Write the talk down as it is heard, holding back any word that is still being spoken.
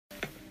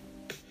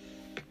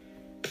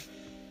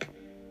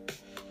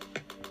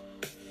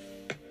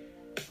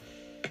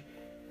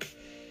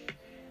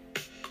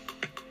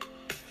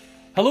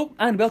Hello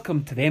and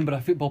welcome to the Edinburgh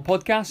Football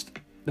Podcast,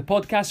 the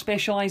podcast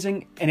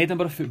specialising in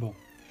Edinburgh football.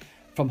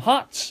 From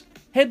Hearts,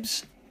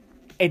 Hibs,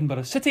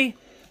 Edinburgh City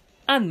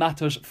and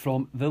matters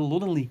from the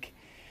Lowland League.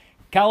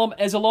 Callum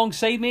is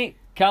alongside me.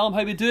 Callum,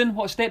 how we doing?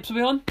 What steps are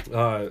we on?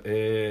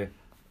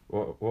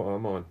 What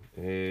am I on?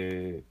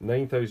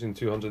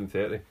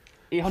 9,230.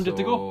 800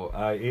 to go?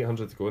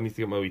 800 to go. I need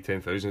to get my wee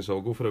 10,000, so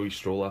I'll go for a wee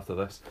stroll after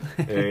this.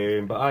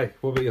 But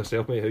what about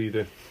yourself, mate? How you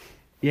doing?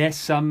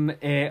 Yes, I'm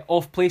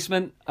off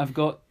placement. I've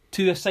got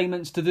 2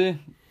 assignments to do,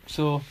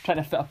 so trying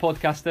to fit a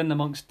podcast in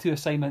amongst 2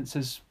 assignments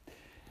is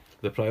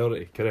the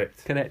priority.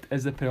 Correct,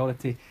 is the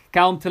priority.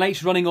 Callum,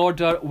 tonight's running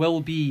order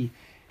will be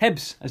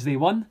Hibs as they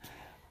won,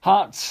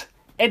 Hearts,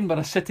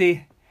 Edinburgh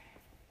City,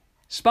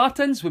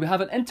 Spartans. We will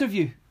have an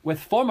interview with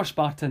former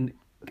Spartan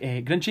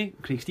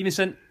Grinchy, Craig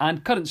Stevenson,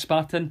 and current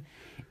Spartan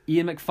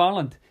Ian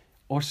McFarland,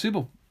 or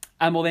Subo,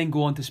 and we'll then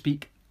go on to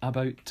speak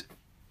about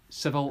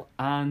Civil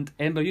and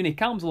Edinburgh Uni.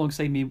 Callum's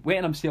alongside me,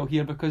 wetting himself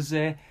here because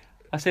I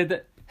said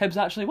that Hibs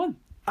actually won.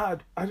 I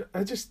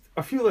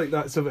feel like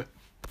that's a bit.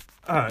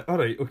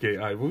 Alright,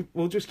 okay,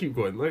 we'll just keep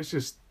going. Let's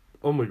just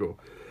on we go.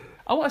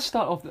 I want to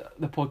start off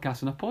the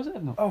podcast on a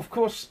positive note. Of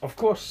course.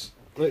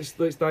 Let's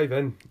dive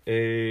in.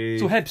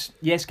 So Hibs,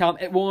 yes, Callum,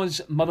 it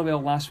was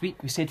Motherwell last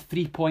week. We said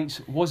 3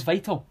 points was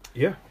vital.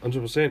 Yeah,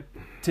 100%.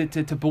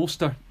 To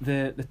bolster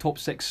the top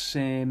 6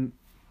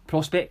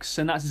 prospects,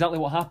 and that's exactly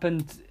what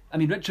happened. I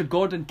mean, Richard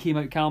Gordon came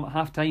out, Callum, at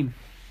half time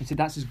and said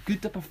that's as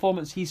good a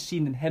performance he's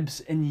seen in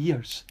Hibs in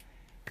years.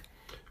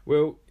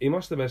 Well, he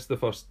must have missed the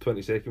first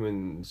 20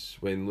 seconds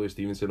when Lewis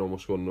Stevenson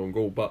almost scored an own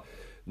goal. But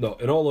no,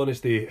 in all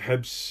honesty,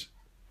 Hibs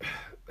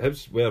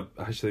were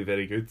actually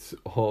very good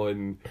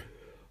on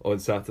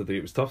Saturday.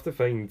 It was tough to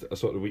find a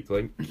sort of weak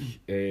link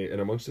in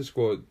amongst the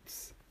squad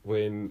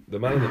when the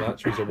man of the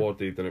match was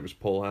awarded, and it was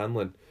Paul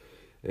Hanlon.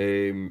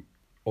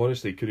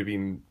 Honestly, could have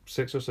been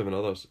 6 or 7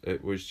 others.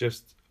 It was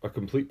just a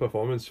complete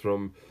performance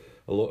from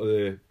a lot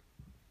of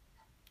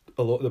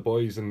the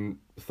boys, and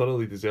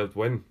thoroughly deserved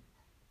win.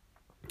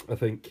 I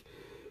think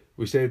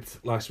we said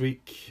last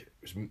week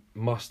it was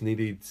must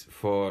needed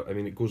for. I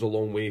mean, it goes a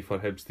long way for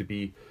Hibs to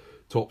be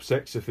top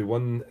 6 if they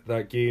won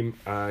that game.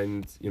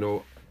 And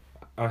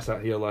I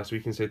sat here last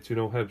week and said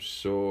 2-0 Hibs,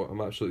 so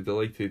I'm absolutely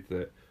delighted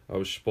that I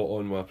was spot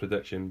on with my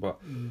prediction. But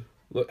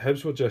look,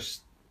 Hibs were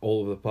just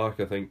all over the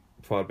park. I think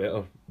far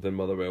better than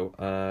Motherwell,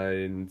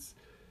 and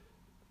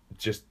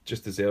just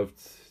deserved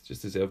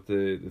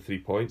the 3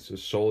 points. A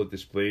solid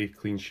display,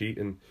 clean sheet,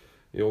 and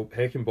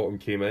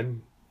Heckingbottom came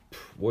in.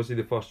 Was he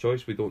the first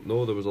choice? We don't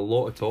know. There was a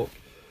lot of talk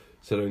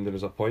surrounding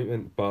his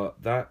appointment, but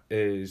that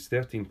is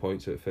 13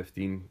 points out of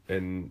 15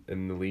 in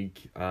the league,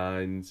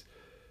 and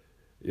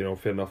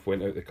fair enough,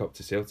 went out the cup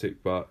to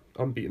Celtic, but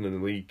unbeaten in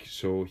the league.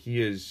 So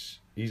he's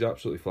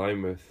absolutely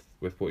flying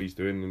with what he's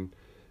doing, and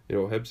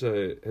Hibs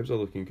are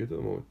looking good at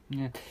the moment.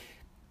 Yeah.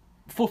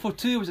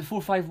 4-4-2, was it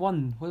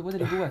 4-5-1? What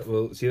did he go with?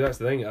 Well, see, that's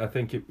the thing. I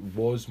think it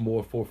was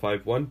more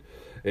 4-5-1,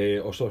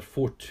 or sort of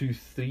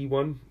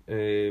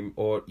 4-2-3-1,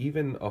 or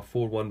even a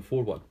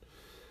 4-1-4-1.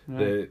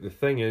 Right. The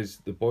thing is,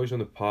 the boys on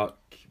the park,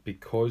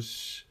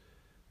 because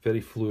very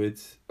fluid,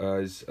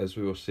 as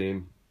we were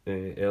saying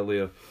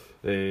earlier,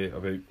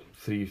 about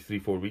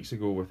 3-4 weeks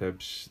ago with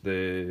Hibs,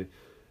 the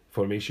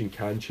formation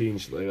can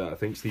change like that. I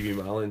think Stevie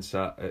Mallon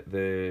sat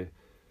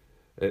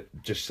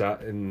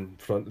in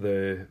front of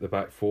the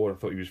back four. I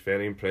thought he was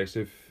very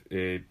impressive.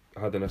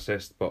 Had an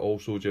assist, but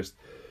also just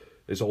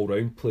his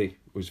all-round play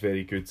was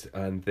very good.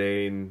 And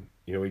then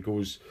he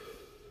goes,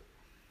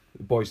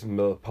 the boys in the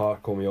middle of the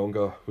park,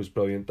 Omiyonga was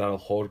brilliant. Daryl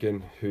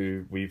Horgan,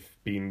 who we've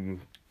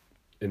been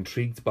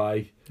intrigued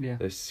by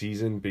this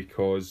season,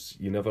 because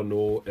you never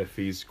know if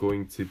he's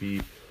going to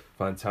be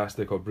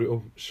fantastic or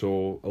brutal.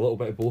 So a little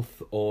bit of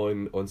both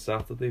on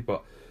Saturday,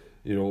 but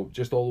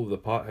just all over the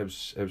park,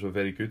 Hibs were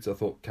very good. I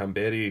thought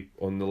Canberry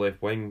on the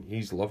left wing,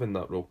 he's loving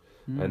that role.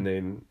 And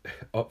then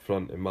up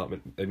front, and Mark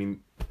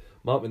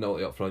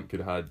McNulty up front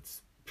could have had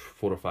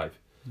 4 or 5.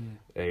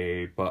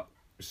 But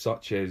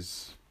such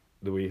is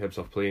the way Hibs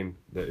are playing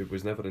that it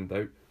was never in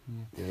doubt.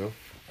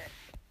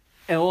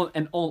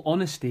 In all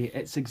honesty,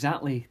 it's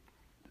exactly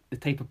the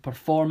type of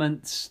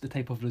performance, the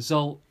type of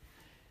result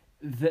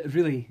that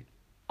really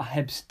a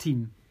Hibs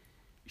team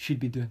should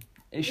be doing.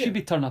 It should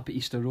be turning up at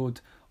Easter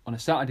Road on a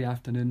Saturday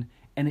afternoon,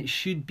 and it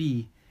should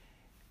be,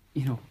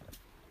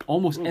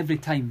 almost every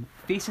time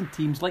facing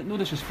teams like, no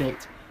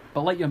disrespect,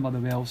 but like your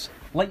Motherwells,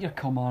 like your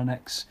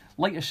Kilmarnocks,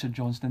 like your Sir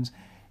Johnstons.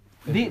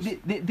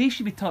 They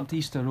should be turned up to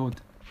Easter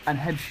Road, and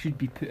Hibs should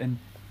be putting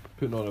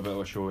on a bit of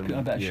a show and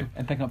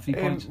picking up 3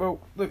 points. Well,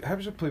 look,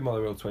 Hibs have played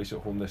Motherwell twice at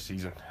home this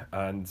season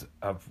and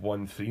have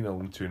won 3-0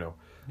 and 2-0,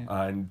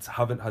 and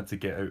haven't had to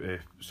get out of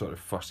sort of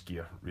first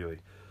gear really.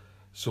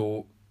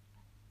 So,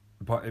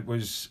 but it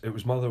was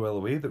Motherwell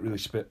away that really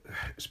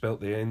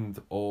spelt the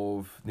end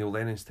of Neil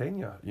Lennon's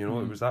tenure. It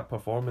was that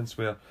performance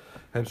where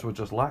Hibs were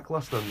just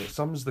lacklustre, and it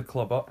sums the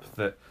club up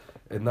that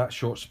in that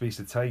short space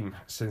of time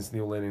since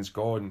Neil Lennon's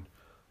gone,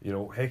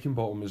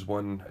 Heckingbottom has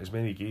won as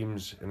many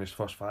games in his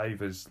first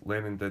 5 as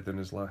Lennon did in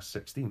his last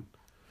 16.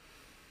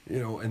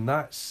 And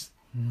that's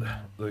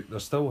like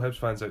there's still Hibs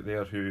fans out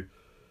there who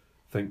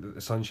think that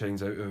the sun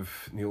shines out of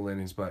Neil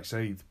Lennon's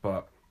backside,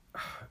 but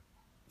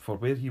for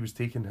where he was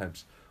taking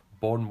Hibs,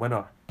 born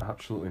winner,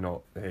 absolutely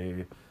not.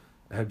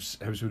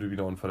 Hibs would have been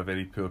on for a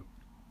very poor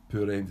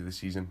end of the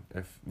season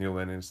if Neil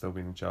Lennon had still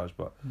been in charge,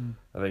 but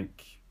I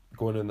think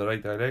going in the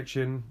right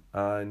direction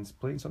and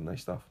playing some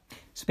nice stuff.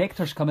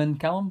 Spectres come in,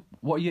 Callum.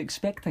 What are you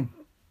expecting?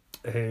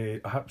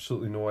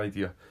 Absolutely no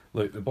idea.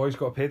 Look, the boy's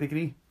got a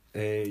pedigree.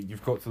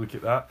 You've got to look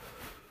at that.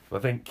 I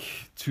think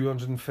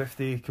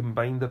 250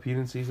 combined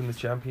appearances in the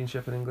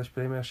Championship and English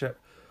Premiership.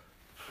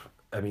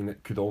 I mean,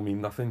 it could all mean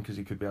nothing because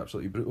he could be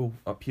absolutely brutal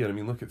up here. I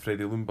mean, look at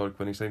Freddie Lundberg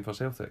when he signed for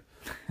Celtic.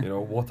 You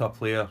know, what a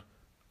player.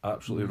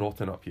 Absolutely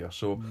rotten up here.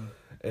 So,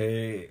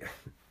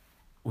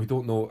 we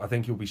don't know. I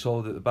think he'll be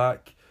solid at the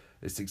back.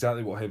 It's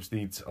exactly what Hibs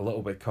needs. A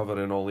little bit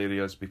cover in all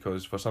areas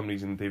because for some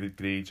reason David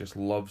Gray just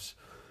loves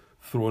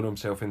throwing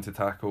himself into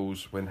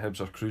tackles when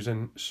Hibs are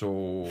cruising.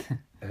 So,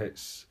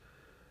 it's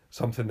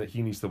something that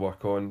he needs to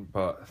work on.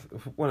 But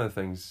one of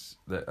the things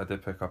that I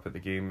did pick up at the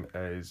game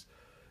is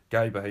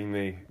guy behind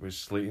me was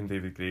slating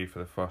David Gray for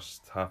the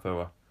first half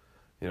hour.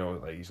 You know,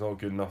 like, he's not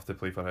good enough to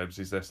play for Hibs,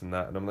 he's this and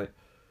that. And I'm like,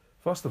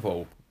 first of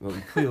all, well,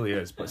 he clearly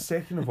is, but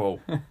second of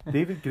all,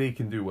 David Gray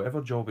can do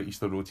whatever job at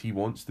Easter Road he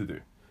wants to do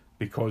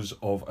because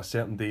of a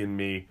certain day in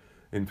May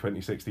in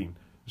 2016.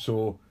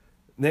 So,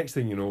 next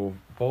thing you know,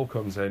 ball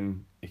comes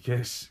in, he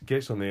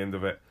gets on the end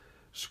of it,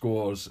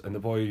 scores, and the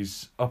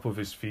boy's up of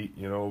his feet,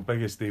 you know,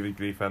 biggest David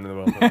Gray fan in the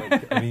world.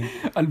 Like, I mean,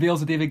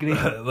 unveils the David Gray.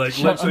 Like,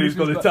 literally, he's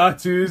got the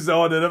tattoos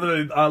on and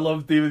everything. I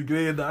love David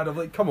Gray and that. I'm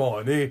like, come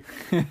on,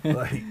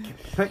 Like,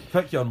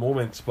 pick your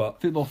moments,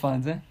 but football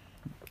fans,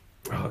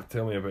 oh,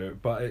 tell me about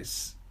it. But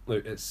it's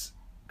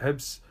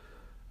Hibs.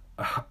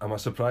 Am I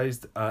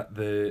surprised at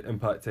the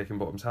impact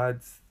Tekenbottom's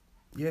had?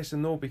 Yes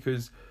and no,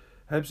 because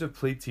Hibs have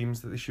played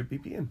teams that they should be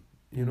beating,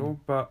 you know,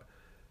 but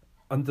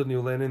under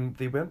Neil Lennon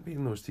they weren't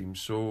beating those teams.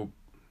 So,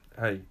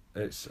 hey,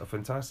 it's a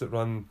fantastic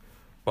run,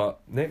 but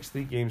next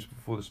 3 games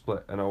before the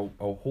split, and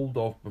I'll hold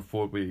off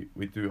before we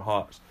do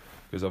Hearts,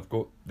 because I've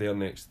got their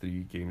next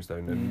 3 games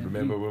down. And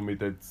remember when we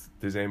did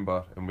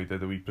December and we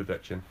did a wee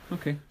prediction?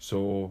 Okay.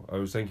 So I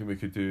was thinking we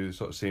could do the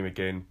sort of same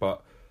again,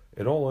 but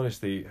in all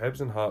honesty,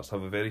 Hibs and Hearts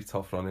have a very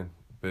tough running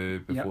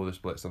before the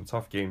split. Some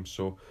tough games,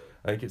 so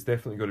I think it's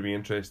definitely going to be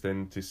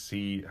interesting to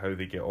see how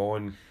they get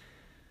on.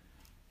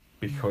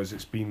 Because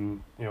it's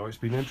been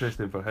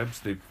interesting for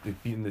Hibs. They've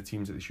beaten the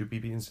teams that they should be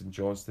beating: St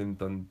Johnstone,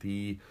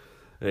 Dundee,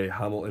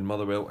 Hamilton,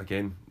 Motherwell.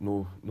 Again,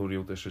 no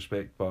real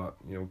disrespect, but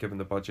you know, given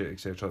the budget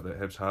etc. that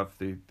Hibs have,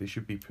 they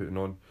should be putting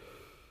out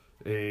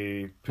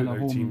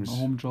teams. A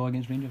home draw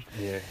against Rangers.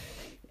 Yeah.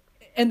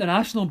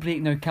 International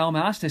break now, Callum.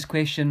 I asked this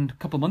question a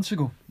couple of months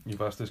ago.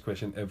 You've asked this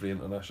question every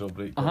international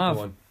break. I have.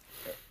 Go on.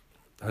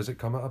 Has it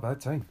come at a bad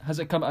time? Has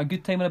it come at a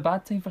good time or a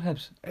bad time for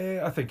Hibs?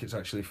 I think it's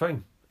actually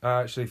fine.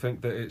 I actually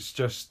think that it's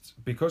just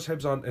because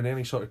Hibs aren't in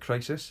any sort of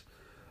crisis.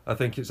 I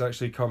think it's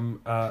actually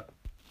come at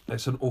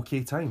an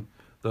okay time.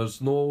 There's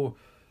no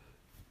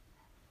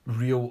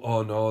real,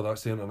 oh no,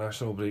 that's the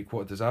international break,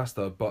 what a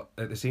disaster. But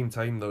at the same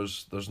time,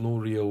 there's no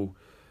real,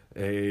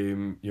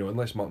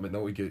 unless Mark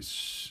McNulty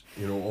gets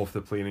off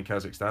the plane in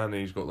Kazakhstan and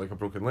he's got like a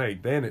broken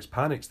leg, then it's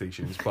panic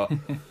stations. But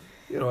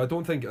I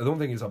don't think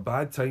it's a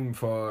bad time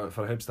for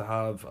Hibs to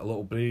have a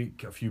little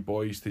break, a few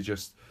boys to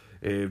just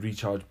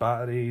recharge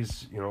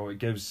batteries. It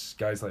gives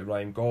guys like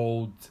Ryan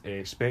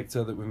Gauld,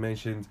 Spectre that we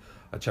mentioned,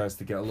 a chance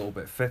to get a little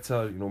bit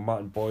fitter.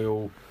 Martin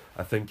Boyle,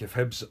 I think if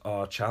Hibs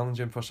are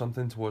challenging for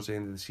something towards the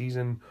end of the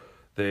season,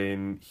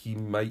 then he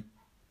might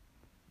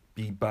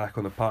be back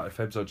on the part. If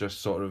Hibs are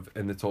just sort of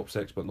in the top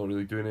 6 but not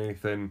really doing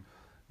anything,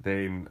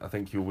 then I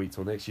think he'll wait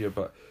till next year.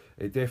 But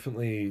it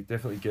definitely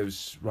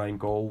gives Ryan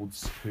Gauld,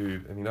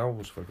 who, I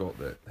almost forgot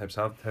that Hibs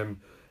had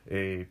him,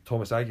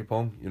 Thomas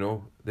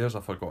Agipong, there's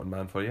a forgotten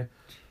man for you.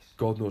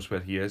 God knows where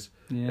he is.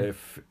 Yeah.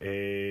 If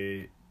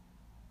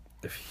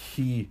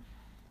he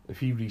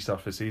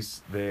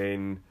resurfaces,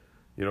 then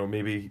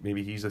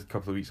maybe he's a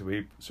couple of weeks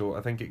away. So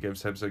I think it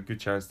gives Hibs a good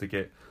chance to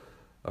get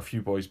a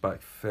few boys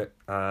back fit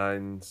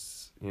and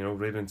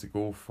ready to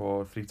go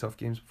for 3 tough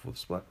games before the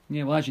split.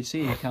 Yeah, well, as you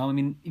say, Cal,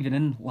 even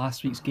in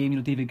last week's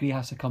game, David Gray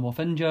has to come off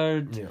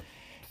injured. Yeah.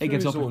 It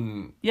gives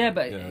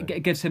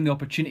it gives him the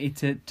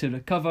opportunity to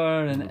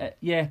recover, and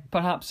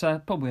perhaps I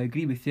probably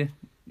agree with you.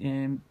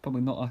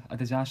 Probably not a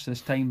disastrous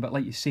time, but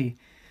like you say,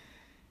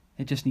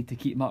 they just need to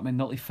keep Mark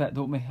McNulty fit,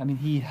 don't we?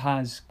 He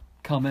has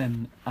come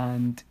in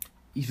and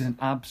he's been an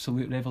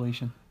absolute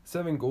revelation.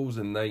 7 goals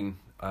in 9.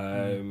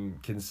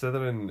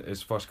 Considering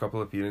his first couple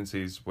of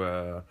appearances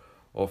were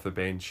off the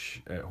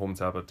bench at home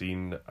to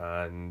Aberdeen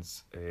and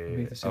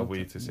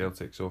away to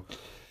Celtic. So,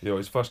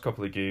 his first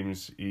couple of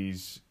games,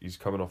 he's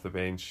coming off the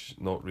bench,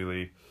 not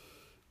really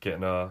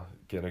getting a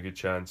good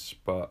chance.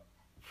 But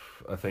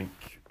I think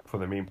for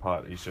the main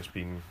part, he's just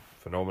been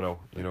phenomenal.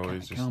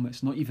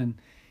 It's not even,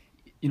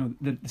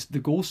 the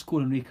goal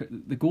scoring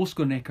record. The goal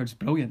scoring record's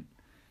brilliant,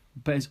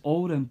 but his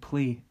all-round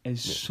play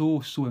is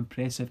so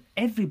impressive.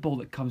 Every ball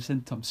that comes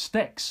into him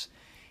sticks.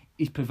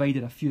 He's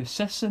provided a few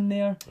assists in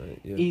there. Right,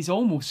 yeah. He's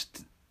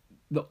almost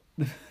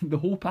the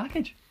whole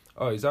package.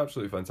 Oh, he's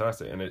absolutely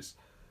fantastic, and it's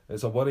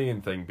a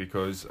worrying thing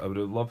because I would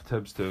have loved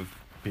Hibs to have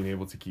been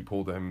able to keep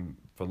hold of him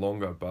for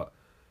longer, but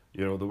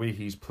you know the way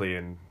he's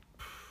playing,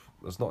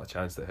 there's not a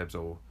chance that Hibs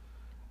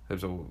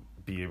will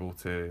be able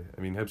to.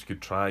 I mean, Hibs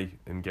could try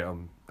and get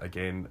him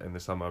again in the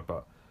summer,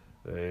 but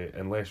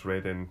unless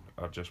Reading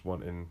are just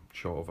wanting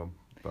shot of him,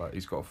 but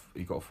he got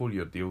a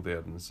 4-year deal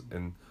there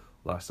in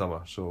last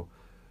summer, so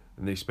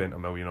and they spent $1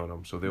 million on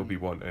him, so they'll be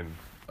wanting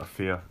a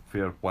fair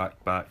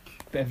whack back.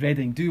 But if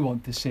Reading do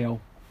want to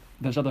sell,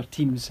 there's other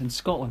teams in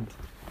Scotland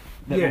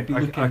that will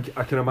be looking.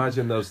 I can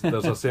imagine there's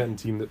a certain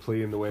team that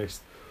play in the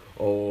west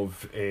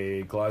of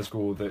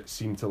Glasgow that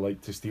seem to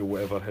like to steal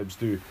whatever Hibs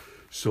do.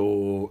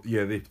 So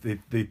yeah,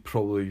 they'd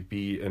probably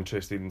be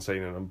interested in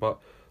signing him. But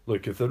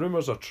look, if the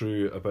rumours are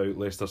true about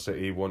Leicester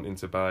City wanting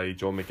to buy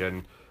John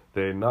McGinn,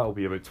 then that'll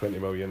be about 20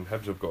 million.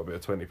 Hibs have got about a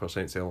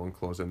 20% sell-on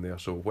clause in there.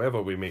 So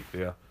whatever we make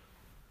there,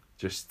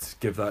 just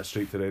give that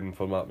straight to Reading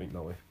for Mark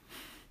McNulty.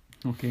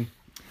 Okay.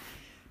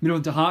 Moving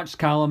on to Hearts,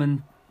 Callum,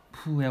 and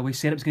well, we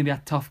said it was going to be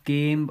a tough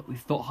game, but we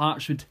thought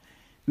Hearts would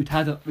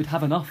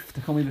have enough to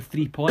come away with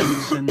 3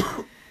 points, and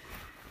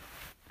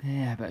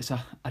yeah, but it's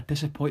a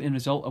disappointing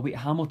result away at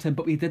Hamilton.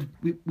 But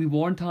we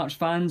warned Hearts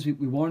fans, we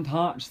warned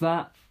Hearts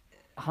that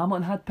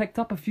Hamilton had picked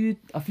up a few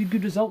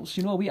good results.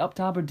 You know, away up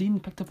to Aberdeen,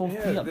 picked up all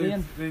 3 up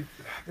there. They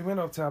went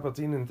up to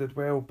Aberdeen and did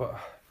well, but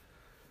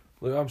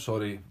look, I'm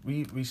sorry,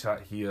 we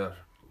sat here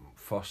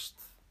first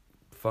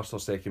or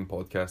second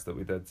podcast that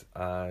we did,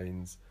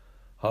 and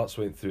Hearts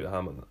went through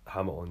to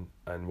Hamilton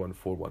and won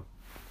 4-1,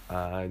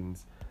 and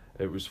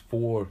it was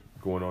 4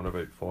 going on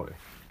about 40.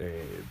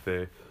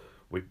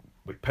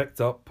 We picked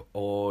up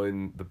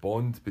on the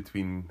bond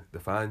between the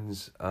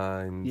fans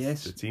and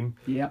the team.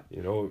 Yeah.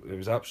 You know, it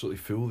was absolutely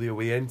full the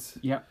away end.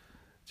 Yeah.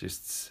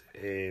 Just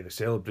the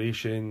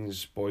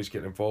celebrations, boys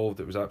getting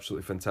involved, it was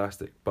absolutely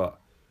fantastic. But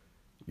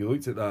you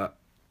looked at that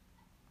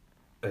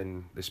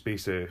in the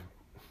space of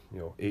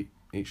 8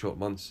 short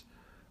months,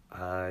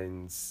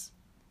 and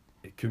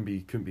it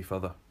couldn't be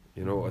further.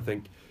 You know, I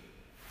think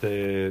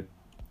the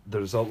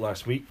result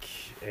last week,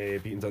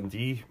 beating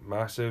Dundee,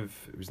 massive.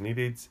 It was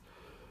needed.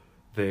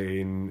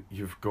 Then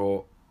you've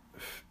got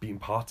beating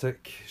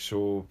Partick,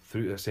 so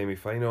through to the semi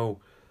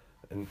final,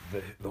 and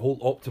the whole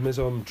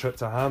optimism, trip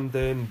to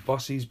Hampden,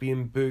 buses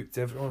being booked,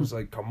 everyone's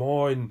like, come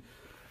on,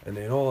 and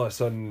then all of a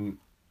sudden,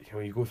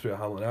 you go through to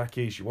Hamilton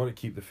Accies, you want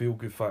to keep the feel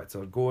good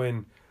factor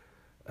going,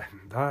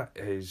 and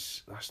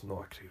that's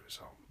not a great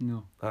result.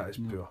 No, that is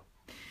poor.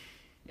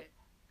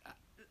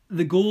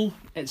 The goal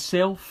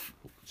itself,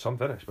 some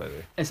finish, by the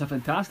way. It's a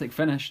fantastic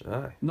finish.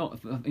 Aye. Not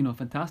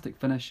fantastic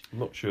finish. I'm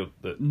not sure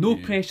that no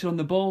pressure on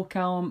the ball,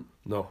 Callum.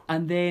 No.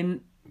 And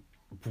then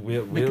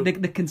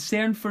the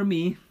concern for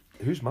me,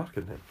 who's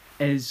marking him?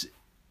 Is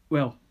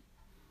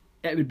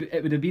it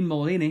would have been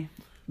Mullaney,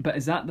 but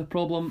is that the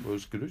problem?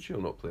 Was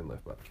Garuccio not playing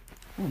left back?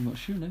 Oh, I'm not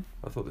sure now.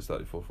 I thought they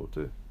started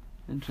 4-4-2.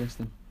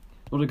 Interesting.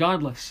 Well,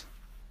 regardless,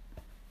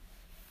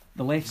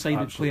 the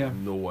left-sided player,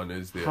 no one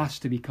is there. Has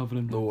to be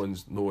covering. No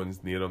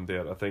one's near him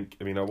there.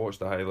 I watched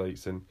the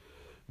highlights, and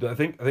I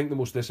think the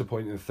most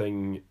disappointing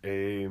thing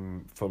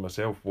for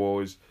myself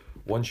was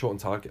one shot on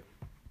target.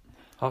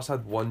 Hearts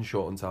had one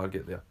shot on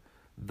target there.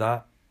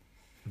 That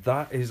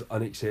is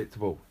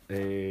unacceptable.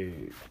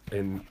 In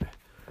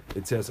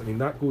terms,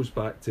 that goes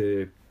back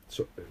to.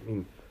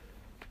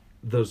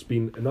 There's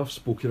been enough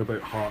spoken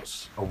about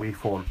Hearts away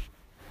form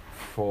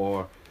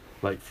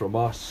from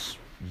us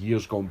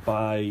years gone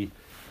by,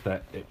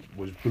 that it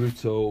was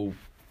brutal.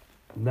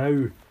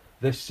 Now,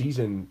 this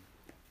season,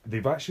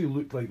 they've actually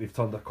looked like they've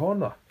turned a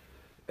corner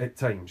at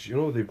times.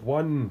 They've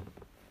won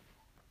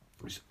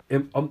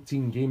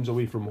umpteen games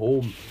away from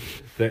home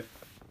that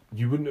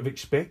you wouldn't have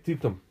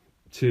expected them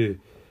to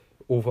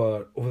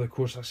over the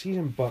course of the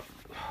season. But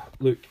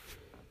look,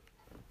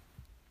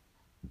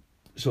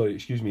 sorry,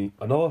 excuse me,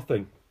 another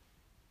thing,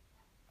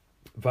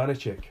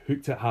 Penicuik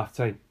hooked at half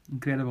time.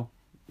 Incredible.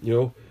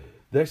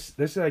 This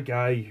is a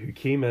guy who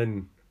came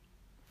in,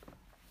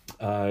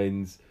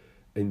 and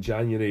in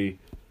January,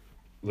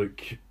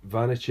 look,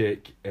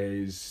 Penicuik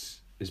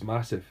is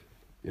massive,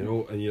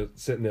 and you're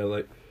sitting there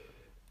like,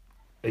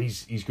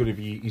 he's going to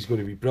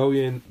be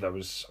brilliant. There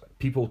was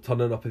people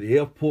turning up at the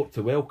airport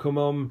to welcome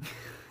him.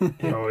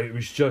 It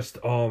was just,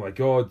 oh my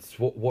God,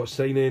 what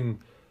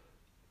signing,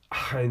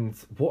 and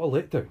what a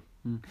letdown.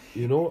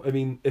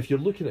 If you're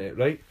looking at it,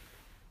 right,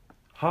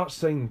 Hearts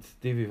signed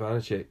Davy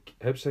Penicuik,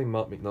 Hibs signed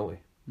Mark McNulty.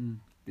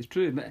 It's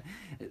true.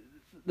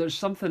 There's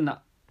something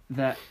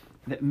that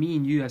me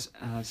and you as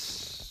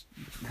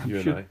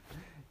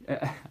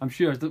I'm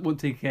sure it won't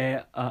take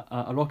a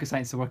rocket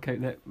science to work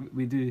out that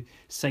we do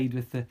side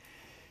with the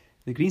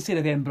green side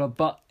of Edinburgh,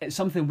 but it's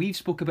something we've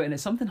spoke about, and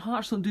it's something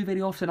Hearts don't do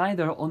very often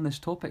either on this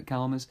topic,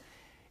 Callum,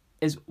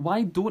 is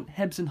why don't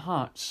Hibs and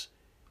Hearts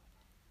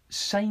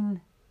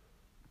sign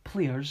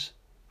players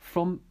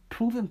from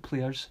proven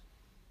players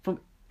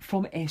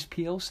from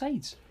SPL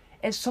sides?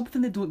 It's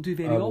something they don't do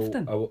very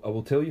often. I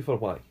will tell you for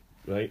why,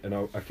 right? And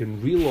I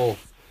can reel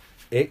off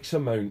X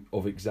amount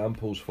of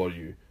examples for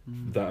you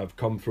that have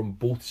come from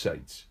both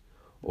sides.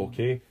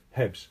 Okay,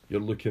 Hibs, you're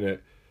looking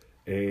at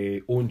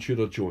Owen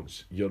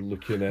Tudor-Jones, you're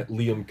looking at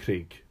Liam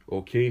Craig,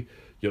 okay,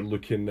 you're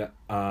looking at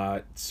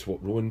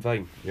Rowan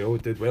Vine,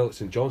 did well at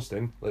St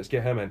Johnstone, let's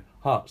get him in.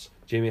 Hearts,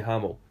 Jamie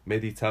Hamill,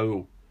 Mehdi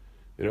Taoul,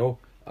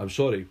 I'm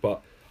sorry,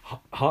 but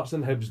Hearts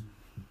and Hibs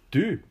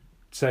do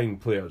sign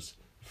players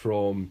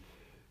from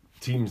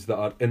teams that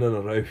are in and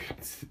around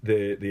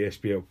the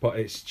SPL, but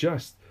it's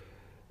just,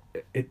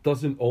 it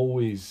doesn't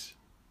always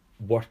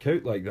work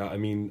out like that. I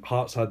mean,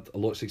 Hearts had a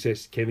lot of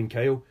success. Kevin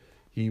Kyle,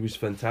 he was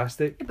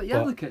fantastic. Yeah,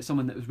 but look at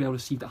someone that was well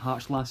received at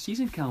Hearts last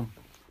season, Callum.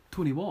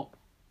 Tony Watt.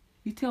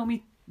 You tell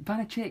me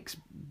Penicuik's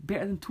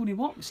better than Tony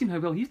Watt? We've seen how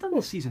well he's done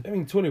this season. I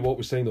mean, Tony Watt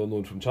was signed on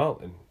loan from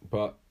Charlton,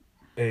 but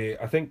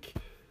I think,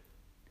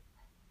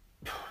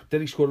 did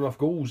he score enough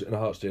goals in a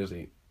Hearts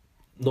jersey?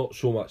 Not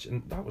so much,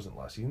 and that wasn't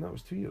last season. That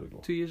was 2 years ago.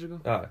 2 years ago.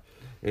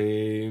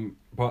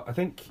 But I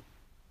think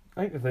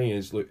the thing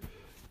is, look,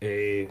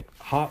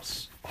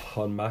 Hearts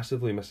are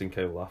massively missing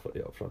Kyle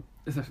Lafferty up front,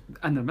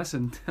 and they're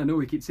missing. I know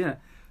we keep saying it.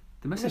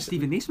 They're missing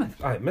Stephen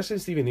Naismith. Missing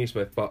Stephen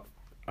Naismith, but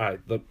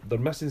they're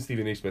missing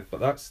Stephen Naismith, but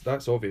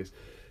that's obvious.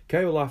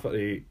 Kyle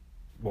Lafferty,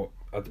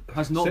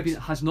 has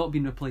not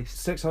been replaced.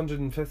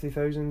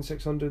 650,000,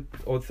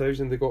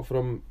 600,000 they got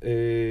from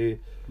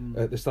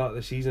at the start of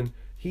the season.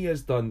 He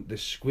has done the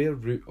square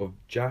root of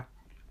jacked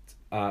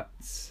at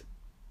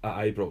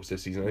Ibrox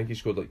this season. I think he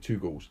scored like 2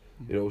 goals.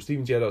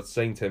 Steven Gerrard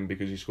signed him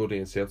because he scored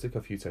against Celtic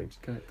a few times.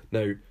 Correct.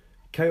 Now,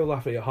 Kyle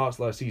Lafferty at Hearts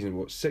last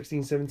season,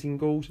 16, 17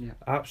 goals? Yeah.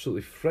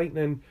 Absolutely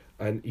frightening.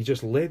 And he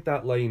just led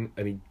that line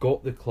and he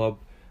got the club,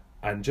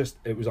 and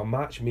it was a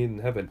match made in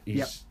heaven.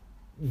 He's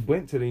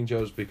went to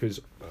Rangers because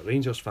a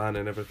Rangers fan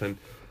and everything,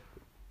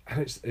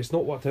 and it's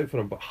not worked out for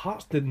him. But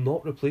Hearts did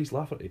not replace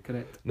Lafferty.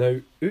 Correct.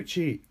 Now,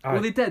 Uche...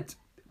 Well, they did,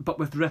 but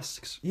with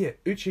risks. Yeah,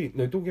 Uche...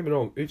 Now, don't get me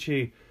wrong.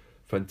 Uche,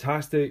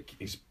 fantastic.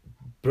 He's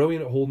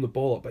brilliant at holding the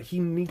ball up, but he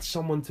needs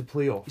someone to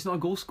play off. He's not a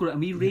goal scorer, and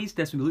we raised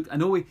this when we looked. I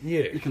know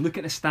you can look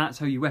at the stats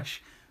how you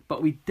wish,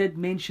 but we did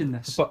mention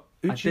this. But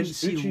I didn't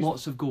see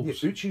lots of goals.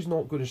 Yeah, Uche's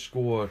not going to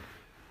score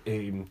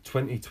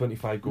 20,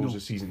 25 goals a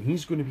season.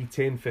 He's going to be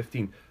 10,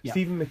 15. Yeah.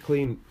 Stephen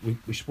McLean,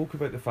 we spoke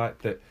about the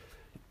fact that,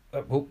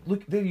 well,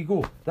 look, there you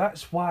go.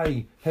 That's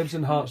why Hibs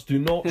and Hearts do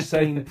not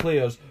sign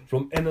players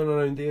from in and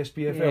around the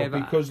SPFL,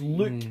 because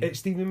look at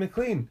Stephen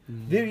McLean.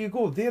 There you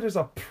go. There is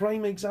a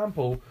prime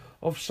example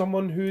of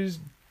someone who's,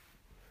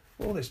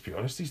 well, let's be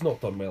honest, he's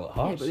not done well at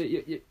Hearts.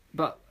 Yeah,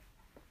 but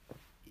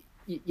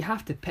you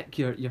have to pick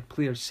your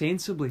players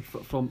sensibly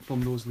from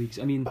those leagues.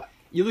 I mean,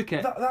 you look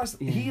at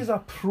he is a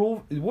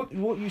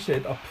what you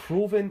said, a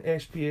proven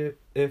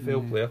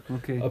SPFL player,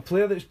 a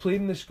player that's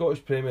played in the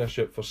Scottish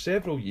Premiership for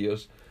several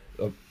years.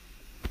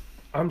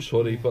 I'm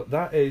sorry, but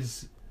that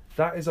is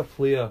a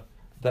player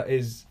that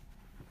is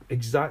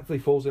exactly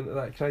falls into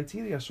that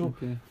criteria. So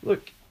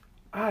look,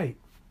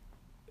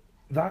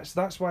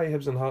 that's why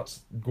Hibs and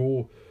Hearts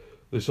go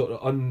the sort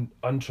of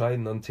untried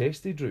and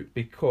untested route,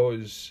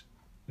 because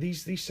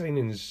these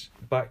signings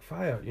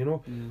backfire.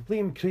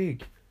 Liam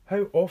Craig,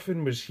 how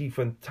often was he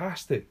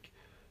fantastic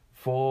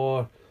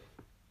for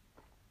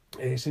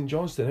St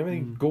Johnstone? How many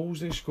goals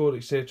they scored,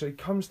 etc. He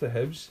comes to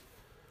Hibs,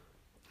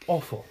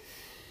 awful.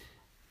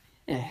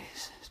 Yeah,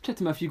 he's chipped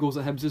him a few goals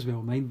at Hibs as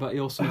well, mind, but he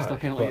also missed a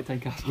penalty at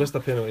Tynecastle. Missed a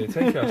penalty at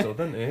Tynecastle,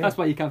 didn't he? That's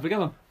why you can't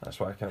forgive him. That's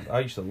why I can't. I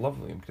used to love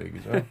Liam Craig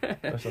as well.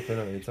 Missed a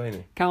penalty at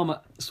Tiny. Callum,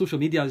 social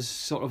media has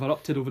sort of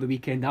erupted over the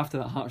weekend after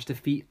that Hearts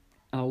defeat,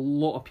 and a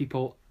lot of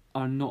people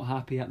are not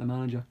happy at the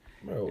manager.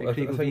 Well, I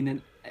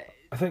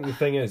think the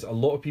thing is, a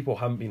lot of people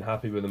haven't been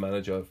happy with the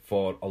manager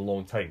for a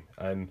long time,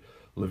 and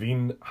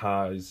Levine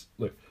has...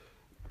 Look,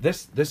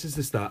 this is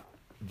the stat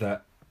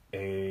that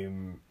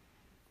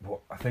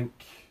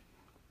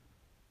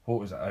what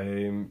was it?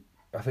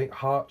 I think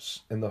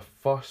Hearts in the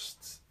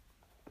first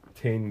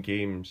 10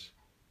 games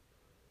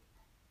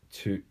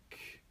took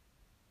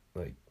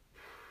like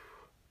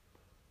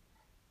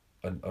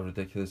a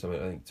ridiculous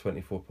amount. I think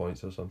 24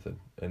 points or something,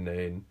 and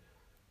then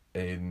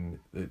in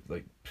the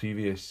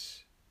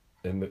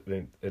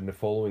in the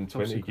following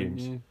 20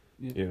 games,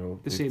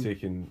 they've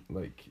taken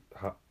like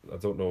I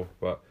don't know,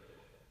 but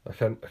I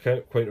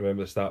can't quite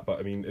remember the stat. But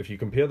I mean, if you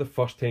compare the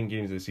first 10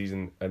 games of the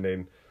season and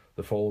then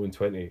the following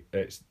 20,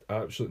 it's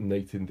absolute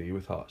night and day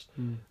with Hearts.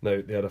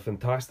 Now, they had a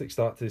fantastic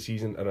start to the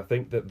season, and I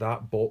think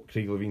that bought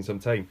Craig Levine some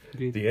time.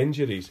 Agreed. The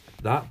injuries,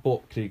 that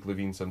bought Craig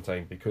Levine some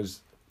time,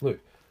 because, look,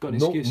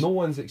 no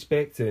one's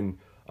expecting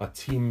a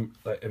team,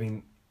 like, I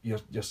mean, your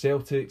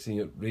Celtics and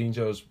your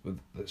Rangers, with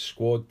the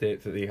squad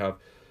depth that they have,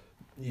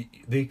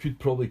 they could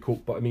probably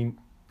cope, but I mean,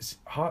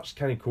 Hearts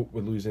can't cope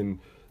with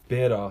losing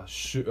Berra,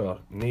 Shooter,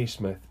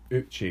 Naismith,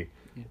 Uche,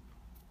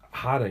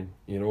 Haring,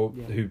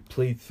 who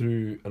played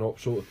through an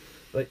option.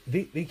 Like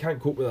they can't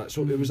cope with that.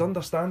 So it was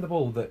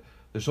understandable that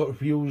the sort of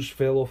wheels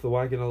fell off the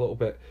wagon a little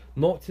bit.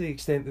 Not to the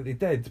extent that they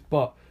did,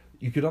 but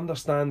you could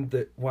understand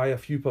that why a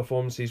few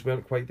performances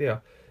weren't quite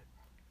there.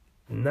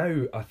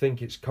 Now I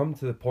think it's come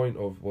to the point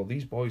of, well,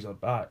 these boys are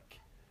back,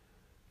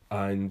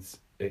 and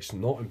it's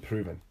not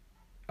improving.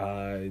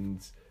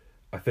 And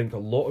I think a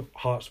lot of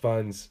Hearts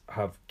fans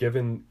have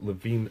given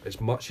Levine as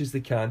much as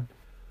they can,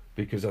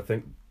 because I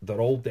think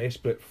they're all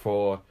desperate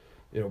for,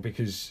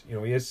 because he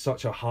is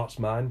such a Hearts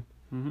man.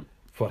 Mm-hmm.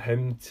 For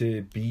him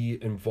to be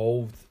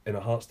involved in a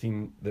Hearts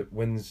team that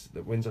wins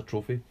a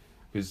trophy,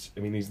 because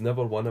he's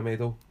never won a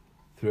medal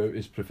throughout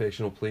his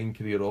professional playing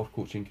career or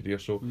coaching career,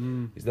 so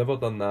he's never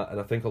done that, and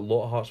I think a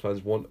lot of Hearts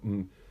fans want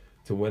him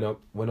to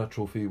win a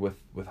trophy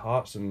with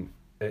Hearts, and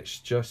it's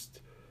just,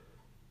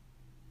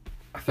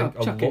 I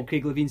think chuck in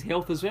Craig Levine's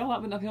health as well,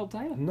 that wouldn't have helped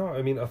either. No,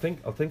 I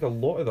think a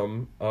lot of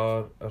them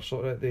are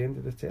sort of at the end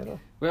of the tether.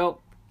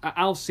 Well,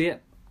 I'll say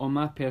it, on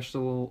my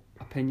personal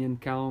opinion,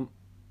 Callum,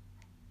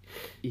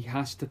 he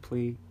has to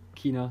play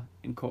Keena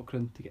and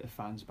Cochrane to get the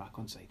fans back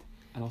on side.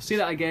 And I'll say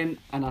that again,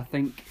 and I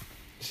think...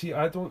 See,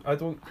 I don't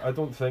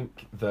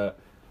think that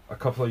a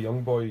couple of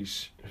young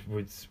boys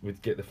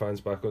would get the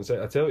fans back on side.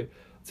 I tell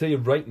you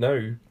right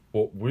now,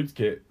 what would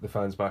get the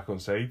fans back on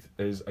side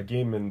is a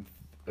game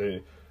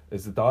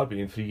is the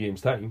derby in 3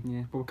 games' time.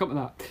 Yeah, but we'll come to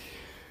that.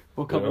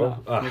 We'll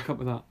come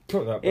to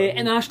that.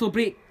 International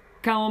break,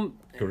 Callum.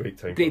 Great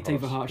time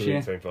for Hearts. Great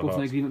Yeah, time for both Hearts.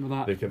 in agreement with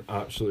that. They can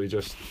absolutely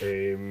just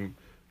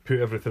put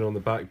everything on the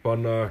back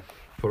burner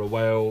for a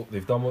while.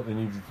 They've done what they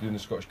needed to do in the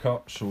Scottish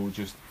Cup, so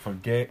just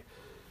forget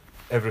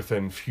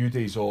everything, few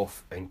days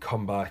off, and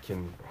come back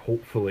and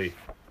hopefully,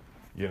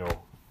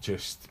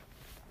 just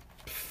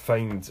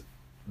find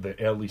the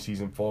early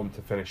season form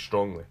to finish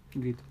strongly.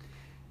 Agreed.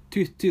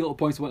 Two little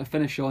points I want to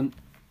finish on.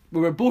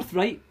 We were both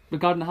right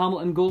regarding the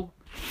Hamilton goal.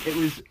 It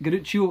was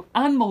Garuccio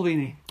and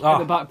Mulroney at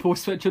the back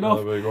post switching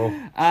off. There we go.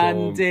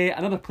 And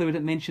another player we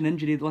didn't mention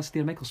injury list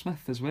there, Michael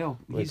Smith as well.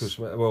 Smith.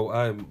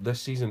 Well, this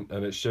season,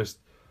 and it's just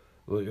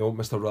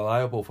Mr.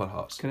 Reliable for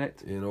Hearts.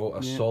 Correct.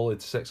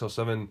 Solid 6 or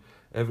 7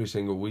 every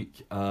single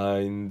week,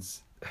 and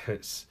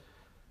he's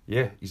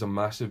a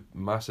massive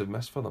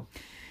miss for them.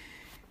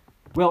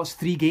 Well, it's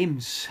 3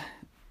 games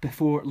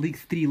before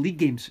three league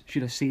games,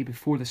 should I say,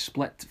 before the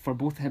split for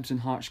both Hibs and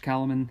Hearts,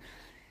 Callum. And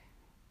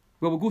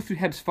we'll go through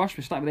Hibs first.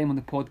 We'll start with them on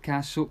the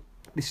podcast. So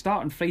they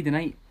start on Friday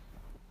night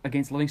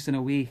against Livingston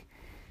away.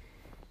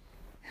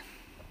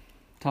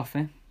 Tough,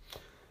 eh?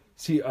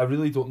 See, I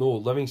really don't know.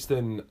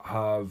 Livingston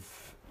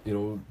have,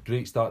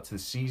 great start to the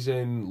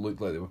season. Looked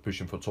like they were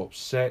pushing for top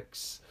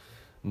 6.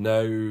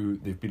 Now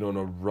they've been on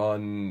a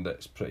run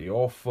that's pretty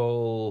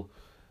awful.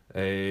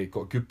 Got a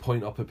good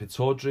point up at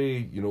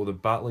Pittodrie. The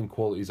battling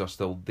qualities are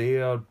still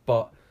there,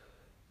 but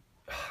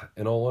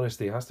in all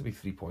honesty, it has to be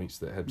 3 points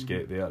that Hibs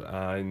get there.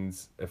 And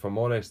if I'm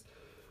honest,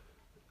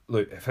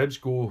 look, if Hibs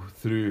go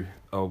through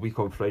a week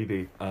on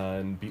Friday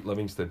and beat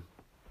Livingston,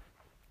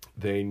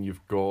 then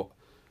you've got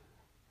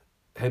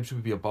Hibs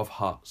would be above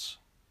Hearts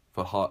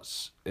for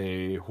Hearts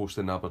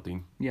hosting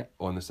Aberdeen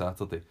on the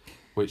Saturday,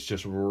 which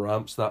just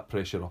ramps that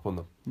pressure up on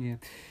them. Yeah,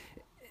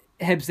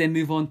 Hibs then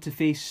move on to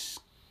face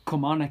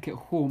Kilmarnock at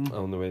home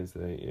on the Wednesday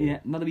night. Yeah,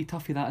 another wee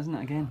toughie that, isn't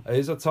it, again? It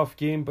is a tough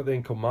game, but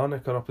then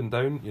Kilmarnock are up and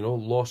down.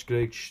 Lost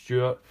Greg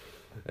Stewart.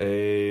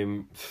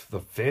 They're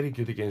very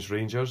good against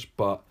Rangers,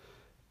 but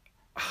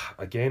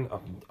again,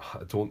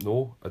 I don't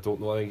know. I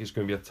think it's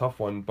going to be a tough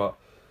one, but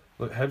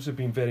look, Hibs have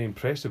been very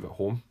impressive at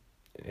home,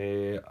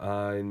 and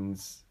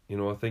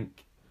I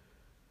think,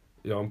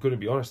 I'm going to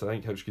be honest, I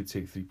think Hibs could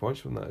take 3 points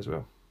from that as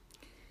well.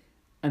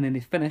 And then they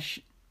finish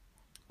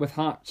with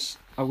Hearts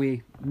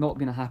away, not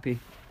being a happy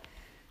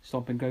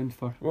stomping ground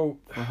for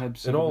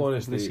Hibs. In all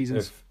honesty,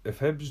 if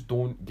Hibs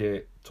don't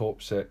get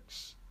top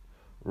 6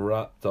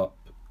 wrapped up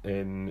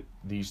in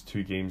these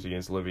 2 games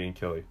against Livy and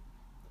Killie,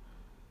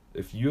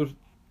 if you're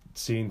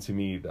saying to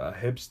me that a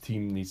Hibs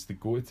team needs to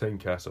go to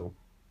Tynecastle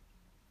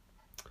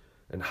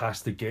and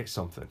has to get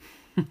something,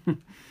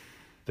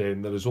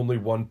 then there is only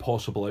one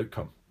possible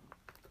outcome,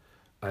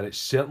 and it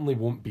certainly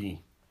won't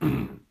be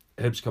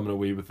Hibs coming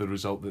away with the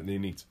result that they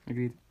need.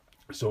 Agreed.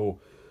 So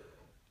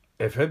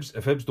if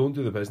Hibs don't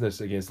do the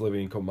business against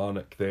Livy and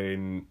Kilmarnock,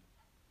 then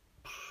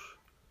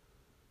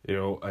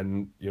a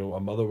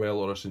Motherwell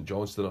or a St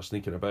Johnstone are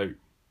sneaking about,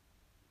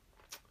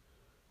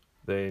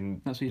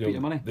 then that's where you put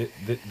your money.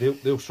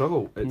 They'll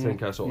struggle at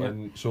Tynecastle. Yeah.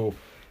 And so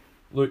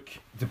look,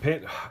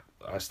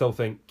 I still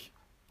think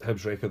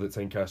Hibs' record at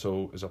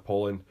Tynecastle is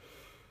appalling.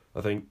 I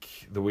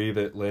think the way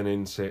that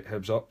Lennon set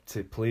Hibs up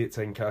to play at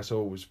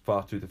Tynecastle was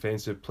far too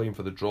defensive, playing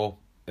for the draw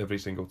every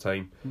single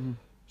time. Mm-hmm.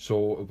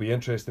 So it'll be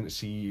interesting to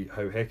see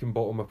how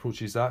Heckingbottom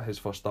approaches that, his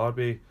first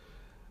derby.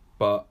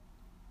 But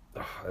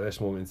at this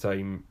moment in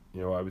time,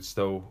 I would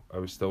still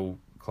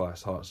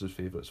class Hearts as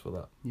favourites for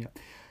that. Yeah,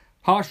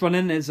 Hearts run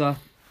in is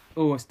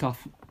it's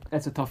tough.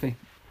 It's a toughie.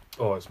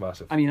 Oh, it's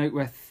massive. I mean, out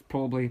with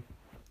probably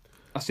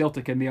a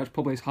Celtic in there, it's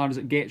probably as hard as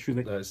it gets,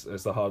 really. It's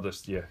the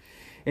hardest, yeah.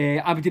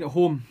 Aberdeen at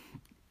home,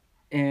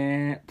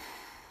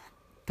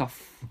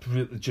 tough.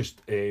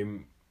 Just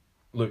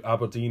look,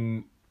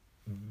 Aberdeen,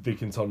 they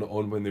can turn it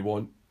on when they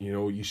want.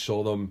 You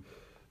saw them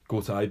go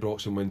to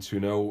Ibrox and win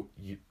 2-0,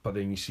 but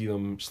then you see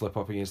them slip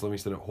up against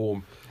Livingston at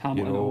home.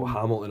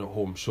 Hamilton at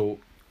home. So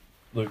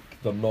look,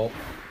 they're not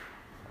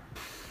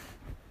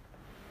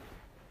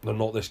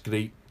this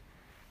great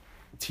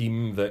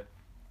team that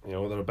You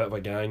know, they're a bit of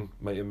a gang.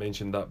 Might have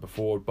mentioned that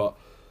before, but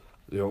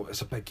you know,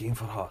 it's a big game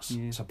for Hearts.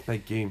 Yeah. It's a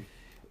big game.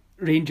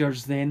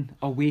 Rangers then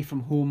away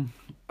from home,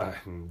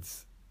 And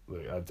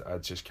look, I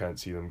just can't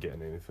see them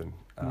getting anything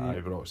at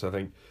Yeah. Ibrox. I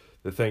think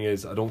the thing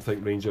is, I don't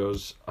think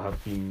Rangers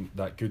have been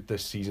that good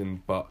this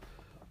season, but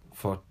I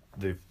think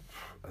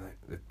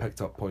they've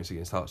picked up points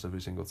against Hearts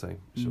every single time.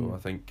 So I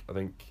think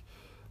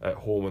at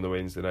home on the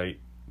Wednesday night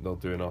they'll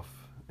do enough.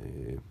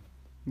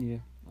 Yeah,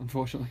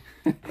 unfortunately.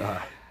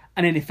 Ah,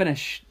 And then they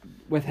finish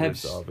with With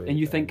Hibs, Derby, and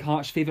you think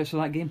Hearts favourites for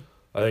that game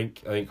I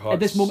think Hearts at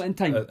this moment in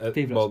time.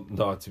 Favourites well,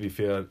 no, to be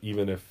fair,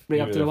 even if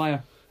up to the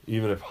wire.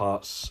 even if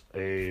Hearts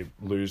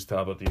lose to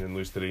Aberdeen and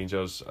lose to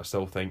Rangers, I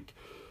still think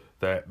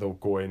that they'll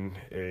go in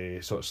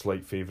sort of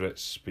slight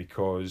favourites,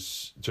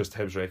 because just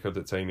Hibs' record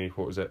at Tiny,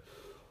 what was it?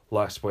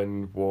 Last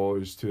win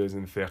was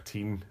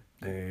 2013,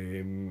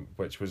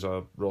 which was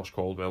a Ross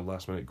Caldwell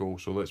last minute goal.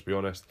 So let's be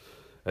honest.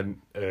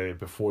 And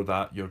before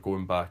that, you're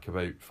going back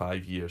about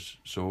 5 years.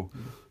 So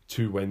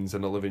 2 wins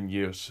in 11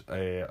 years.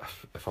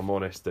 If I'm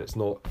honest, it's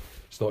not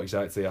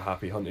exactly a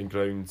happy hunting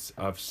ground.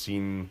 I've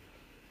seen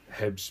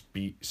Hibs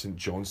beat St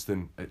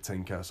Johnstone at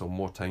Tynecastle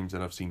more times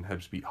than I've seen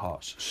Hibs beat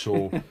Hearts.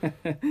 So,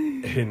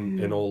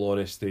 in all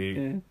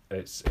honesty,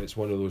 it's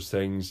one of those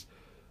things.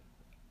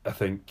 I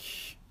think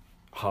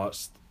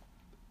Hearts,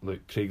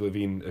 look, Craig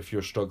Levein, if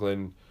you're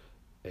struggling,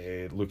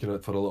 looking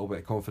at for a little bit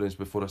of confidence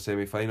before a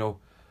semi-final,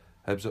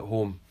 Hibs at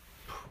home,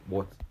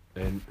 what?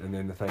 And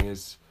then the thing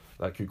is,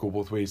 that could go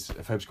both ways.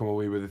 If Hibs come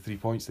away with the 3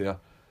 points there,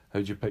 how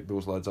do you pick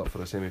those lads up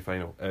for a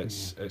semi-final?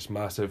 It's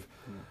massive.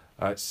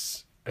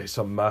 It's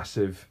a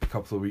massive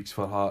couple of weeks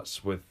for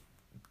Hearts with,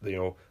 you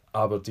know,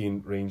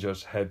 Aberdeen,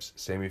 Rangers, Hibs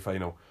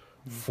semi-final,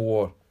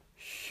 4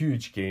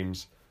 huge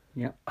games.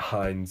 Yeah.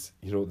 And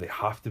you know they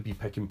have to be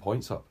picking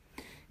points up.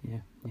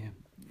 Yeah.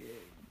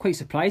 Quite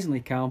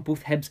surprisingly, Callum,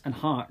 both Hibs and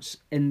Hearts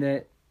in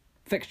the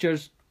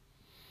fixtures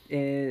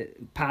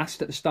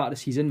past at the start of the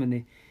season, when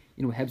they,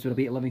 you know, Hibs were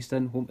away to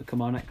Livingston, home to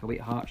Kilmarnock, away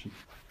to Hearts,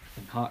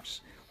 and Hearts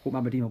home to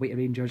Aberdeen, away to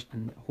Rangers,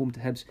 and home to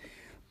Hibs.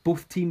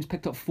 Both teams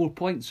picked up 4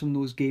 points from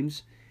those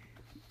games.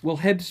 Will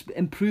Hibs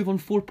improve on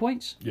 4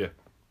 points? Yeah.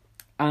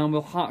 And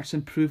will Hearts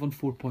improve on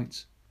 4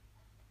 points?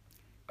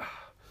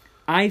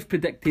 I've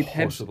predicted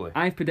Possibly.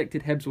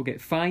 Hibs will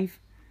get 5.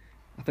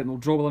 I think they'll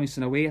draw with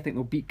Livingston away. I think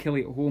they'll beat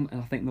Killie at home,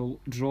 and I think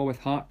they'll draw with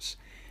Hearts.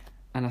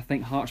 And I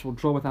think Hearts will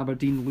draw with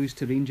Aberdeen, lose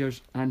to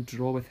Rangers, and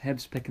draw with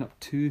Hibs, picking up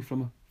 2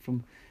 from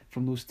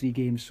those 3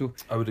 games. So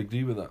I would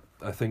agree with that.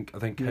 I think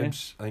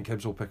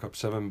Hibs will pick up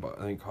 7, but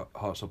I think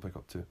Hearts will pick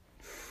up 2.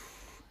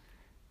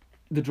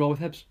 the draw with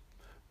Hibs.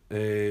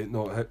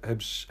 No,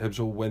 Hibs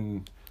will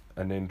win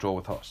and then draw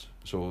with Hearts.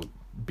 So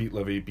beat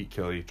Livy, beat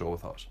Killie, draw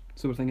with Hearts.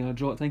 So we're thinking a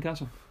draw at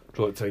Tynecastle.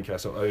 Draw at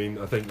Tynecastle. I mean,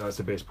 I think that's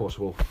the best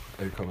possible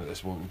outcome at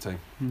this moment in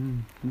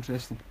time.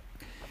 Interesting.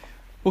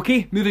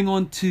 Okay, moving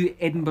on to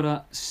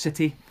Edinburgh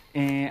City.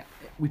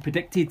 We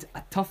predicted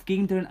a tough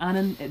game down in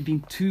Annan. It had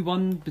been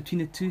 2-1 between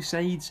the two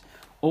sides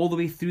all the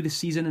way through the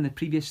season in the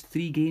previous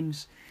 3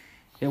 games.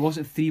 It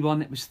wasn't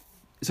 3-1, it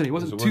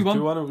wasn't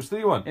 2-1. It was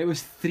 3-1. It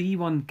was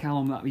 3-1,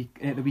 Callum, that week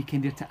at the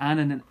weekend here to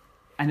Annan,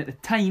 and at the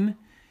time,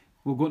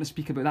 we're going to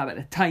speak about that, but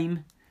at the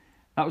time,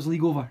 that was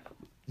league over.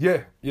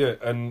 Yeah,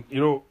 and you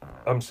know,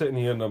 I'm sitting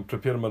here and I'm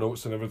preparing my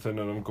notes and everything,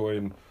 and I'm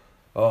going,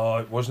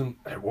 it wasn't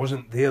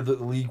there that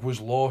the league was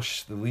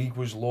lost. The league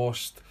was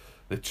lost.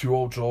 The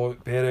 2-2 draw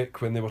at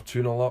Berwick when they were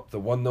 2-0 up. The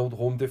 1-0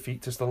 home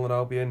defeat to Stirling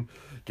Albion.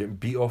 Getting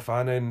beat off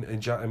Annan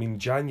in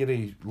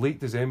January, late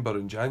December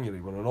and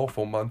January were an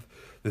awful month.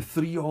 The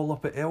 3-3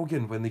 up at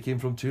Elgin when they came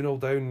from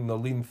 2-0 down and they're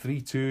leading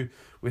 3-2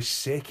 with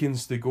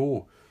seconds to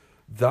go.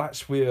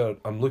 That's where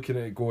I'm looking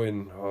at it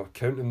going,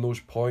 counting those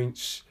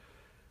points,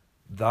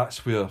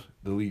 that's where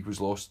the league was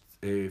lost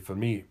for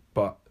me.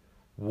 But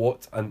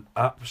what an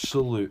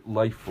absolute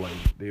lifeline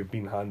they've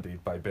been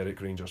handed by Berwick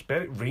Rangers.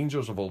 Berwick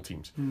Rangers of all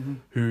teams,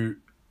 who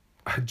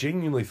I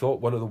genuinely thought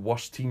one of the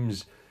worst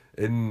teams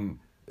in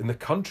the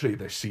country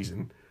this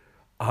season,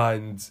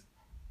 and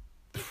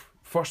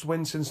first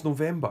win since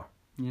November.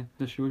 Yeah,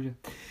 just shows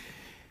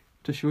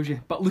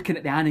you. But looking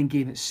at the Annan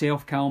game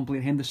itself, Callum,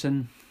 Blair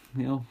Henderson,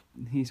 you know,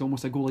 he's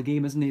almost a goal a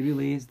game, isn't he?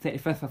 Really, he's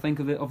 35th, I think,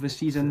 of the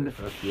season.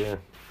 35th, yeah.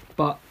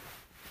 But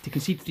to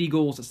concede 3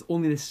 goals, it's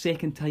only the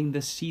second time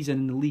this season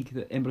in the league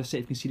that Edinburgh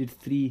City have conceded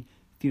 3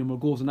 or more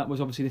goals, and that was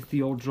obviously the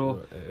 3-3 draw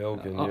at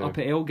Elgin, up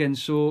at Elgin.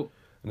 So,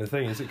 and the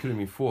thing is, it could have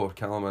been 4.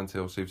 Callum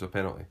Mantell saves a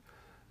penalty.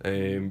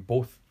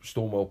 Both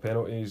Stonewall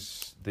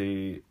penalties.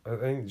 I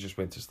think they just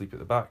went to sleep at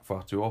the back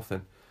far too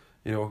often.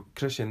 You know,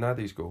 Christian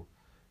Nadi's goal.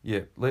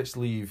 Yeah, let's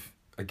leave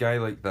a guy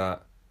like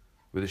that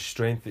with the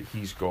strength that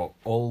he's got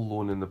all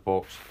alone in the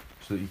box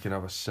so that he can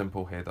have a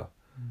simple header.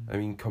 I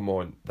mean, come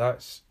on,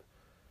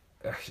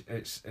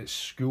 it's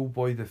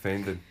schoolboy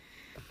defending.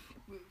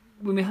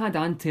 When we had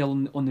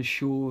Antel on the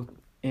show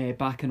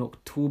back in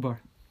October,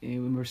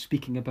 when we were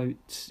speaking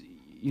about,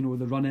 you know,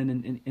 the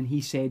run-in, and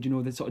he said, you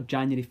know, the sort of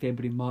January,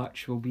 February,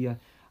 March will be a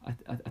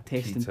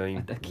test,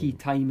 a key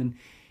time,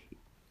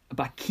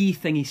 but a key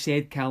thing he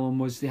said, Callum,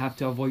 was they have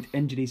to avoid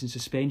injuries and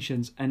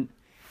suspensions, and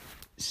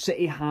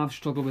City have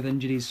struggled with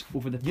injuries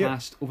over the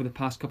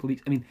past couple of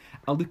weeks. I mean,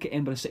 I look at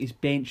Edinburgh City's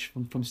bench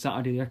from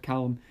Saturday there,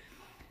 Callum.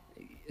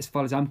 As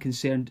far as I'm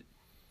concerned,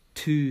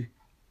 2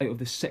 out of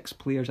the 6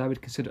 players I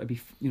would consider to be,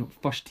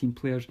 first team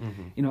players.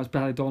 Mm-hmm. It's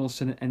Bradley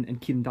Donaldson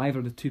and Kieran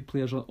Diver, the 2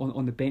 players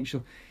on the bench.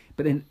 So,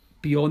 but then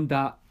beyond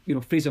that,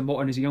 Fraser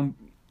Morton is a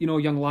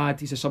young lad.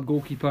 He's a sub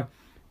goalkeeper.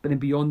 But then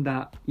beyond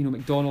that,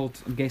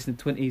 McDonald, I'm guessing in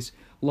 20s,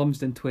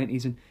 Lumsden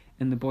 20s,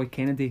 and the boy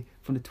Kennedy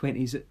from the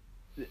 20s.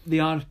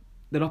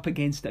 They're up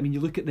against it. I mean, you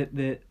look at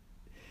the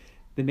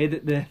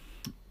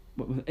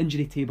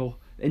injury table,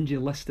 the injury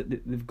list that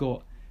they've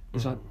got.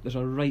 There's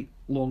a right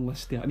long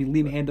list there. I mean,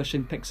 Liam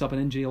Henderson picks up an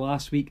injury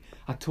last week.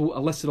 I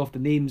listed off the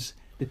names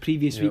the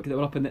previous week that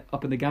were up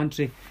in the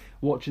gantry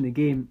watching the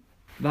game.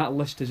 That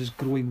list is just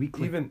growing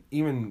weekly.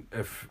 Even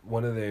if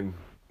one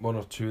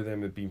or two of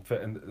them had been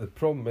fit, and the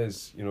problem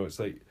is, it's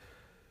like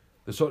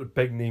the sort of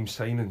big name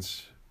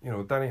signings.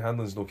 Danny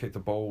Hanlon's not kicked the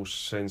ball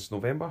since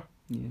November.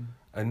 Yeah.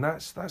 And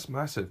that's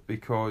massive,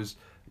 because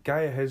a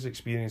guy of his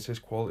experience, his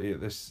quality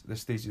at this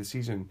stage of the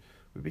season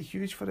would be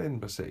huge for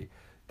Edinburgh City.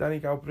 Danny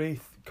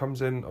Galbraith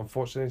comes in,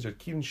 unfortunately injured.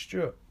 Kieran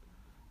Stewart,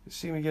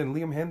 same again.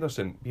 Liam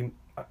Henderson, been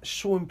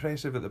so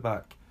impressive at the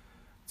back.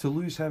 To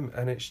lose him,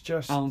 and it's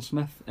just... Alan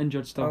Smith,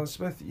 injured still. Alan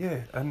Smith,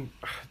 yeah. And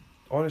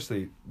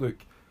honestly, look,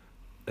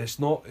 it's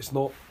not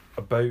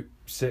about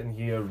sitting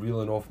here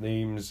reeling off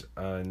names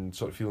and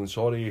sort of feeling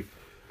sorry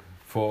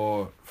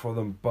for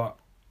them, but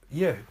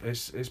yeah,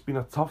 it's been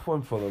a tough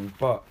one for them,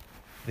 but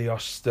they are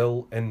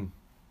still in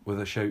with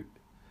a shout,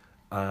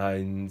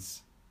 and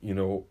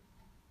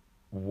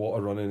what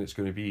a run-in it's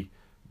going to be.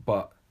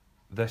 But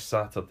this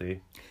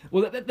Saturday,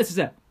 well, this is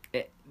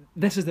it.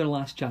 This is their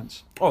last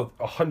chance. Oh,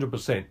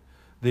 100%.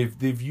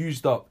 They've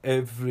used up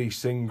every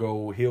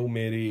single Hail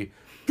Mary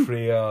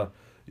prayer,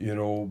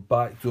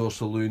 backdoor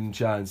saloon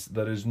chance.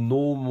 There is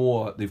no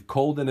more. They've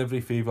called in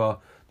every favour.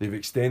 They've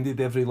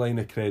extended every line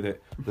of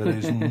credit. There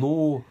is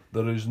no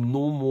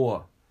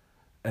more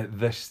at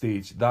this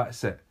stage.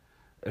 That's it.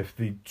 If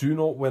they do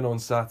not win on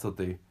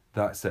Saturday,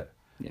 that's it.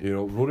 Yeah.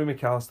 Rory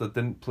McAllister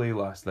didn't play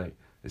last night.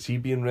 Is he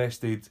being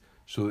rested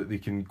so that they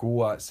can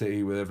go at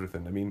City with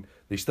everything? I mean,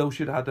 they still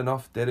should have had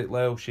enough. Derek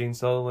Lyle, Shane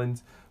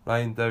Sutherland,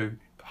 Ryan Dow,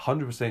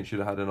 100% should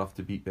have had enough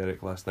to beat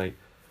Berwick last night.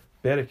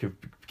 Berwick have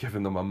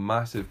given them a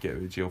massive get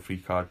out of jail free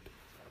card.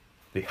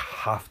 They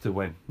have to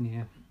win.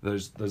 Yeah.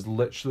 There's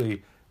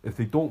literally, if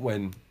they don't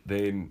win,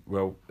 then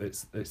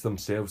it's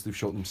themselves. They've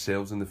shot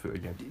themselves in the foot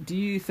again. Do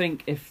you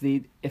think if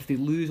they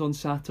lose on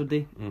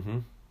Saturday,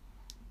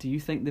 do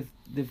you think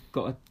they've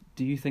got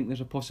do you think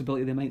there's a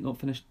possibility they might not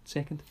finish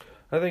second?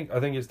 I think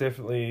it's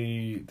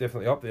definitely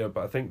up there,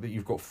 but I think that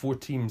you've got 4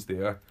 teams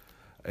there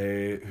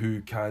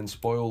who can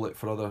spoil it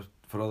for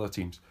other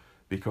teams,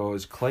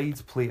 because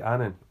Clyde play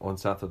Annan on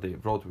Saturday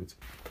at Broadwood,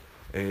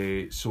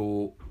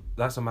 so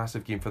that's a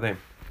massive game for them.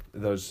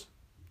 There's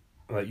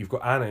you've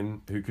got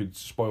Annan, who could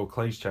spoil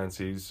Clyde's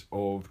chances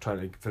of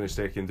trying to finish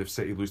second if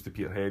City lose to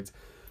Peterhead.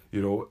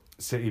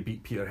 City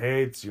beat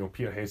Peterhead.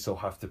 Peterhead still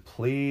have to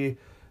play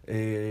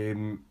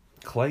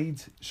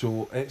Clyde,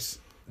 so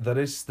there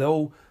is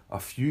still a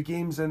few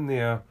games in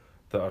there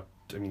that are.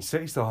 I mean,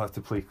 City still have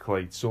to play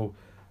Clyde, so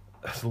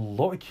there's a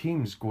lot of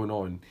games going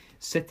on.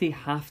 City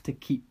have to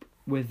keep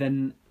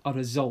within a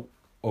result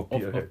of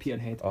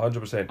Peterhead.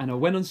 100%. And a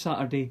win on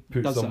Saturday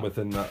puts them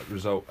within that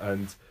result.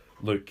 And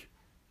look,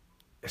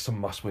 it's a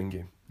must-win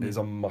game. It is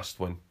a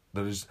must-win.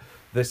 There is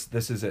this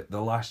is it.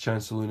 The last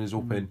chance saloon is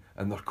open,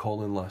 and they're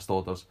calling last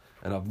orders.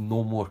 And I've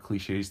no more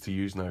cliches to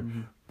use now,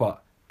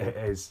 but it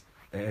is.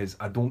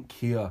 I don't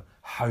care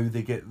how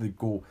they get the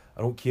goal.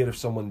 I don't care if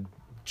someone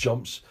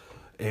jumps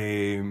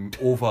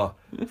over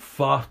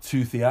far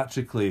too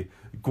theatrically,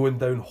 going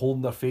down,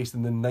 holding their face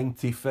in the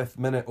 95th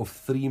minute of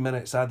 3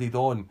 minutes added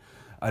on,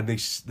 and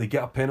they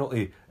get a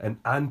penalty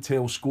and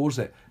Antel scores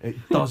it. It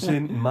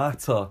doesn't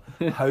matter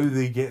how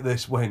they get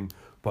this win,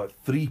 but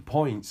 3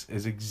 points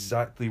is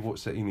exactly what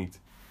City need.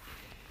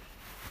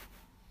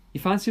 You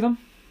fancy them?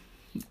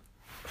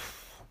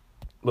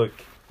 Look,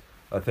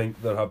 I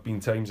think there have been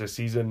times this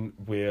season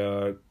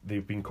where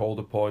they've been called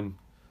upon,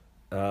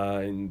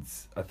 and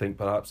I think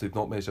perhaps they've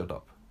not measured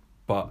up.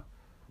 But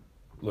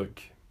look,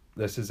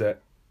 this is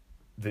it.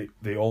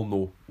 They all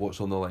know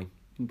what's on the line.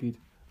 Good.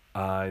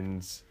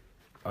 And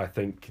I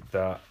think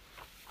that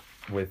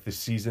with the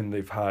season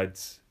they've had,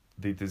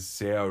 they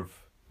deserve,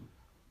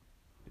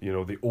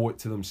 they owe it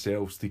to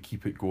themselves to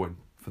keep it going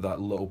for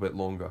that little bit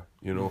longer,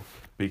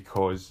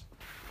 because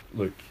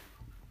look,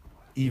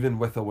 even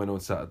with a win on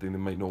Saturday, they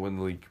might not win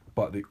the league,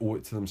 but they owe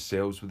it to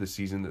themselves with the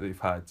season that they've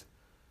had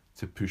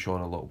to push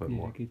on a little bit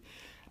more. Good.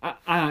 I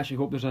actually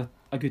hope there's a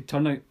good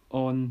turnout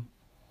on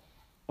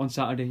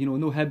Saturday.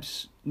 No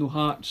Hibs, no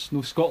Hearts,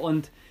 no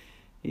Scotland.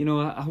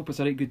 I hope it's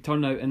a right good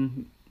turnout,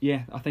 and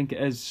yeah, I think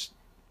it is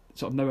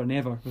sort of now or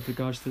never with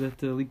regards to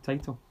the league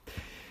title.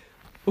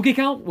 Okay,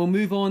 Cal, we'll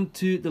move on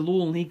to the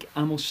Lowland League,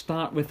 and we'll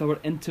start with our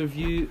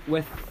interview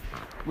with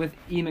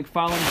Ian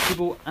McFarlane,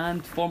 Subo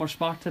and former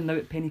Spartan, now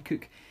at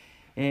Penicuik,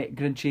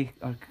 Grinchy,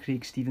 or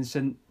Craig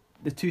Stevenson.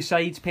 The two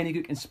sides,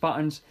 Penicuik and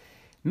Spartans,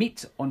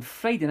 meet on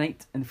Friday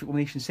night in the Football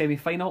Nation Semi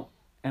Final,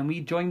 and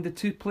we joined the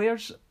two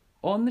players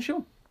on the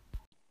show.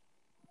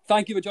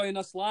 Thank you for joining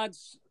us,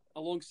 lads.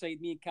 Alongside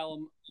me and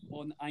Callum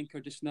on anchor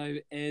just now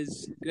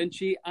is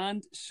Grinchy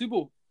and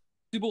Subo.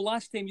 Subo,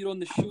 last time you were on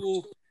the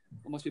show,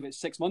 it must be about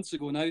 6 months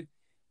ago now,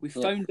 we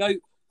found out,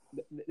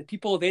 the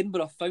people of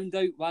Edinburgh found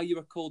out why you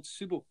were called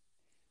Subo.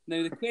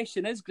 Now the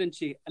question is,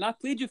 Grinchy, and I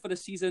played you for a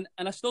season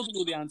and I still don't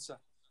know the answer.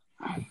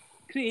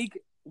 Craig,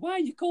 why are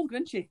you called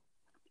Grinchy?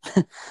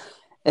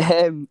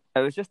 It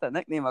was just a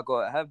nickname I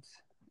got at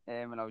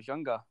Hibs when I was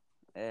younger.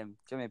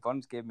 Jimmy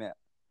Burns gave me it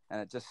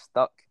and it just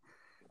stuck.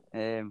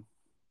 I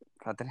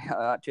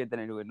actually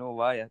didn't really know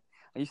why. I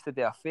used to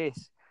do a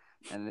face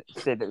and it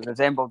said it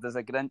resembled as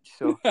a Grinch,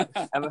 so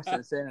ever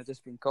since then I've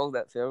just been called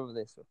it for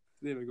everybody. So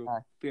there we go.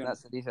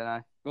 That's the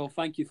reason. Well,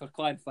 thank you for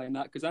clarifying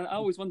that, because I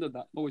always wondered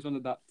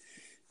that.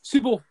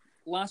 Subo,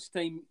 last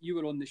time you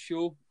were on the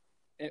show,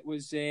 it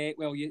was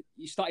you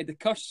started the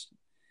curse.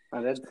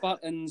 I did.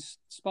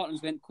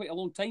 Spartans went quite a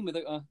long time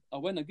without a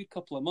win, a good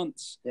couple of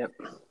months. Yep.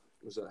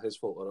 Was that his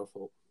fault or our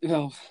fault?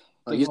 Well,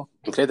 you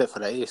get credit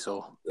for it,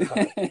 so.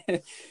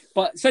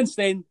 But since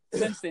then,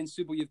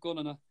 Subo, you've gone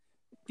on a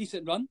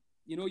decent run.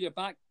 You know, you're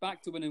back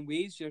to winning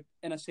ways. You're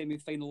in a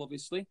semi-final,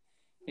 obviously.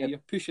 Yep. You're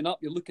pushing up.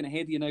 You're looking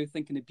ahead of you now,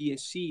 thinking of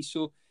BSC.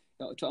 So,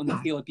 on the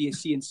tail of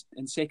BSC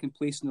in second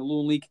place in the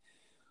Lowland League.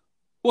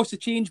 What's the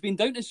change been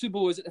down to,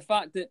 Subo? Is it the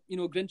fact that,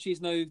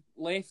 Grinchy's now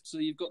left, so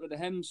you've got rid of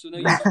him, so now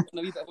you're on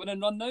a wee bit of a winning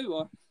run now,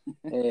 or?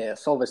 Yeah,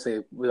 it's obviously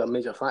a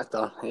major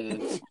factor.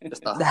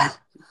 Just a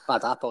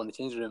bad apple in the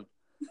change room.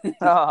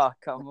 Oh,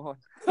 come on.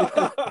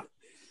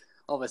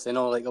 Obviously,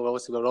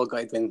 we're all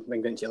gutted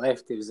when Grinchy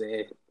left. It was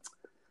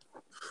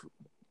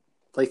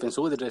life and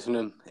soul of the dressing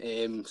room.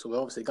 So we're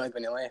obviously gutted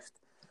when he left.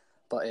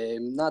 But I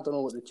don't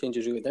know what the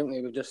changes really down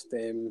to. We've just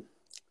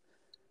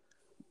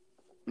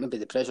maybe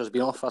the pressure's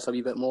been off us a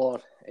wee bit more.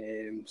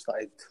 We've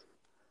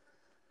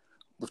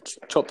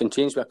chopped and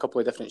changed with a couple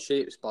of different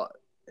shapes, but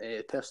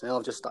personnel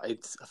have just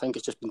started. I think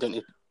it's just been down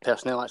to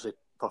personnel actually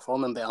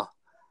performing better.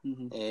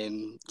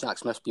 Mm-hmm. Jack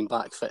Smith's been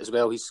back fit as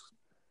well. He's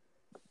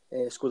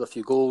scored a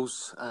few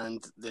goals,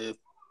 and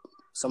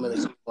some of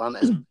the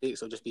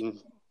mistakes have just been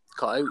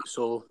cut out.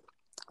 So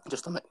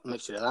just a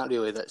mixture of that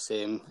really that's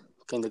kind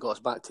of got us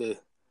back to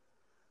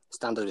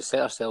standard we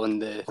set ourselves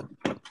and the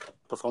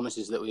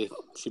performances that we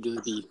should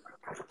really be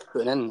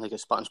putting in, like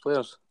as Spartans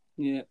players.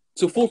 Yeah.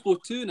 So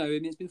 4-4-2 now. I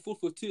mean, it's been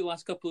 4-4-2 the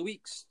last couple of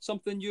weeks.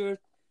 Something you're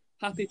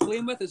happy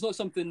playing with? It's not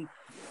something,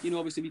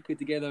 obviously we played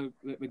together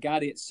with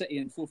Gary at City,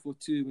 and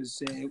 4-4-2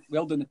 was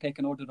well down the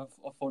pecking order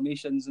of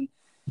formations, and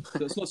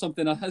so it's not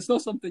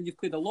something you've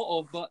played a lot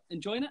of, but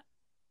enjoying it?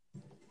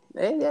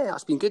 Yeah,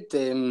 it's been good.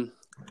 I mean,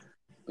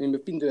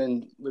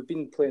 we've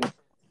been playing.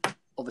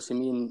 Obviously,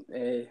 me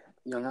and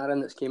young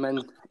Aaron that's came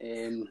in.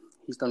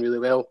 He's done really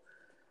well.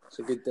 It's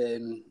a good.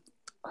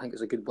 I think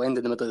it's a good blend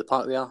in the middle of the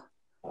park there.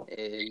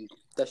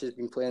 Dish has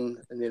been playing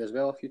in there as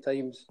well a few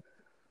times.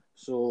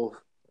 So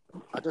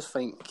I just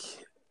think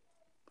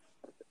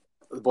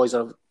the boys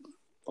have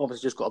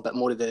obviously just got a bit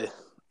more of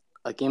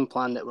a game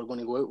plan that we're going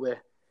to go out with,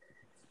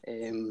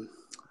 and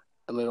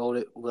we're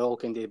all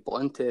kind of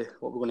bought into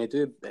what we're going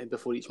to do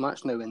before each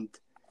match now. And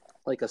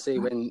like I say,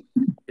 when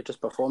you're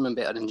just performing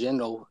better in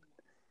general,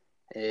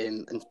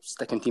 and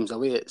sticking teams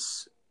away,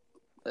 it's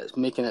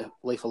making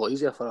life a lot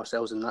easier for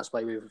ourselves, and that's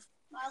why we've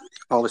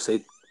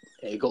obviously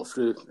got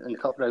through in the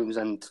cup rounds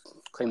and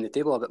climbed the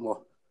table a bit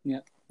more. Yeah.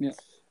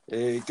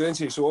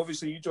 Grinchy, so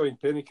obviously you joined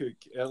Penicuik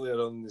earlier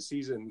on in the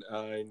season,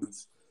 and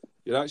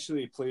you're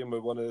actually playing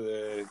with one of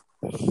the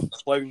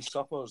clown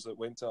suppers that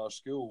went to our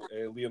school,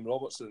 Liam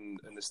Robertson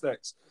in the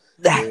Sticks.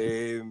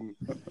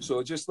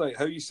 So just like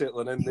how you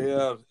settling in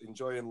there,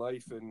 enjoying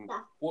life, and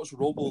what's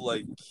Robo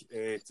like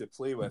to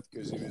play with?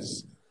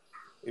 Because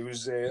he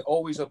was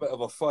always a bit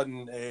of a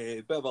fun,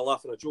 bit of a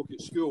laugh and a joke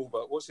at school,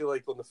 but what's he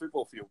like on the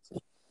football field?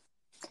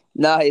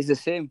 Nah, he's the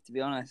same, to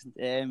be honest.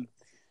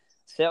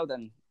 Settled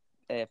in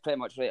pretty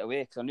much right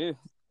away, because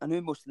I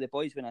knew most of the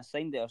boys when I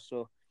signed there,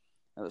 so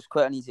it was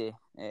quite an easy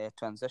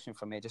transition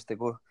for me just to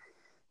go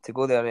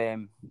there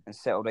and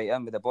settle right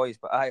in with the boys.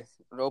 But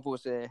Rob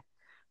was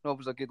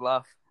a good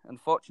laugh.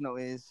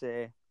 Unfortunately,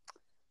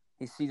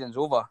 his season's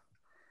over.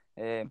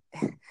 He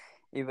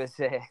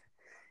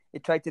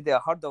tried to do a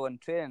hurdle in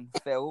training,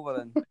 fell over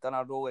and done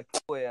a roll of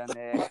Chloe, and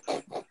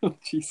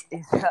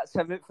that's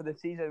him out for the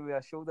season with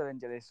a shoulder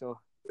injury. So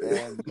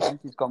I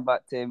think he's gone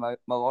back to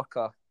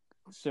Mallorca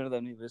sooner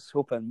than he was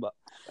hoping. But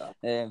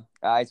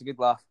it's a good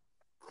laugh.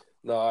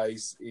 No,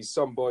 he's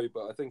some boy,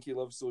 but I think he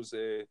loves those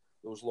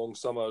long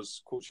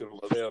summers coaching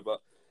over there.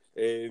 But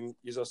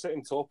he's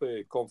sitting top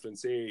of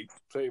Conference A,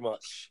 pretty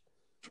much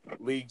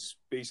leagues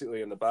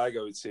basically in the bag,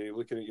 I would say,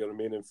 looking at your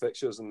remaining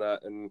fixtures and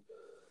that, and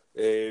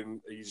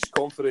he's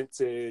confident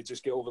to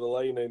just get over the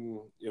line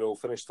and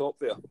finish top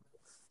there.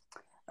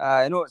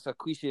 I know it's a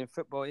cliche in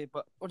football,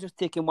 but we're just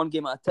taking one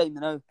game at a time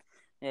now.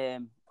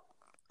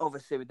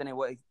 Obviously, we didn't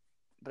want to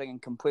bring in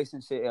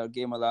complacency to our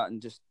game or that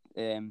and just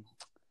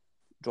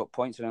drop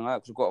points or anything like that,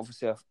 because we've got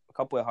obviously a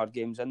couple of hard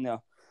games in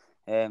there.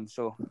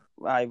 So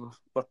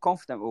we're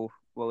confident we'll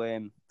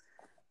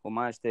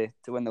manage to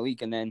win the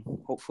league, and then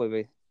hopefully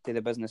we do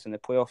the business in the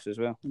playoffs as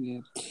well. Yeah.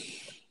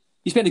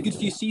 You spent a good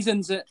few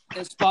seasons at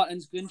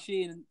Spartans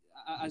Grinchy, and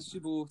as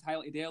Subo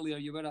highlighted earlier,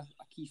 you were a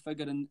key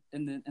figure in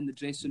the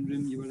dressing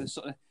room. You were the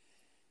sort of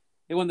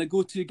one of the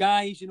go-to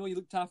guys. You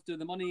looked after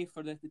the money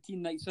for the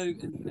team nights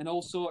out and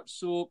all sorts.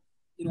 So,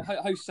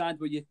 how sad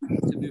were you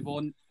to move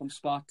on from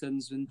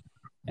Spartans, and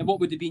what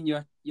would have been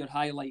your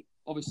highlight?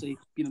 Obviously,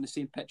 being on the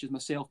same pitch as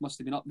myself must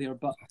have been up there,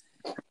 but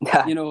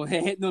no,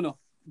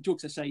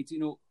 jokes aside,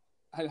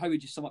 how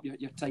would you sum up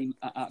your time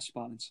at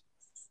Spartans?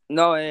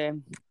 No, I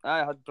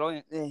had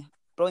brilliant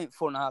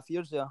 4.5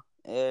 years there.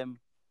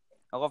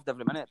 I loved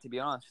every minute, to be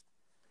honest.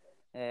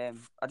 I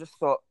just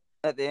thought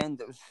at the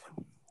end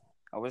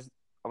I was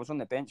on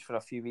the bench for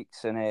a few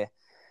weeks, and I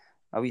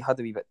had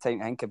a wee bit of time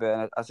to think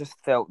about it. I just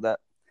felt that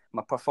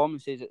my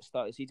performances at the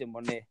start of the season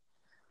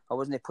I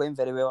wasn't playing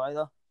very well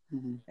either.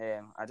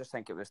 Mm-hmm. I just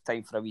think it was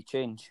time for a wee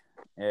change.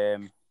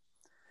 There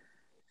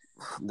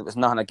was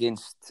nothing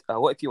against. A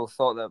lot of people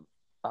thought that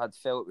I had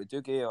felt with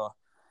Dougie or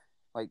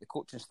like the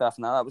coaching staff,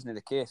 and that wasn't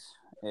the case.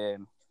 I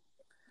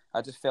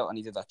just felt I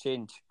needed a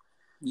change.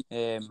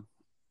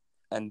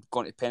 And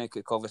going to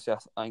Penicuik, obviously, I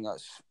think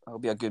that'll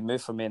be a good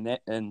move for me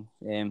in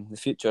the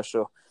future.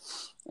 So,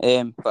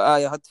 but I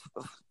had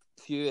a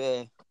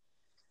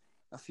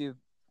few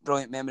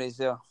brilliant memories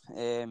there.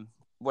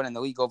 Winning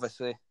the league,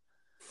 obviously,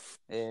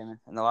 in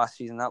the last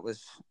season, that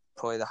was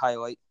probably the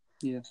highlight.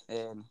 Yeah.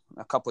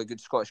 A couple of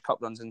good Scottish Cup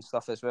runs and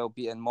stuff as well,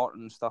 beating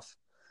Morton and stuff.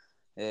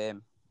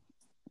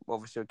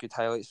 Obviously, good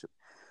highlights.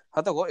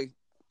 Had a lot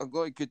of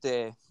good.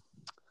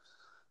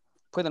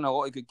 Played in a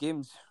lot of good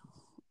games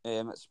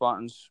at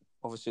Spartans.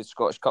 Obviously,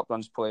 Scottish Cup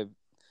runs probably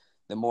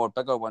the more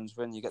bigger ones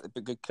when you get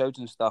the good crowds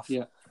and stuff.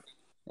 Yeah.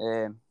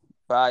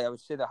 But I would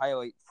say the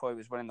highlight probably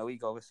was winning the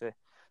league. Obviously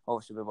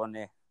we won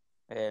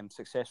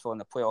successful in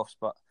the playoffs,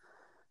 but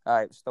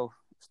it was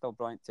still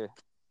brilliant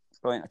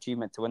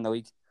achievement to win the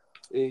league.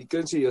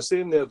 Grinchy, you're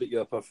saying there that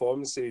your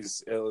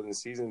performances early in the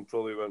season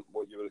probably weren't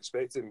what you were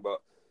expecting, but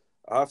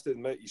I have to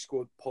admit you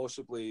scored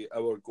possibly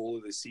our goal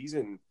of the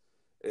season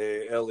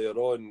earlier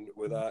on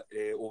with that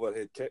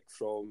overhead kick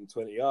from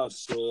 20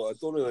 yards. So I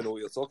don't really know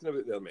what you're talking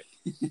about there, mate.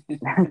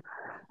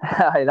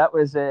 That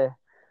was the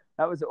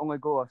only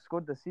goal I've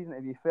scored this season,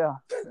 to be fair.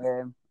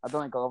 I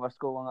don't think I'll ever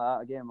score one like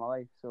that again in my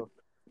life. So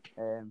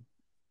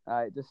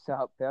it just set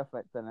up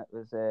perfect, and it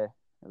was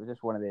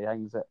just one of the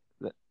things that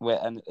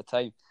went in at the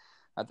time.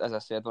 As I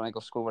said, I don't think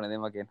I'll score one of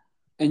them again.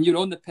 And you're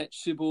on the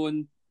pitch, Subo,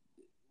 and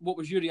what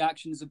was your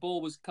reaction as the ball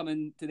was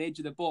coming to the edge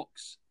of the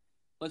box?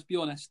 Let's be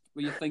honest,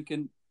 were you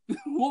thinking,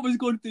 what was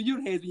going through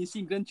your head when you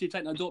seen Grinchy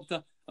trying to adopt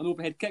an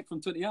overhead kick from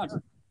 20 yards?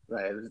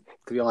 Right,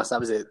 to be honest, that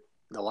was the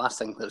last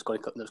thing that was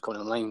coming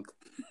to mind.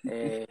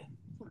 Was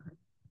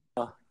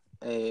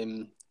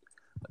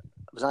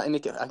that to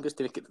make it? I think it was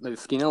to make it maybe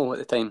 3-0 at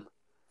the time,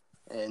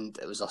 and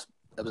it was a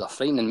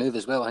frightening move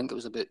as well. I think it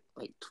was about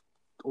like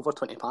over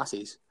 20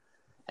 passes,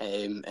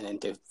 and then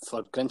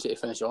for Grinchy to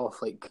finish it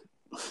off like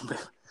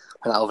with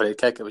that overhead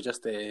kick, it was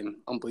just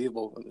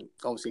unbelievable.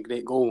 Obviously, a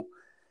great goal.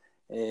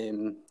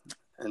 And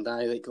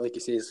like he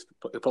says,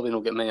 he'll probably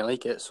not get many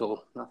like it,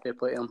 so not fair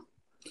play to him.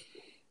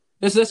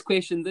 There's this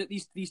question,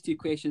 these two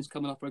questions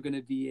coming up are going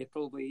to be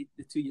probably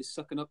the two of you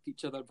sucking up to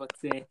each other, but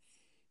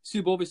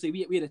Sub, obviously,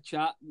 we had a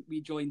chat.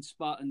 We joined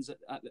Spartans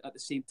at the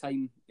same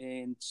time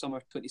in summer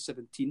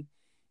 2017.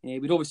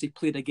 We'd obviously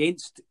played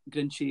against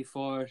Grinchy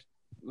for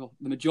the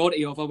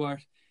majority of our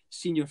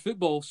senior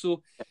football,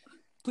 so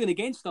playing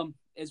against them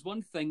is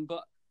one thing,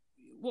 but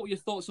what were your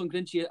thoughts on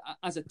Grinchy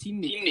as a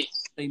teammate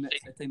at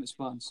the time at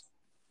Spartans?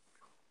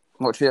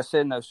 What you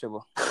saying now,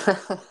 Subo?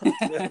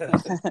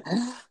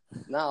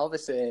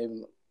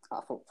 Obviously,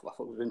 I thought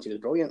Grinchy was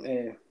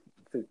brilliant.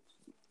 For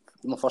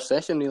my first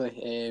session,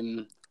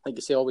 really. Like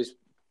you say, I always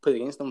played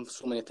against him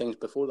so many times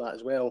before that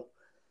as well.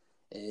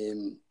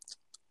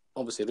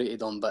 Obviously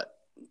rated him, but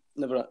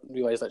never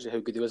realised actually how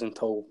good he was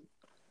until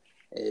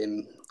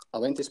I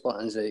went to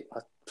Spartans. I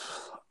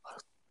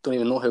don't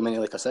even know how many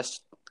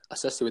assists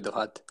he would have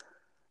had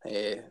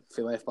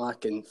for left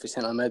back and for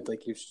centre mid.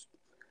 Like, he was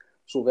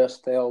so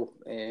versatile.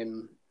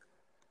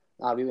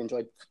 I really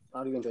enjoyed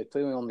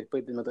playing with him. He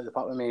played in the middle of the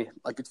park with me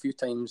a good few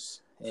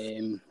times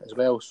as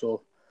well.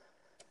 So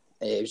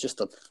he was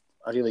just a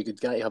really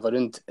good guy to have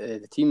around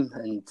the team,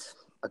 and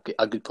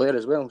a good player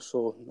as well.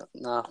 So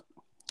I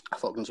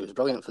thought Grinchy was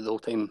brilliant for the whole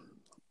time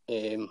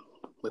we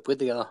played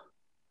together.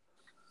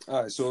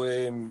 So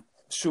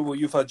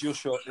you've had your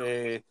shot.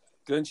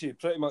 Grinchy,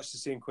 pretty much the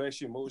same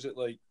question. What was it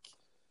like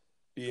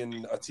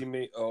being a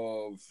teammate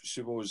of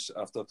Subo's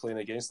after playing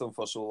against him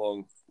for so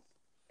long?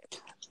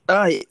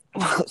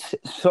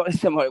 Sort of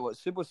similar to what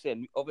Subo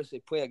said. Obviously,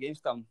 play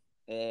against him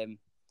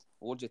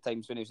loads of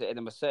times when he was at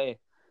Edinburgh City.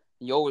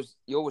 You always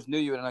knew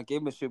you were in a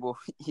game with Subo.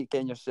 You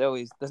can yourself.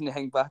 He doesn't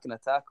hang back in a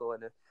tackle,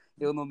 and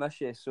he'll not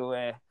miss you. So,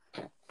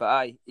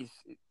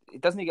 he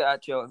doesn't get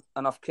actually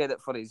enough credit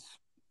for his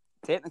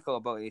technical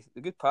ability.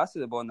 The good pass to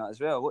the ball and that as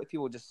well. A lot of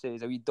people just say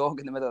he's a wee dog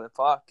in the middle of the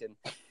park, and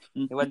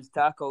He wins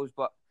tackles,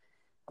 but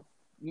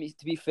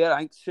to be fair, I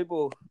think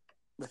Subo,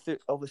 without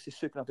obviously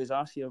souping up his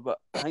arse here, but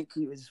I think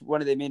he was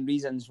one of the main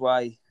reasons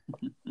why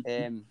we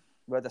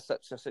had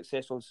such a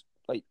successful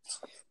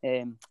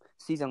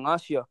season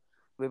last year.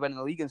 We winning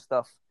the league and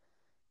stuff.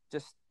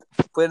 Just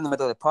playing in the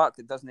middle of the park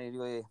that doesn't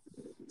really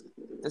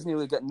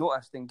get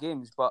noticed in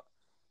games, but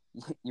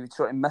you would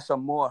sort of miss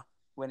him more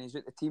when he's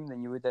with the team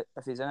than you would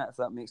if he's in it, if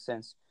that makes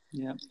sense.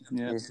 Yeah.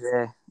 He's,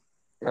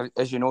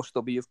 as you know,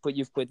 Stubby, you've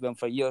played with him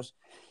for years,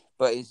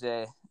 but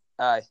Subo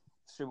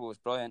was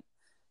brilliant.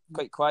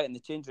 Quite quiet in the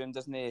change room,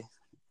 doesn't he?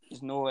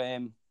 He's no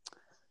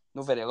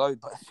very loud,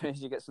 but as soon as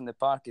he gets in the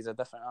park, he's a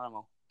different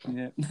animal.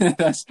 Yeah,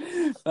 that's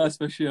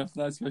for sure.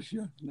 That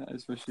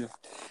is for sure.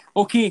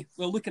 Okay,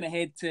 well, looking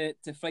ahead to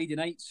Friday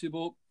night,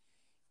 Subo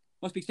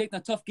must be expecting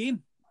a tough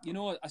game. You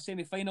know, a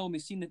semi-final.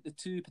 We've seen the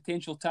two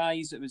potential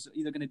ties. It was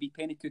either going to be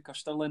Penicuik or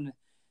Stirling.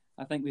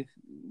 I think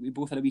we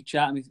both had a wee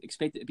chat and we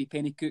expect it to be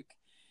Penicuik.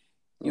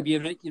 You'll be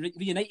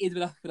reunited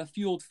with a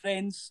few old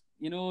friends.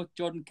 You know,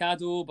 Jordan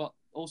Caddo, but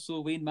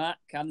also Wayne Mack,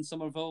 Karen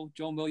Somerville,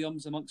 John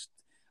Williams, amongst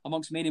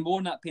many more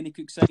on that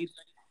Penicuik side.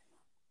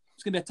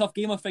 It's going to be a tough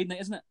game on Friday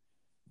night, isn't it?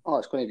 Oh,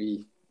 it's going to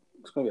be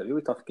a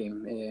really tough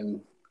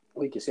game.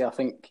 Like you say, I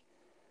think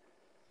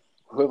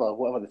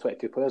whatever the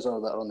 22 players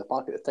are that are on the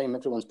park at the time,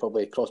 everyone's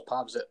probably crossed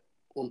paths at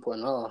one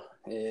point or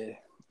another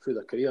through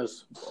their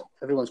careers.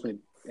 Everyone's going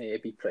to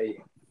be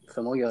pretty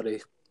familiar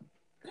with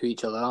who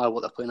each other are,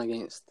 what they're playing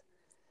against,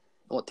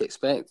 what to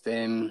expect.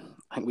 I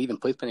think we even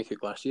played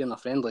Penicuik last year in a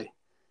friendly,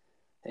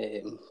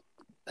 and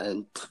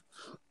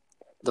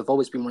they've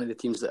always been one of the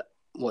teams that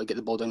want to get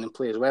the ball down and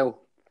play as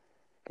well.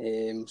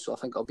 So I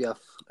think it'll be a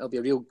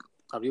real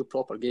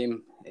proper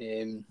game.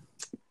 It'll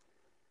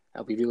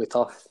be really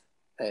tough.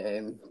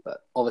 But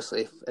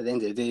obviously, at the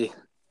end of the day,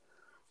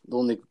 the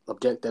only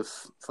objective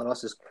for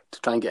us is to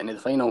try and get into the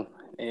final.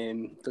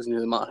 Doesn't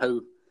really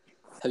matter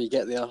how you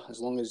get there, as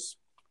long as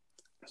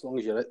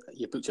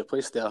you book your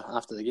place there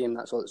after the game.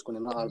 That's all that's going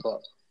to matter.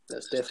 But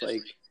it's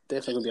definitely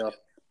going to be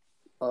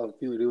a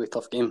really, really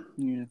tough game.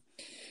 Yeah,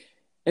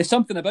 there's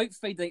something about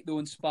Friday night though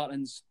in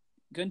Spartans.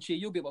 Grinchy,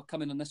 you'll be able to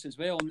come in on this as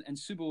well, and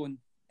Subo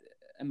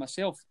and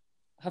myself.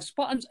 Have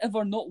Spartans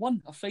ever not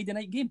won a Friday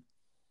night game?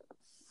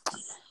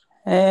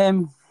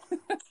 You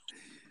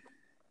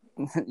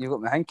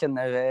got me thinking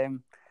now.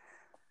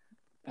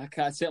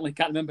 I certainly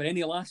can't remember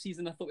any last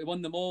season. I thought we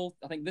won them all.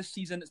 I think this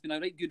season it's been a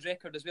right good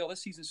record as well.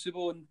 This season,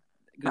 Subo and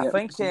I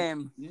think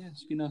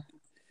it's been a.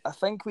 I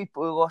think we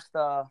lost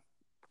a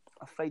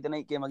Friday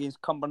night game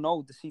against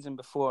Cumbernauld the season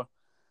before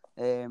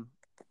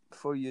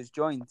you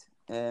joined.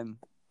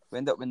 We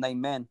ended up with 9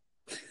 men.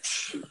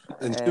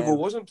 And Subo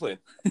wasn't playing.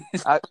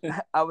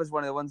 I was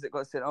one of the ones that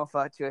got sent off,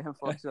 actually,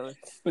 unfortunately.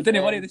 But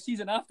didn't worry, the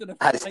season after the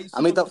night,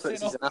 I made up for the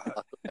season after.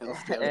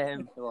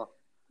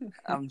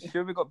 I'm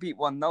sure we got beat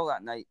 1-0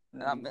 that night.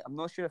 I'm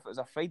not sure if it was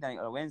a Friday night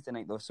or a Wednesday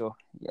night though. So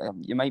yeah,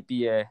 you might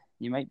be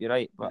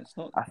right, but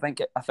I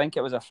think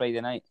it was a Friday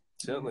night.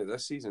 Certainly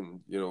this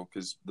season, you know,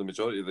 because the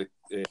majority of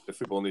the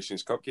Football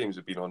Nations Cup games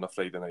have been on a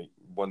Friday night.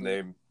 Won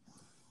them.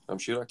 I'm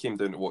sure I came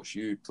down to watch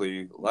you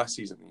play last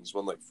season. He's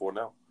won like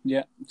 4-0.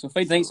 Yeah, so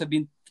Friday nights have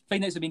been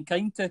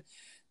kind to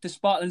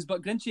Spartans,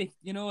 but Grinchy,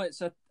 you know,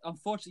 it's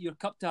unfortunately your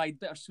cup tie,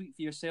 bittersweet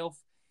for yourself.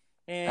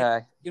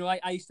 You know,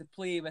 I used to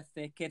play with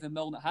Kevin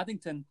Milne at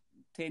Haddington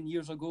 10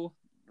 years ago,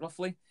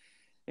 roughly.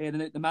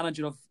 The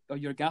manager of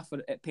your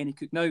gaffer at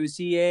Penicuik now, has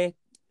he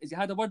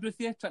had a word with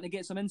you, trying to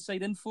get some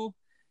inside info?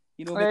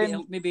 You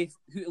know, maybe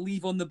who to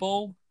leave on the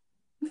ball?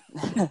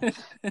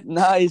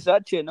 Nah, he's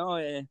actually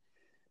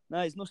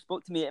he's not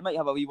spoke to me. He might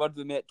have a wee word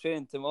with me at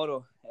training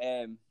tomorrow.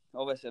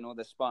 Obviously, I know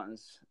the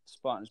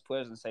Spartans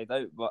players inside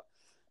out, but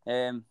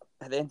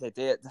at the end of the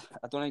day,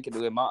 I don't think it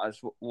really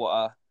matters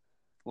what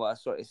I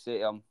sort of say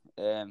to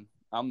him.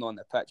 I'm not on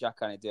the pitch. I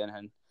can't do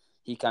anything.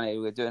 He can't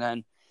really do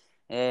anything.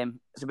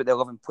 It's about the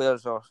 11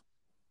 players or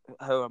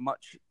however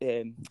much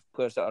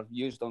players that are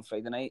used on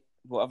Friday night.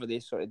 Whatever they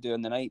sort of do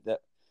in the night,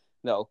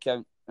 that'll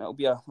count. It'll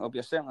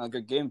be certainly a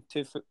good game.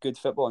 Two good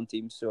footballing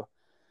teams. So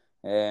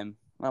I'm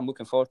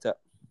looking forward to it.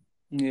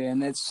 Yeah,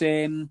 and it's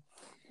it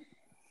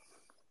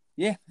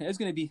is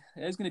going to be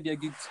a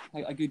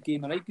good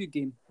game, a right good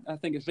game. I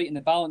think it's right in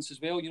the balance as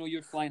well. You know,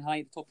 you're flying high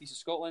at the top piece of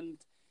Scotland.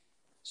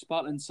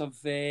 Spartans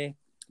have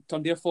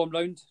turned their form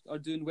round, are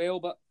doing well.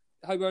 But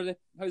how's the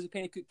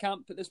Penicuik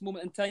camp at this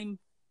moment in time?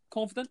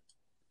 Confident?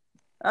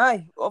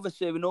 Aye,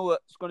 obviously we know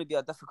it's going to be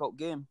a difficult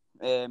game.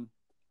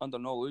 Under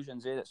no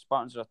illusions, that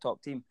Spartans are a top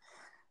team.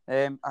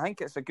 I think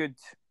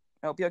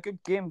it'll be a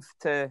good game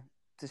to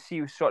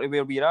see sort of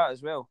where we're at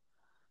as well.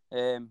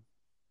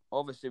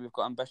 Obviously we've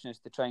got ambitions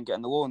to try and get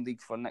in the Lowland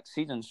League for next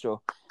season,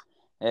 so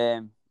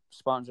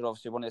Spartans are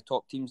obviously one of the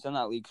top teams in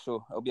that league,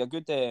 so it'll be a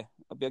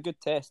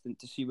good test and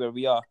to see where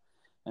we are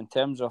in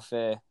terms of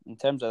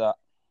that.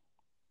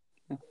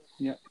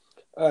 Yeah.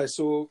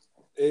 So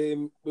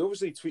we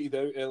obviously tweeted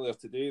out earlier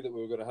today that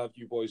we were going to have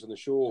you boys on the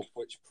show,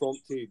 which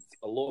prompted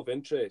a lot of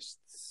interest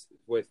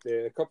with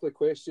a couple of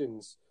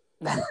questions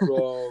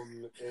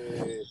from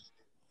a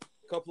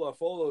couple of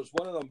followers,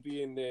 one of them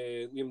being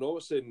Liam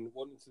Robertson,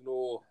 wanting to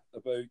know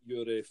about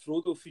your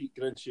Frodo feat,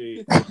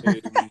 Grinchy.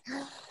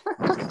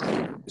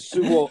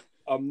 Subo,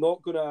 I'm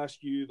not going to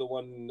ask you the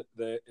one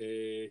that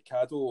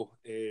Cado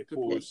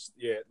posed.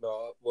 Yeah,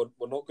 no,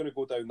 we're not going to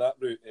go down that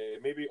route.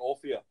 Maybe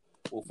off here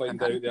we'll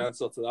find out the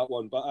answer to that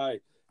one. But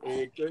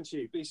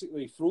Grinchy,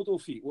 basically,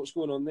 Frodo feat, what's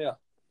going on there?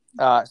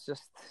 It's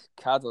just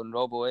Cado and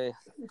Robbo,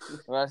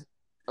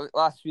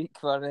 Last week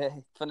we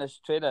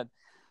finished training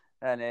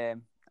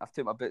and I've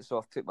took my boots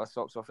off, took my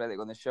socks off, ready to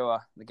go in the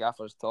shower. The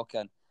gaffer's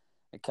talking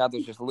and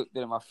Cado's just looked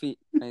down at my feet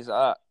and he's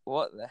like,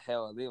 what the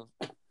hell are they? I'm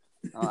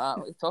like,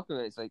 what are you talking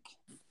about? It's like,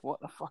 what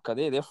the fuck are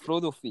they? They're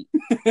Frodo feet.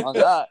 I was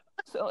like,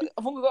 so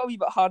I've only got a wee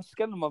bit hard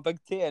skin on my big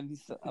toe and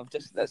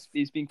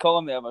he's been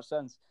calling me ever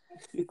since.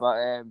 But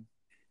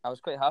I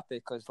was quite happy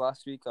because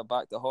last week I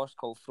backed a horse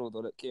called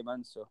Frodo that came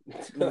in, so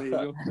There you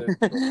go.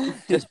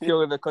 just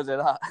purely because of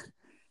that.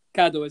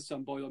 Cado is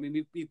some boy. I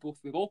mean, we've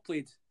all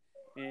played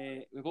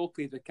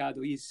with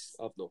Cado.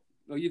 I've not.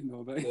 Well, you've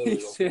known about No,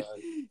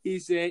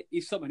 it.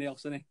 He's something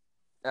else, isn't he?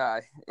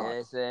 Aye,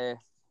 it's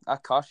I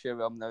can't share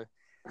with him now.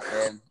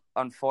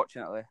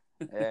 Unfortunately,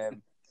 he's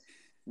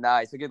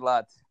a good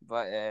lad,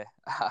 but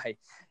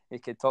he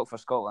could talk for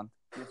Scotland.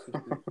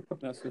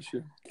 That's for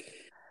sure.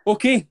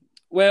 Okay,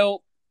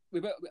 well,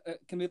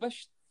 can we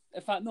wish?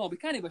 In fact, no, we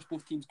can't wish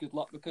both teams good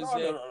luck because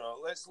no.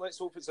 Let's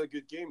hope it's a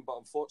good game. But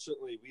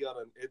unfortunately, we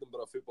are an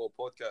Edinburgh football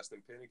podcast,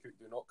 and Penicuik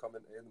do not come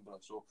into Edinburgh.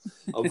 So,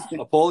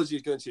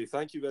 apologies, Grinchy.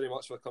 Thank you very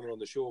much for coming on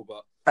the show.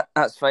 But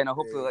that's fine. I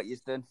hopefully let you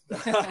down.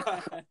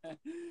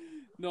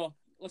 No,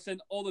 listen.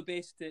 All the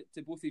best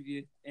to both of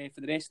you for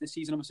the rest of the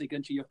season. Obviously,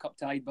 Grinchy, you're cup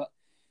tied, but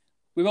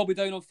we will be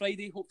down on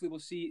Friday. Hopefully, we'll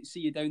see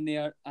you down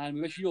there, and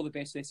we wish you all the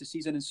best the rest of the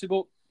season. And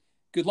Subo,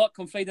 good luck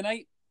on Friday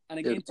night. And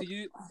again to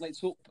you,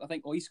 let's hope, I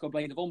think East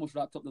Kilbride have almost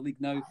wrapped up the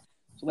league now.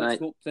 So let's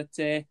hope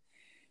that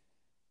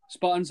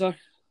Spartans are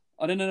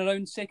in and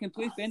around second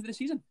place at the end of the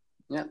season.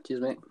 Yeah,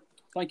 cheers, mate.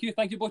 Thank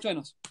you both joining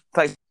us.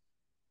 Thanks.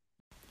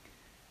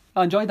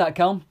 I enjoyed that,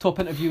 Calm. Top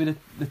interview with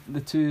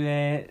the two.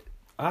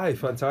 Aye,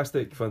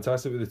 fantastic with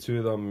the two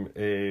of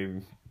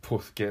them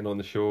both getting on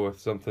the show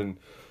with something.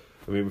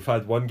 I mean, we've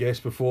had one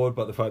guest before,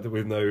 but the fact that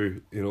we've now,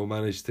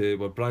 managed to,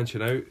 we're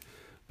branching out,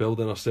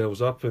 building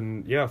ourselves up,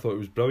 and I thought it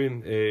was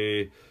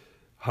brilliant.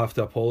 Have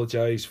to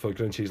apologise for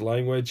Grinchy's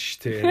language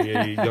to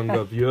any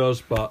younger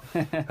viewers, but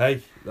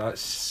hey,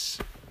 that's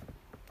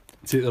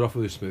take the rough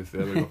with the smooth.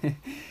 There we go.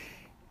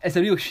 It's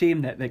a real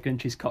shame that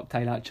Grinchy's cup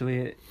tied.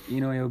 Actually,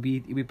 he'll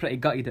be pretty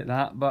gutted at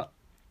that. But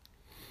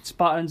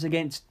Spartans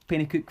against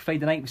Penicuik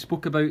Friday night. We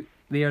spoke about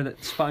there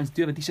that Spartans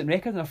do have a decent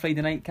record on a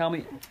Friday night.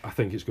 Calmy. I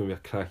think it's going to be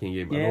a cracking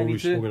game. Yeah, I've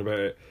always spoken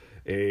about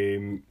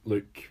it.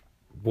 Look,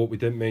 what we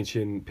didn't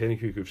mention,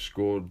 Penicuik have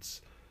scored,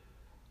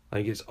 I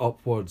think it's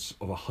upwards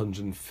of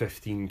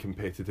 115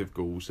 competitive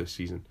goals this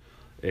season.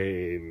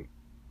 I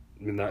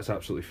mean, that's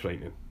absolutely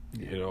frightening.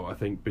 Yeah. I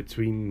think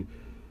between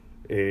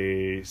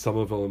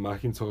Somerville and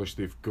Macintosh,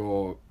 they've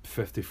got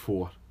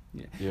 54.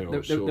 Yeah.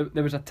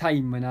 There was a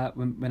time when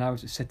I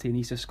was at City and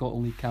East of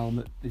Scotland League, Calm,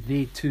 that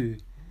they two,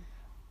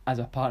 as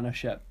a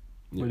partnership,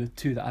 were the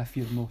two that I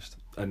feared most.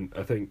 And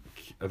I think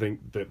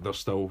that they're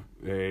still,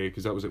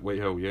 because that was at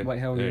Whitehill, yeah.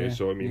 Whitehill, yeah.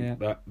 So I mean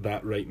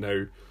that right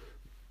now,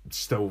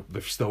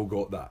 they've still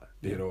got that.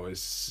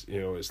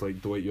 It's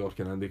like Dwight York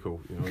and Andy Cole.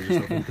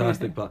 Just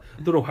fantastic. But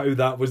I don't know how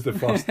that was the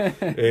first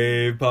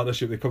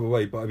partnership they come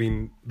away. But I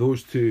mean,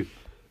 those two,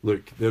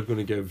 look, they're going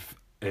to give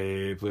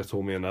Blair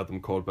Tolmie and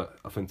Adam Corbett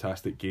a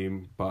fantastic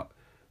game. But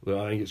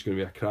I think it's going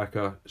to be a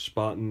cracker.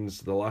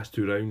 Spartans, the last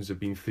two rounds have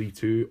been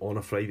 3-2 on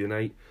a Friday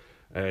night,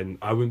 and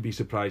I wouldn't be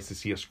surprised to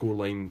see a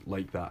scoreline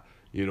like that.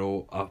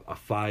 A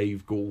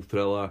 5-goal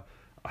thriller.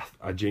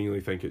 I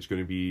genuinely think it's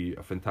going to be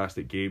a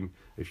fantastic game.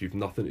 If you've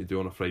nothing to do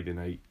on a Friday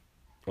night,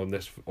 on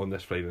this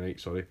Friday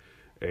night,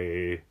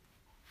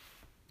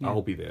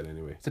 I'll be there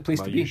anyway. It's the place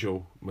to be.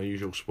 My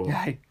usual spot.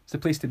 Yeah, it's the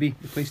place to be.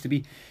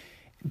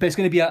 But it's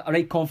going to be a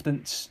right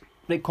confidence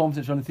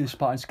running through the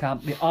Spartans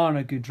camp. They are on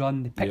a good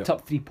run. They picked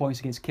up 3 points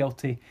against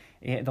Kelty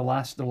at the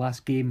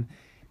last game.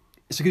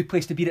 It's a good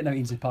place to be at now,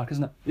 Ainsley Park,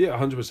 isn't it? Yeah,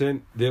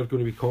 100%. They're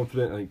going to be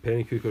confident. I think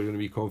Penicuik are going to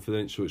be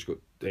confident. So it's got,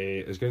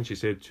 as Grinchy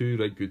said, two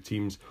right good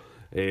teams.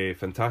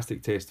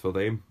 Fantastic test for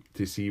them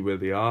to see where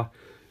they are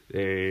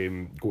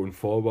going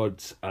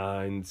forwards,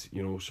 and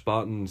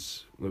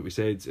Spartans, like we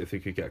said, if they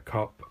could get a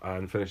cup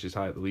and finish as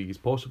high at the league as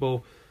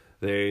possible,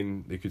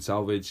 then they could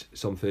salvage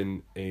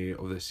something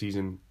of this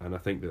season, and I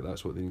think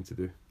that's what they need to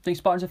do. Think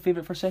Spartans are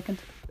favourite for second?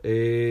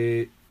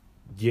 Yeah,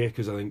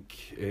 because I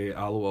think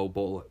Allo will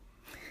bottle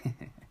it.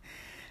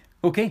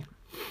 Okay,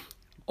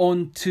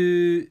 on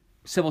to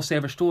civil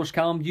service stores.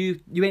 Callum, you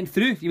went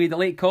through. You made a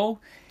late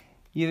call.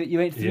 You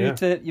went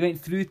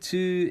through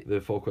to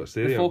the Falkirk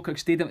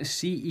Stadium. To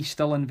see East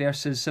Stirling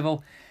versus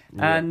Civil,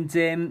 and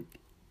 9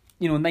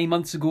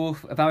 months ago,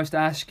 if I was to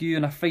ask you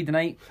on a Friday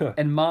night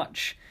in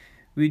March,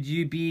 would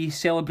you be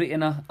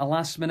celebrating a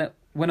last minute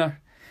winner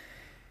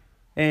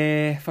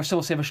for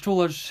civil service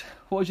strollers?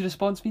 What would your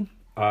response been?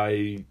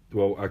 I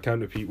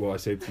can't repeat what I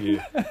said to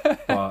you,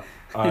 but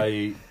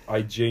I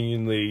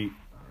genuinely,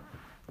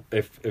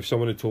 if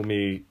someone had told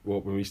me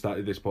when we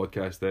started this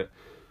podcast that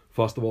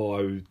first of all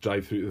I would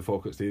drive through to the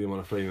Falkirk Stadium on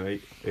a Friday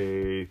night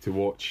to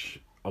watch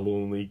a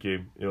Lowland League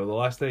game. You know, the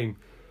last time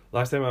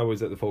I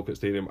was at the Falkirk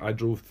Stadium, I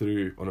drove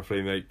through on a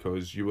Friday night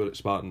because you were at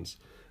Spartans,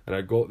 and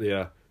I got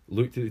there,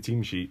 looked at the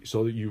team sheet,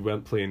 saw that you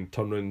weren't playing,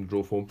 turned around and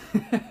drove home.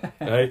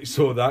 Right,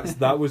 so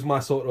that was my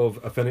sort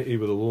of affinity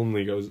with the Lowland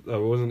League. I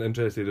wasn't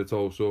interested at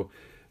all. So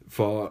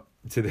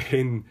to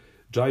then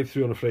drive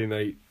through on a Friday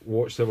night,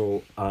 watch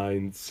Civil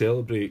and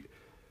celebrate,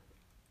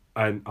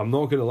 and I'm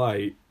not gonna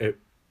lie,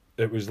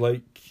 it was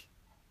like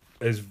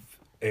as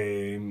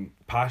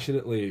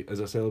passionately as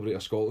I celebrate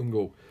a Scotland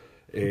goal.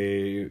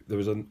 There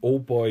was an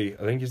old boy,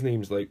 I think his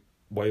name's like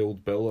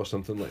Wild Bill or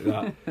something like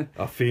that,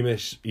 a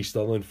famous East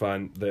Stirling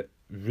fan that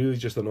really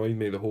just annoyed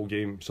me the whole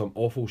game. Some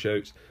awful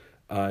shouts,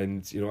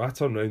 and you know, I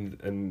turned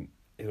around and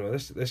you know,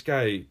 this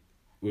guy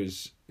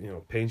was, you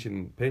know,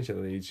 pension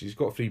age. He's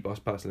got a free bus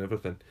pass and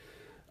everything,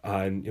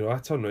 and you know, I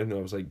turned around and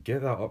I was like,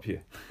 get that up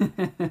here.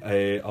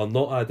 I'll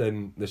not add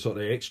in the sort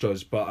of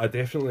extras, but I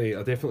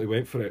definitely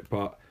went for it.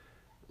 But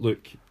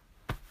look,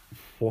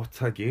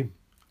 what a game!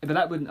 But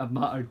that wouldn't have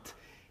mattered.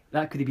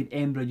 That could have been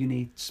Edinburgh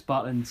Uni,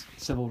 Spartans,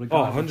 Civil,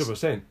 regardless.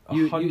 100%.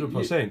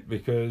 100%,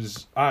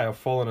 because I have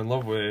fallen in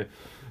love with,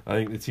 I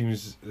think, the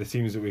teams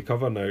that we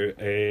cover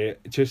now.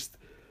 Just,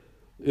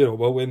 you know,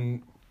 well,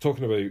 when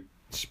talking about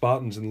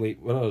Spartans and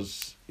late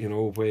winners, you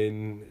know,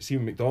 when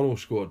Stephen McDonnell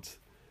scored,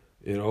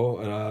 you know,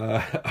 and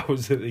I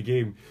was at the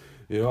game,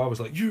 you know, I was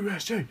like,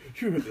 USA!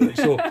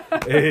 So,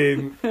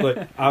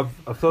 like, I've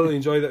thoroughly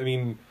enjoyed it. I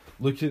mean,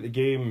 looking at the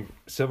game,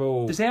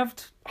 Civil...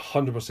 Deserved?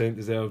 100%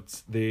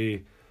 deserved.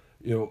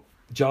 You know,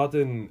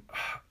 Jardine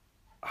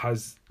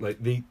has, like,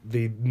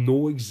 they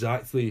know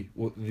exactly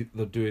what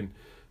they're doing.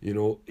 You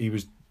know, he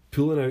was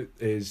pulling out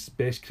his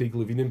best Craig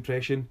Levein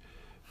impression,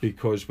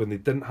 because when they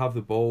didn't have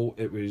the ball,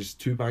 it was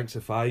 2 banks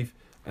of 5,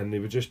 and they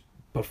would just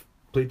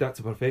played that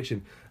to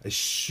perfection. As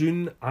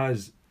soon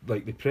as,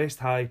 like, they pressed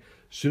high,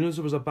 as soon as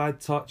there was a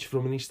bad touch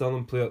from an East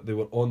Stirling player, they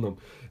were on them.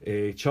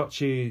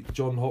 Churchy,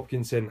 John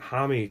Hopkinson,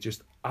 Hammy,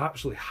 just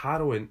absolutely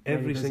harrowing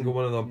every single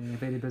one of them. Yeah,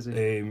 very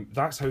busy.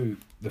 That's how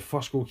the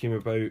first goal came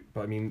about.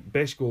 But I mean,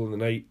 best goal of the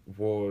night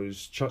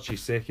was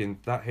Churchy's second.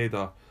 That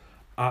header,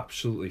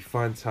 absolutely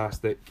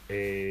fantastic.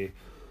 I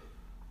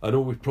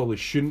know we probably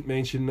shouldn't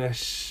mention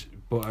this,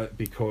 but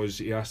because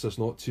he asked us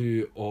not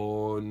to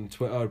on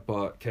Twitter,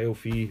 but Kyle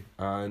Fee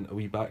and a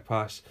wee back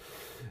pass.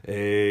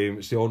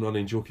 It's the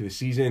on-running joke of the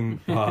season.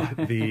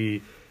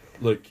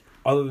 Look,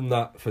 other than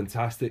that,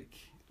 fantastic.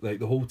 Like,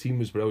 the whole team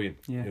was brilliant.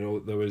 Yeah. You know,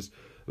 there was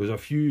a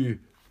few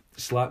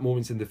slack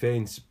moments in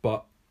defence,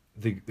 but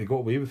they got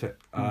away with it.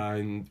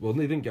 And, well,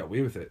 they didn't get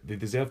away with it. They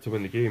deserved to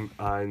win the game.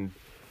 And,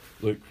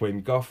 look,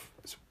 when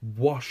Guff's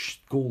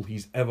worst goal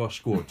he's ever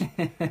scored,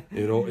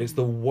 you know, it's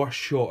the worst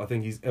shot I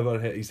think he's ever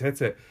hit. He's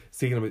hit it, it's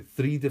taken about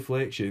 3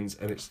 deflections,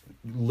 and it's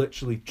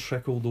literally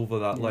trickled over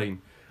that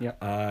line. Yeah.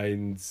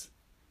 And,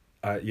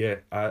 I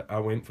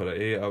went for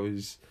it.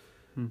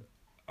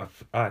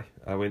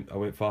 I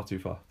went far too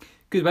far.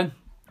 Good win.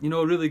 You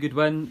know, really good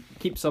win.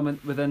 Keeps them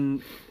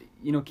within,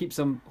 you know, keeps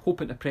them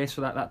hoping to press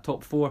for that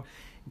top 4.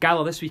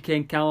 Gala this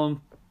weekend,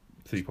 Callum.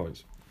 3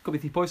 points. Got to be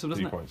 3 points,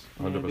 doesn't it? 3 points,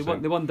 100%. Yeah,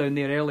 they won down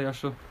there earlier,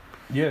 so.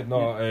 Yeah,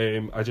 no,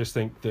 I just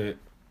think that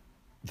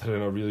they're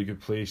in a really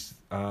good place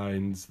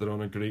and they're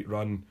on a great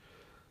run.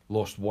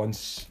 Lost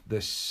once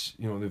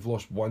they've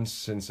lost once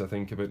since I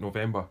think about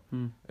November.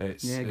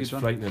 It's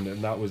frightening,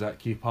 and that was at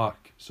Key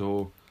Park.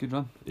 So good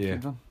run. Yeah.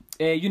 Good run.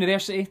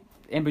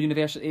 Edinburgh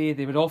University,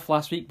 they were off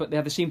last week, but they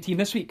have the same team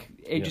this week.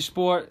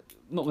 Sport,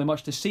 not really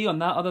much to say on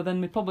that other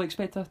than we probably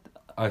expect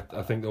I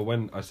think they'll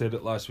win. I said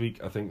it last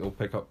week. I think they'll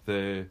pick up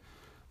the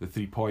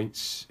 3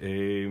 points.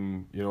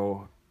 You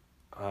know,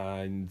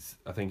 and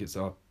I think it's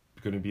going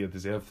to be a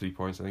deserved 3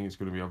 points. I think it's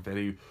going to be a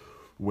very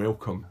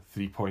welcome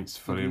 3 points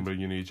for Edinburgh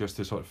Uni, just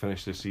to sort of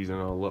finish this season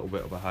on a little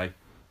bit of a high.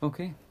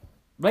 Okay.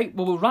 Right,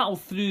 well, we'll rattle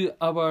through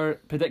our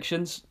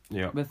predictions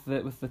with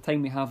the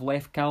time we have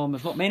left, Callum.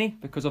 There's not many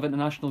because of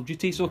international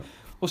duty, so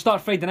we'll start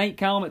Friday night,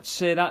 Callum. It's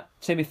that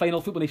semi-final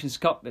Football Nations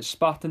Cup. It's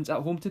Spartans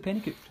at home to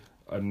Penicuik.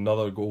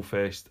 Another goal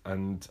fest,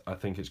 and I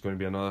think it's going to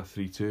be another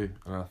 3-2,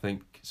 and I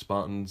think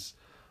Spartans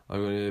are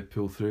going to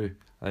pull through.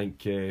 I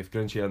think if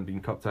Grinchy hadn't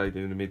been cup tied,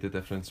 it would have made the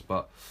difference,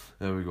 but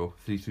there we go,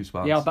 3-2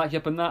 Spartans. Yeah, I'll back you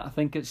up on that. I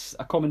think it's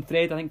a common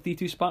thread. I think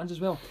 3-2 Spartans as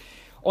well.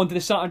 On to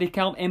the Saturday,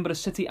 Callum. Edinburgh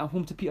City at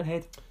home to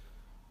Peterhead.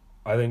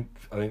 I think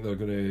they're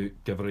going to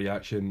give a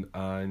reaction,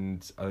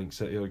 and I think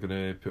City are going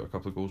to put a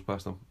couple of goals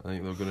past them. I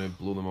think they're going to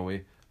blow them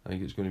away. I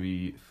think it's going to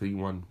be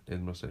 3-1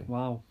 Edinburgh City.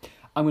 Wow.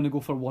 I'm going to go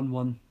for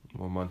 1-1.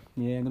 1-1.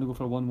 Yeah, I'm going to go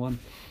for 1-1.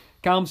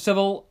 Callum,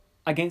 Civil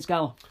against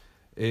Gala.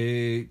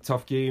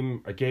 Tough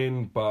game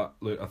again, but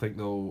look, I think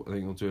they'll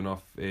do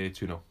enough.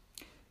 2-0.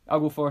 I'll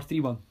go for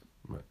 3-1.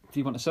 Right.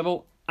 3-1 to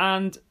Civil.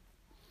 And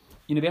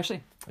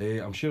University.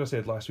 I'm sure I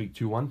said last week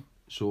 2-1,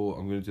 so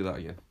I'm going to do that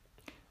again.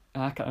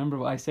 I can't remember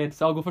what I said,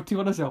 so I'll go for 2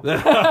 on myself.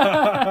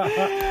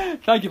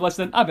 Thank you for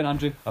listening. I've been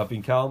Andrew. I've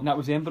been Callum. And that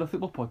was the Edinburgh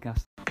Football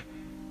Podcast.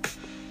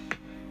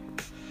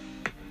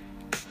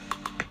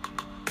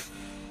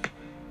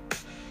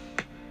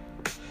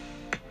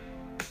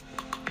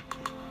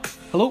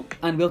 Hello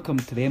and welcome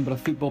to the Edinburgh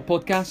Football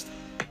Podcast,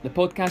 the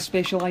podcast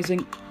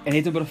specialising in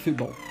Edinburgh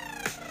football.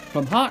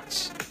 From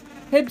Hearts,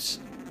 Hibs,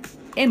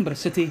 Edinburgh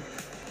City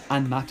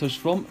and matters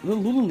from the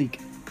Lowland League.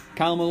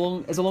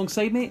 Callum is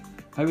alongside me.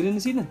 How are we doing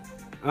this evening?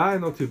 Aye,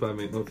 not too bad,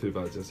 mate. Not too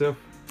bad. Yourself?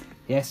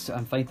 Yes,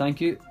 I'm fine, thank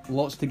you.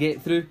 Lots to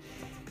get through,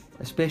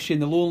 especially in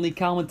the Lowland League,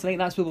 Callum. Tonight,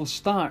 that's where we'll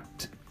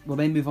start. We'll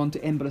then move on to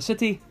Edinburgh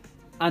City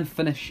and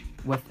finish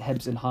with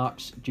Hibs and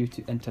Hearts due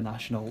to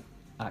international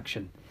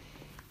action.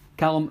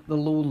 Callum, the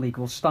Lowland League,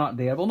 we'll start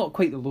there. Well, not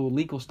quite the Lowland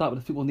League, we'll start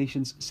with the Football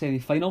Nations Semi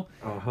Final.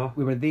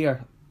 We were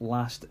there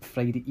last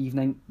Friday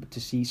evening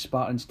to see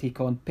Spartans take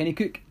on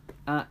Penicuik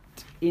at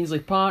Ainsley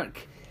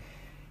Park.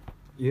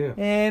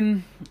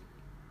 Yeah.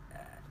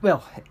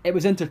 Well, it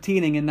was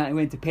entertaining in that it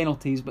went to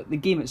penalties, but the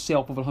game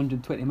itself, over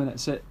 120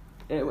 minutes, it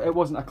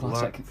wasn't a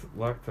classic.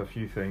 Lacked a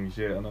few things,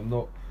 yeah, and I'm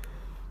not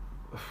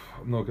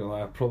gonna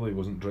lie, I probably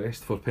wasn't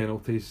dressed for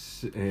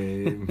penalties,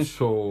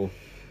 so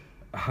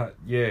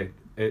yeah,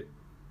 it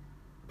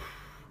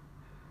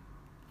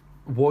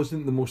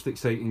wasn't the most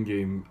exciting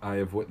game I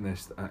have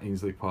witnessed at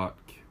Ainsley Park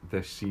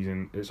this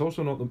season. It's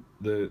also not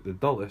the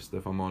dullest,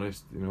 if I'm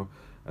honest. You know,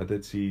 I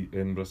did see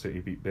Edinburgh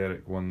City beat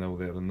Berwick 1-0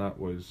 there, and that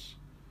was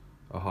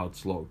a hard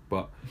slog.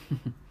 But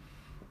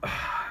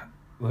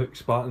look,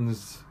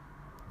 Spartans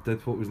did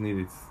what was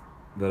needed.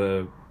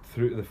 They're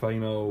through to the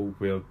final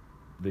where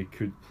they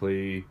could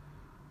play,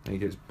 I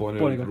think it's Bonner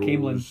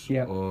Rose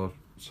or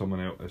someone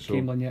else. So,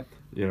 Camelin, yeah.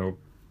 You know,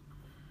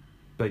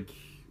 big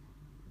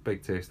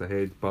test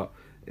ahead, but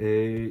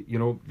you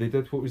know, they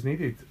did what was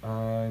needed,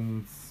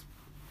 and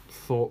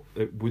thought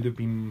it would have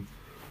been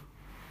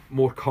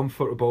more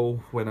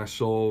comfortable when I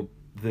saw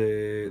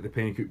the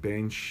Penicuik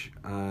bench,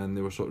 and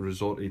they were sort of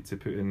resorted to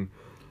putting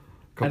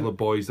a couple of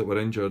boys that were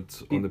injured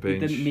on the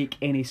bench. They didn't make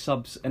any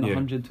subs in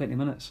 120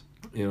 minutes.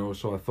 You know,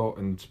 so I thought,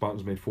 and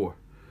Spartans made 4.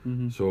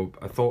 Mm-hmm. So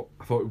I thought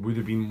it would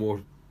have been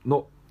more,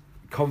 not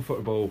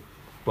comfortable,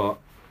 but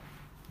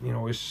you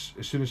know, as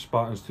soon as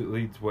Spartans took the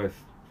lead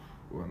with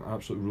an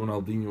absolute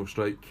Ronaldinho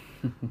strike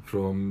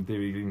from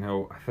David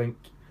Greenhill, I think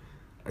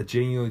I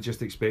genuinely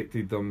just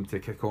expected them to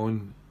kick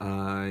on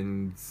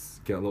and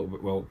get a little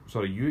bit. Well,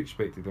 sorry, you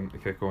expected them to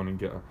kick on and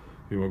get a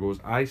few more goals.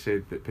 I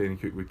said that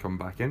Penicuik would come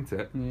back into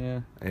it.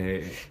 Yeah.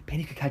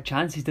 Penicuik had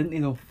chances, didn't they?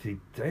 Though they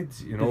did.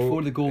 You know,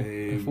 before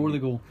the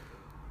goal.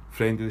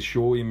 Friend of the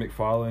show, Ian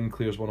McFarlane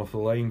clears one off the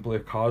line. Blair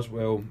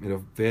Carswell made a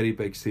very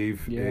big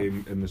save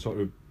in the sort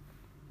of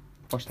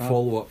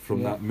follow up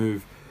from that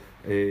move.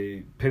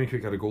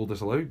 Penicuik had a goal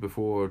disallowed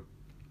before.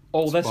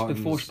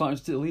 Before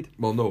Spartans took the lead?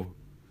 Well, no.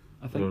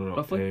 I think,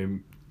 roughly.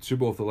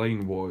 Subo off the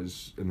line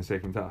was in the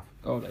second half.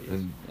 Oh, right.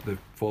 And the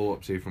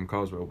follow-up save from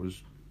Carswell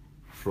was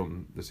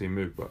from the same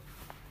move, but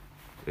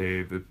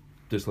the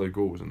disallowed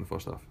goal was in the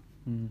first half.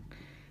 There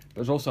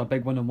was also a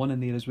big 1-on-1 in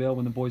there as well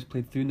when the boys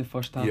played through in the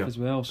first half as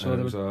well, so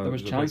there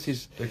was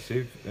chances. Big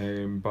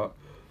save. But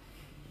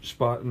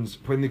Spartans,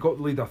 when they got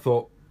the lead, I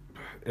thought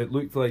it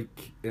looked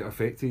like it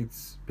affected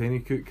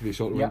Penicuik. They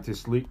sort of went to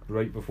sleep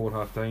right before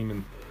half time,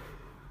 and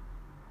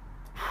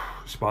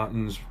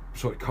Spartans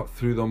sort of cut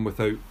through them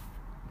without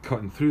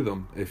cutting through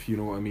them, if you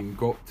know what I mean.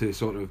 Got to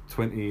sort of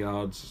 20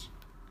 yards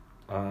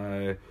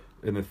and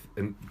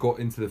got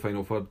into the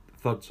final third,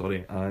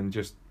 and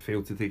just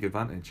failed to take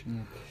advantage.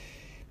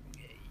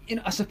 You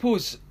know, I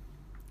suppose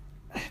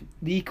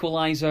the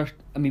equaliser,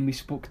 I mean, we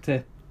spoke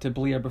to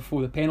Blair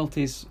before the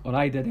penalties, or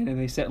I did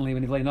anyway, certainly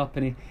when he lined up,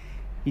 and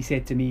he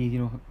said to me, you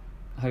know,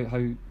 how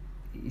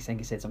he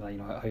said something like, you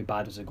know, how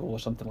bad was the goal or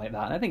something like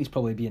that, and I think he's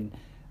probably being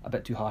a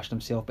bit too harsh on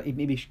himself, but he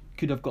maybe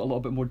could have got a little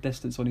bit more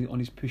distance on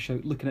his push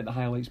out, looking at the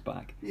highlights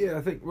back. Yeah,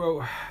 I think,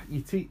 well,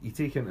 you take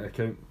into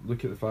account,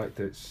 look at the fact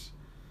that it's,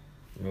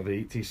 you know,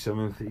 the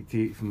 87th,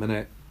 88th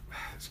minute,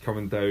 it's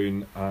coming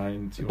down,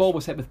 and the ball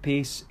was hit with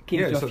pace,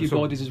 came through a few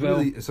bodies as well.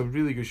 It's a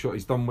really good shot.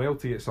 He's done well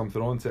to get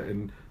something onto it,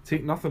 and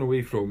take nothing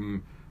away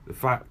from the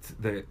fact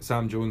that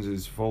Sam Jones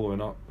is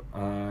following up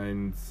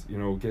and, you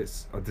know,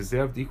 gets a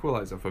deserved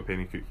equaliser for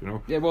Penicuik, you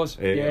know. Yeah, it was.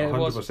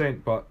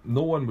 100%, but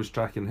no one was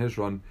tracking his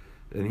run,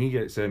 and he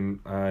gets in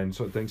and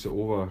sort of dinks it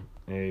over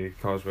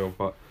Carswell.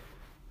 But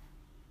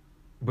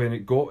when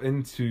it got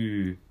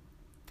into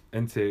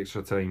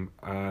extra time,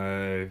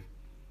 the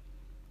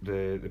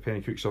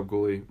Penicuik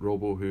sub-goalie,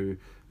 Robbo, who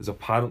is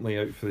apparently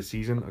out for the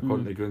season,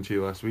 according to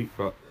Grinchy last week,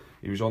 but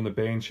he was on the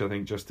bench, I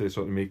think, just to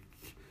sort of make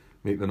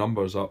the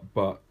numbers up.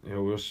 But, you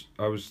know,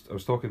 I was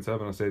talking to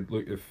him, and I said,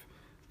 look, if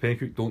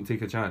Penicuik don't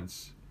take a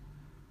chance,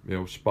 you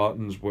know,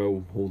 Spartans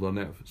will hold their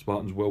nerve.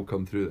 Spartans will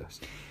come through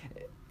this.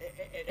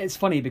 It's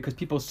funny because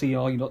people say,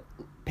 oh, you know,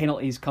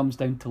 penalties comes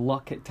down to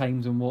luck at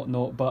times and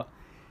whatnot, but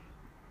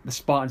the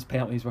Spartans'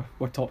 penalties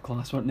were top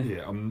class, weren't they?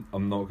 Yeah, I'm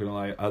not going to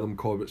lie. Adam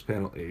Corbett's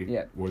penalty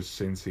was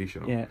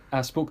sensational. Yeah,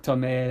 I spoke to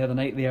him the other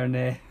night there,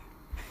 and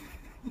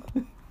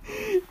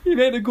He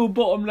meant to go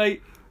bottom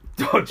right.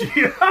 Dodgy.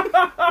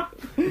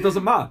 It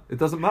doesn't matter.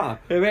 It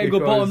It went to go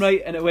bottom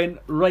right, and it went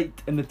right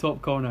in the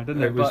top corner,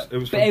 didn't it? It was but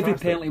every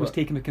fantastic, penalty was but-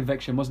 taken with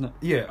conviction, wasn't it?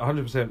 Yeah,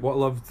 100%. What I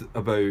loved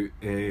about, we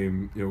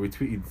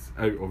tweeted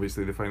out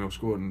obviously the final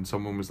score, and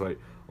someone was like,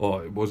 "Oh,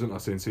 it wasn't a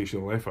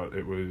sensational effort.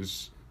 It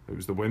was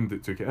the wind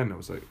that took it in." I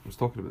was like, "I was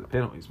talking about the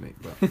penalties, mate."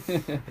 But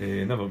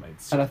never mind.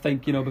 And I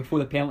think before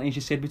the penalties,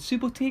 you said, "Would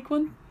Subo take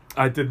one?"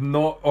 I did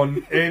not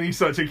on any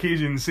such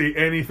occasion say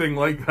anything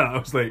like that. I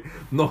was like,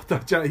 "Not a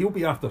chance. He'll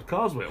be after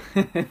Carswell."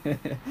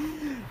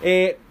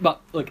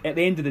 But look, at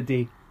the end of the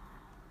day,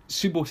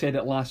 Subo said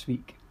it last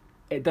week.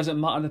 It doesn't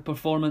matter the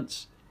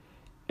performance.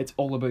 It's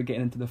all about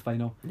getting into the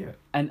final. Yeah.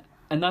 And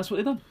that's what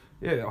they done.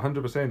 Yeah,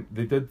 100%.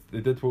 They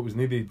did what was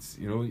needed.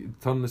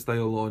 Turn the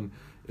style on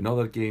in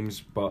other games,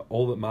 but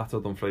all that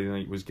mattered on Friday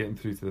night was getting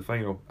through to the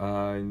final,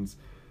 and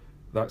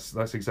that's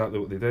exactly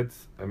what they did.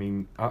 I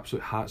mean,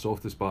 absolute hats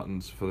off to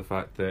Spartans for the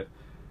fact that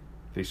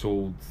they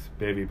sold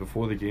Bevy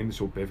before the game. They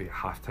sold Bevy at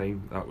half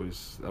time. That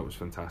was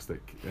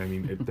fantastic. I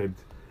mean, it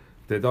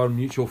did our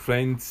mutual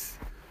friend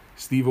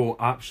Steve-O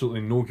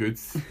absolutely no good.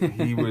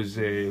 He was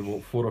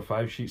 4 or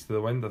 5 sheets to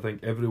the wind. I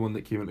think everyone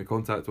that came into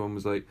contact with him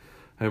was like,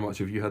 "How much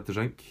have you had to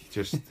drink?"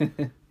 Just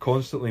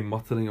constantly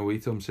muttering away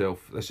to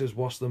himself. This is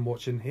worse than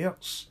watching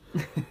Hertz.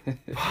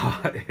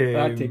 But,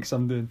 That takes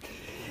some doing.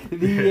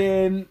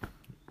 The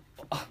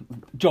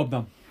job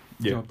done.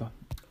 Yeah. Job done.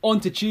 On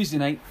to Tuesday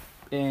night.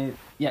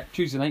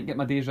 Tuesday night. Get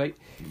my days right.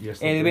 Yes,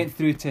 They went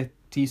through to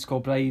East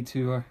Kilbride,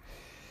 who were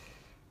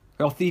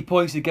 3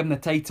 points to give them the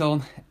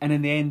title, and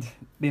in the end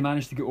they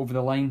managed to get over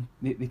the line.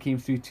 They came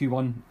through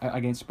 2-1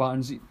 against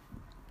Spartans.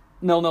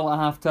 0-0 at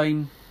half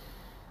time.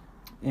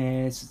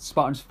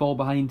 Spartans fall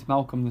behind.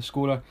 Malcolm, the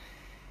scorer,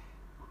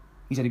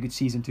 he's had a good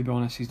season, to be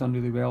honest. He's done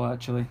really well,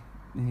 actually.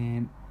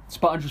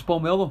 Spartans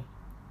respond well though.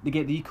 They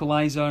get the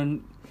equaliser,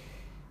 and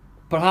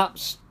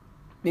perhaps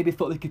maybe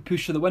thought they could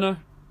push for the winner.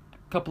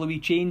 A couple of wee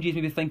changes,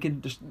 maybe thinking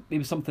there's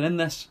maybe something in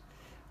this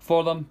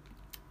for them,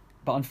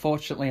 but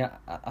unfortunately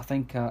I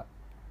think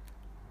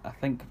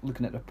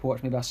looking at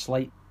reports, maybe a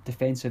slight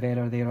defensive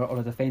error there, or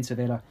a defensive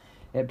error,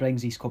 it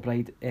brings East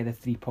Kilbride the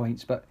 3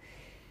 points. But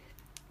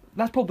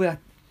that's probably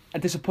a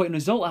disappointing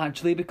result,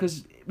 actually,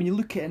 because when you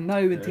look at it now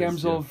in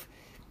terms of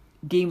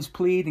games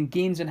played and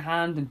games in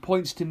hand and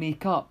points to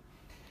make up,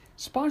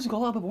 Spartans have got a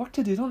little bit of work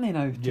to do, don't they,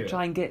 now, to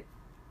try and get...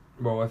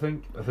 Well, I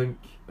think,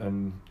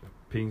 and it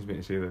pains me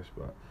to say this,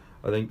 but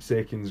I think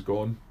second's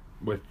gone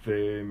with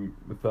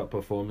that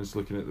performance.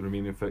 Looking at the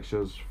remaining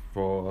fixtures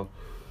for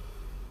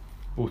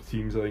both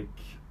teams, I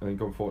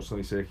think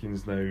unfortunately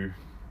second's now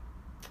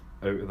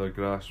out of their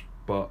grasp.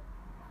 But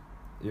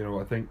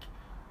I think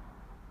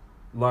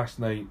last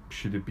night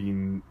should have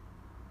been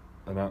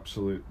an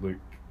absolute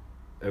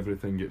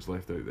everything gets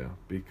left out there,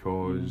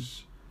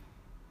 because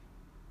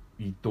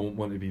you don't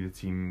want to be the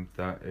team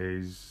that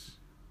is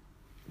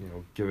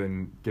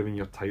giving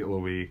your title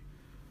away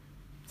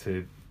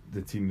to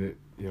the team that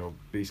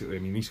basically, I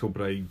mean, East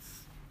Kilbride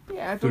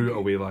threw it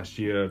away last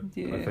year.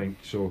 I think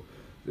so.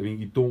 I mean,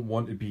 you don't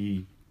want to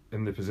be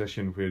in the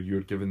position where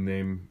you're giving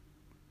them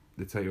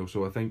the title.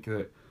 So I think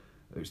that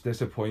it was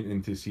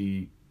disappointing to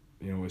see,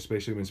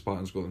 especially when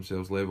Spartans got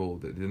themselves level,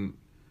 that they didn't.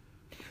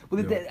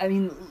 Well, I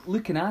mean,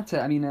 looking at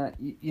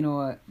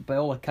it, by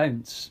all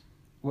accounts,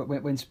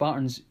 when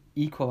Spartans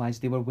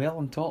equalised, they were well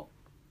on top.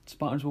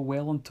 Spartans were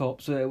well on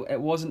top, so it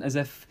wasn't as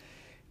if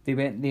they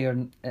went there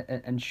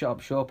and shut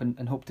up shop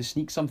and hoped to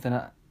sneak something.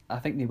 I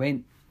think they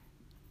went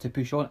to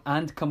push on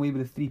and come away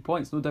with the 3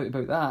 points, no doubt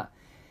about that.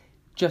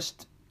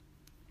 Just,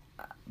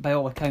 by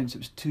all accounts, it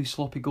was 2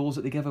 sloppy goals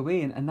that they gave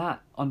away, and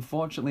that,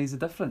 unfortunately, is the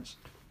difference.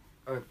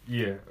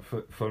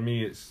 For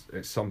me, it's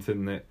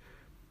something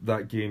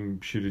that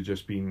game should have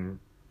just been,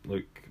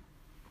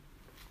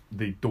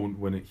 they don't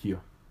win it here.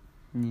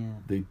 Yeah.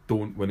 They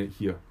don't win it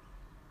here.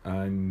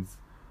 And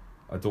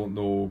I don't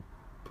know,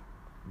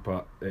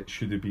 but it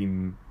should have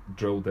been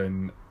drilled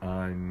in,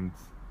 and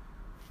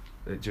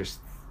it just,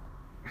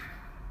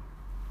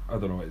 I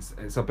don't know,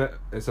 it's a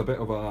bit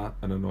of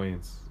an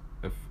annoyance,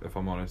 if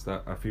I'm honest.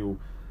 I feel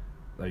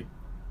like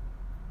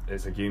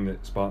it's a game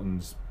that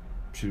Spartans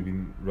should have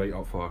been right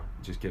up for.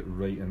 Just get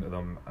right into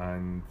them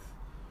and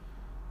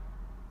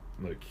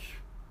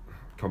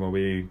come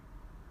away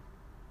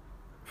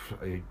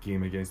a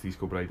game against East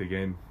Kilbride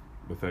again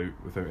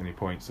without any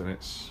points, and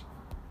it's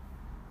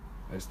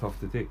tough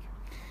to take.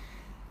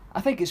 I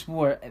think it's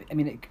more. I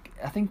mean,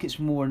 I think it's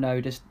more now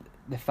just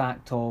the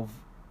fact of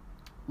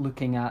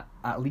looking at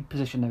league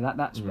position now.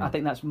 That's I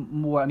think that's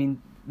more. I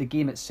mean, the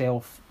game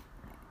itself,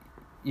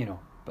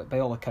 but by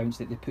all accounts,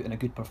 they put in a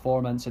good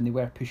performance and they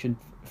were pushing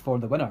for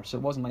the winner. So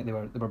it wasn't like they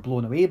were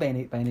blown away by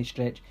any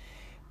stretch.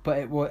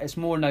 But it's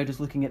more now just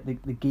looking at the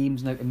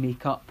games now to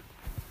make up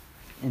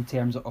in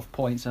terms of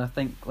points. And I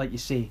think, like you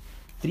say,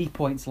 3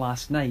 points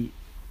last night,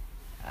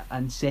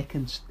 and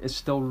second is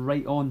still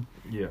right on.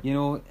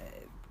 Yeah.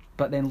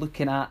 But then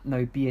looking at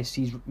now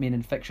BSC's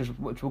remaining fixtures,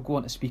 which we'll go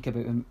on to speak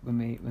about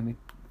when we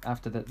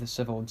after the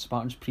Civil and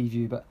Spartans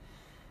preview. But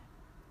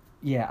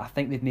yeah, I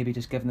think they've maybe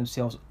just given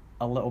themselves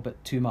a little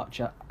bit too much.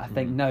 I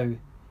think now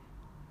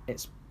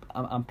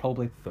I'm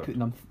probably Third. putting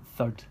them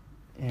third.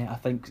 I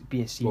think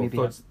BSC Well, maybe.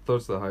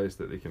 third's the highest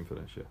that they can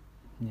finish. Yeah.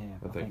 Yeah,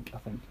 I think.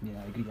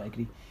 Yeah, I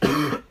agree.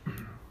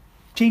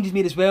 Changes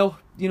made as well.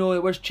 It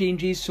was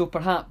changes, so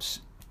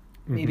perhaps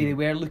maybe they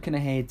were looking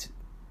ahead.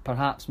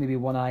 Perhaps maybe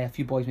one eye, a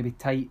few boys maybe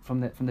tight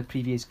from the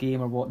previous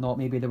game or whatnot.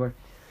 Maybe they were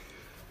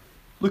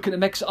looking to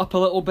mix it up a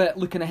little bit,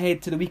 looking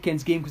ahead to the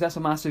weekend's game, because that's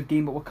a massive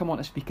game. But we'll come on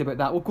to speak about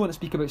that. We'll go on to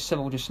speak about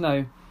Civil just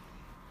now.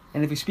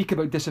 And if we speak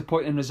about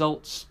disappointing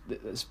results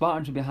that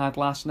Spartans maybe had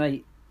last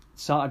night,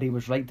 Saturday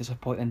was right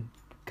disappointing,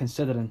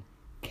 considering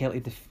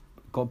Kelty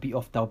got beat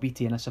off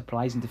Dalbeattie in a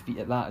surprising defeat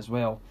at that as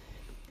well.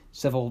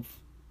 Civil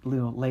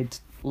led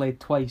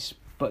twice,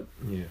 but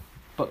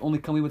only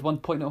coming with 1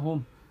 point at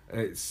home.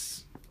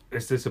 It's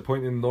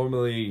disappointing.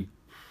 Normally,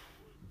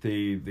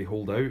 they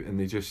hold out and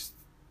they just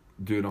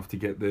do enough to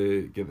get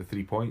the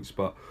 3 points.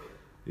 But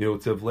to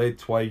have led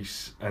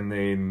twice and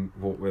then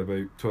with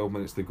about 12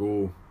 minutes to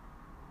go,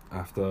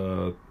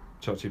 after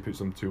Churchy puts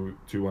them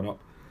 2-1 up,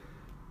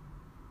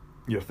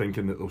 you're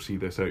thinking that they'll see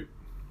this out.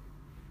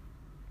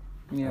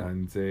 Yeah.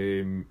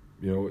 And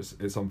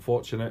it's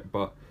unfortunate,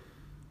 but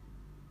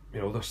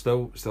they're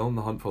still in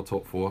the hunt for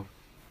top 4.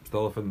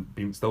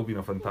 Still been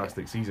a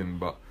fantastic season,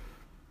 but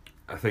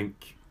I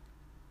think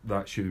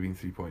that should have been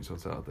 3 points on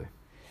Saturday.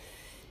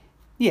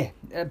 Yeah,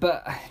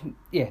 but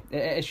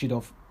it should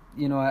have.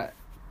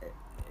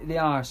 They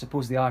are. I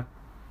suppose they are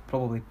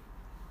probably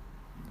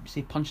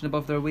say punching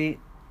above their weight.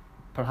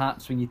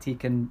 Perhaps when you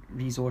take in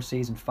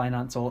resources and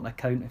finance all into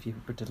account, if you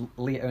were to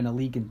lay it out in a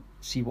league and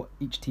see what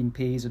each team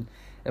pays and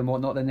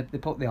whatnot, then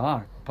they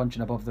are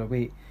punching above their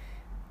weight.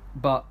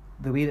 But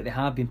the way that they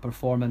have been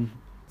performing,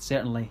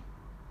 certainly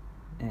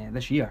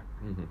this year,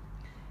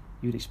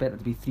 you would expect it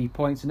to be 3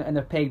 points, and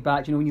they're pegged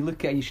back. When you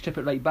look at it, you strip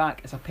it right back.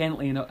 It's a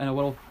penalty in a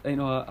world,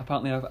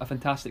 apparently a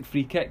fantastic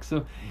free kick.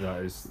 So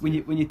that is, when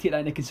you take that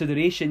into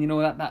consideration,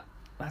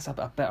 that's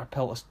a bitter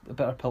pill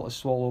to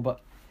swallow.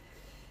 But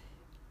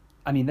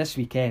I mean, this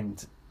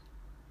weekend,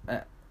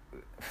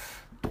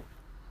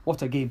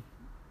 what a game!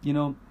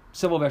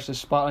 Civil versus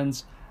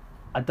Spartans,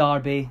 a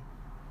derby.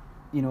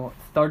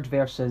 Third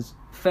versus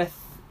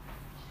fifth.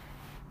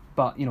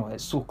 But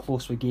it's so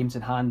close with games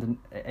in hand and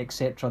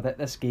etc. that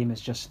this game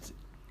is just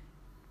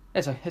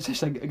it's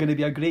just going to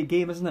be a great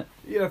game, isn't it?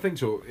 Yeah, I think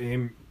so.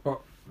 But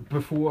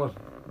before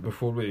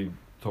we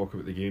talk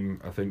about the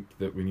game, I think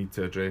that we need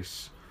to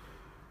address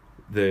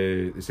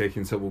the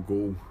second Civil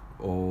goal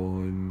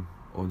on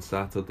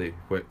Saturday,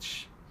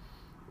 which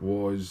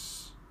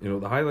was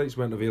the highlights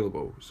weren't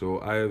available. So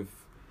I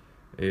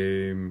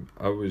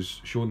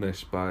was shown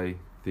this by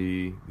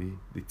the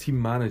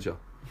team manager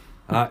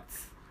at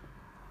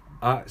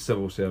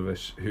Civil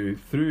Service, who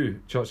threw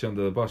Churchy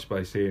under the bus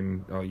by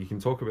saying, "Oh, you can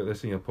talk about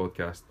this in your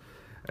podcast,"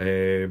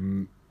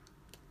 and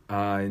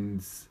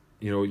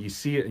you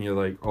see it and you're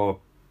like, "Oh,"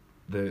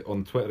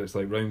 on Twitter it's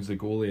like rounds the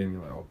goalie, and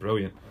you're like, "Oh,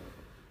 brilliant."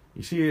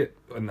 You see it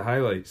in the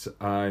highlights,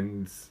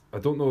 and I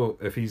don't know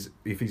if he's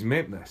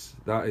meant this.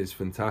 That is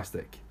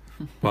fantastic,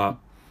 but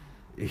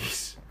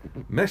he's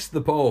missed the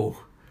ball.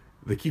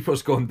 The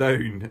keeper's gone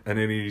down, and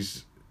then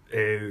he's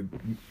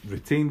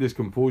retained his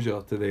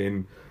composure to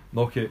then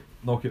knock it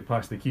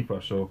past the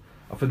keeper. So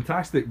a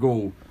fantastic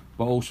goal,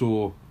 but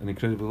also an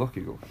incredibly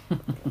lucky goal.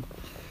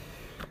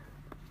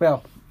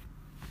 Well,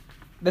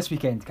 this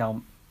weekend,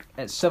 Callum,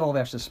 it's Civil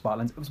versus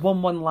Spartans. It was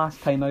 1-1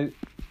 last time out.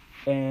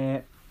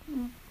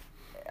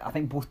 I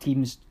think both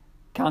teams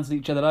cancelled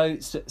each other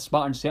out.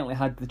 Spartans certainly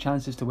had the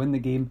chances to win the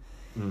game,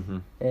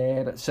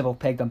 but Civil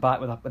pegged them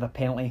back with a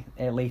penalty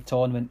late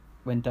on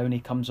when Downey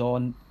comes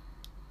on.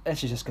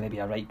 This is just going to be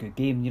a right good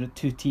game.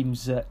 Two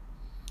teams that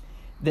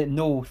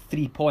know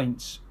 3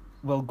 points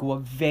will go a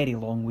very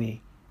long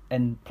way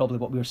in probably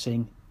what we were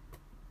saying,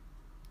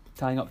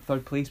 tying up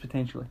third place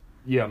potentially.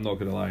 Yeah, I'm not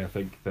going to lie. I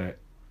think that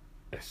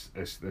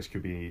this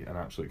could be an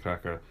absolute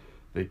cracker.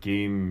 The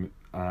game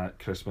at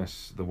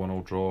Christmas, the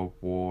 1-1 draw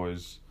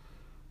was,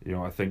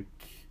 I think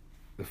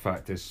the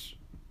fact is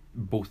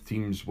both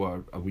teams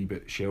were a wee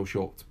bit shell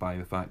shocked by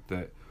the fact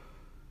that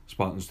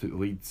Spartans took the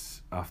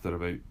leads after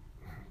about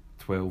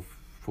 12-14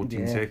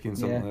 seconds,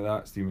 something like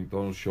that. Steve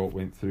McDonald's shot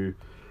went through.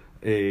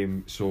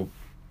 So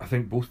I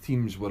think both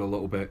teams were a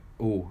little bit,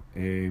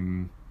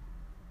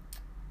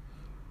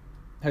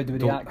 how do we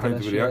react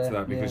to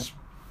that? Because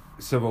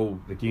Civil,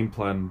 the game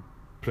plan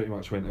pretty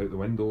much went out the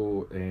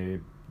window. I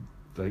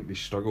think they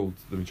struggled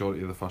the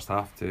majority of the first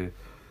half to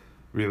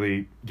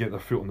really get their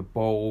foot on the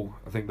ball.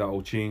 I think that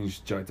all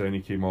changed. Jack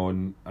Downey came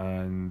on,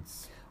 and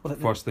the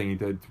first thing he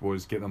did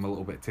was get them a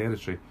little bit of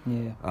territory.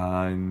 Yeah.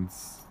 And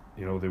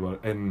they were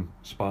in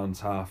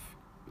Spartans' half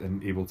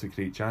and able to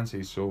create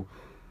chances. So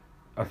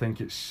I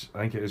think it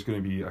is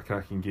going to be a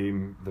cracking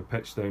game. The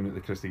pitch down at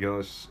the Christy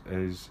Gillis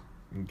is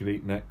in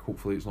great nick.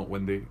 Hopefully it's not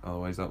windy,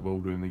 otherwise that will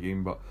ruin the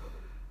game. But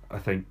I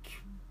think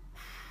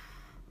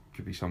it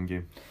could be some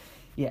game.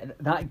 Yeah,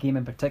 that game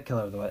in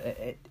particular, though,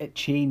 it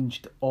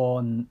changed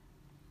on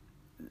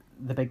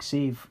the big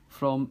save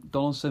from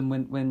Donaldson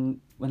when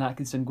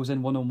Atkinson goes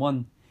in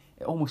 1-on-1.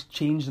 it almost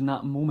changed in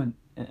that moment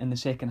in the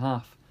second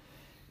half.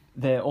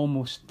 It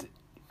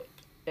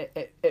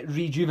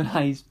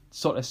rejuvenised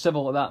sort of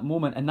Civil at that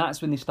moment, and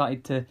that's when they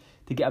started to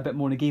get a bit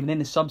more in the game. And then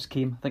the subs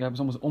came. I think it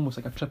was almost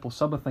like a triple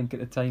sub, I think, at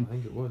the time. I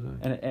think it was,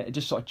 and it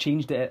just sort of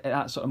changed it at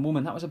that sort of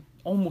moment. That was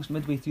almost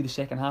midway through the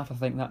second half, I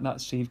think,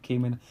 that save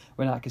came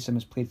when Atkinson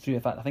was played through.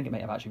 In fact, I think it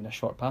might have actually been a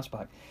short pass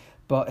back,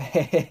 but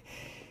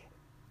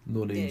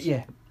no names.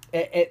 Yeah,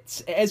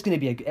 it is going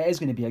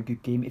to be a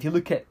good game. If you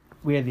look at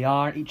where they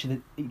are, each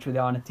where they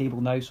are on the table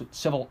now. So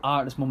Civil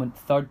are at this moment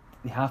third.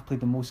 They have played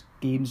the most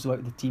games out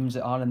of the teams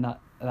that are in that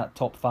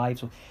top five.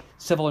 So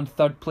Civil in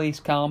third place.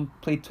 Calm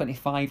played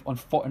 25 on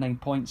 49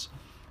 points.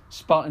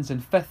 Spartans in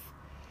fifth,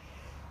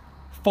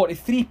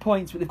 43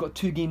 points, but they've got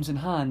 2 games in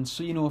hand.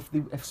 So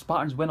if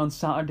Spartans win on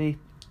Saturday,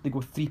 they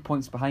go 3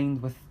 points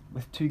behind with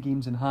 2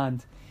 games in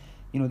hand.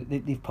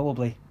 They've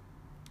probably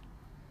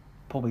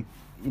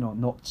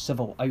knocked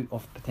Civil out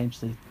of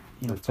potentially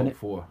the top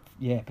 4.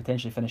 Yeah,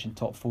 potentially finishing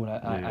top 4.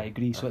 I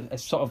agree. So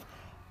it's sort of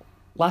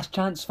last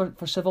chance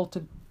for Civil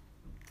to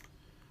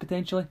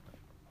potentially.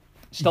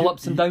 Still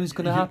ups and downs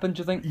going to happen,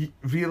 do you think?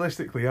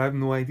 Realistically, I have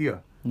no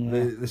idea.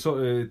 Yeah. The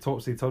sort of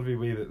topsy-turvy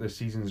way that this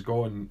season's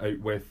gone out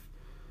with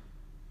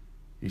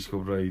East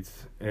Kilbride,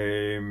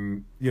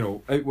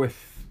 out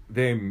with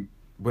them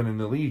winning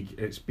the league,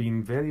 it's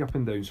been very up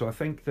and down. So I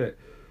think that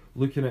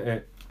looking at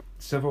it,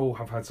 Civil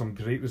have had some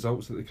great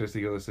results at the Christie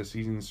Gillis this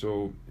season.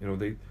 So,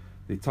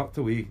 they tucked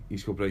away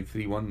East Kilbride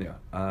 3-1 there,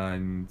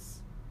 and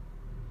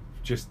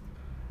just,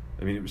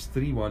 it was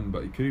 3-1,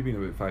 but it could have been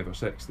about 5 or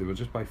 6. They were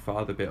just by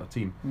far the better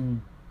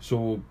team.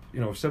 So,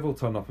 if Civil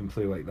turn up and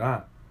play like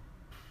that,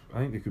 I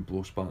think they could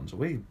blow Spartans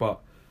away.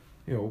 But,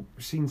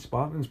 seeing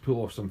Spartans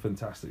pull off some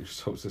fantastic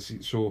results this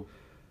season, so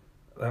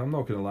I'm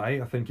not going to lie,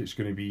 I think it's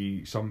going to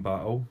be some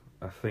battle.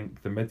 I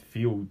think the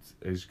midfield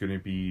is going to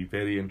be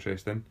very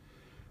interesting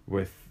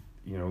with,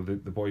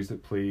 the boys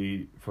that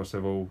play for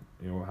Civil,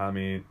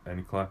 Hammy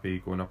and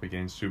Clappy going up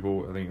against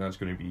Subo. I think that's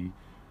going to be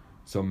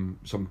some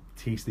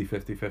tasty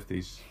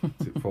 50-50s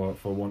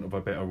for want of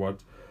a better word.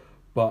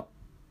 But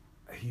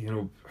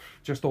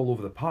just all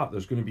over the park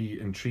there's going to be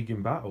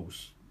intriguing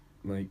battles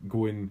like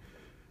going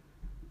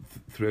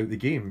throughout the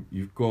game.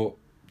 You've got,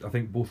 I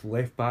think, both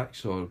left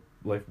backs or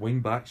left wing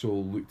backs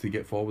will look to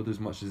get forward as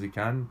much as they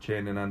can,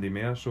 Chen and Andy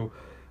Mayer. So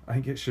I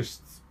think it's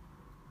just,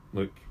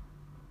 look,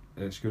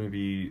 it's going to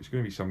be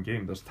some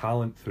game. There's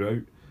talent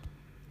throughout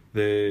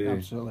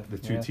the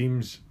two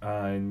teams,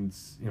 and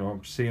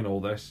I'm saying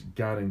all this,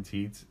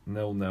 guaranteed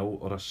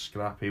 0-0 or a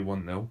scrappy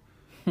 1-0.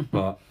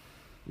 But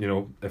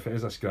if it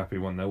is a scrappy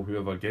 1-0,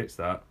 whoever gets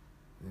that,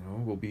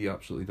 will be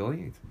absolutely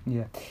delighted.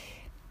 Yeah.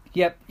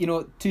 Yep.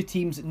 Two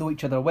teams that know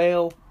each other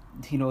well.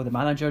 The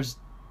managers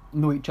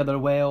know each other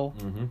well.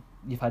 Mm-hmm.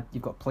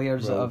 You've got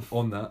players that have.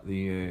 On that,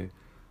 the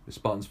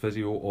Spartans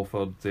physio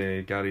offered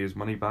Gary his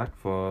money back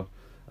for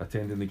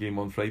attending the game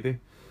on Friday.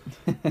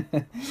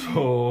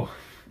 So.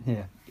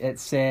 Yeah,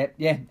 it's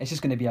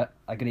just going to be a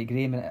great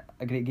game,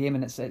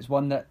 and it's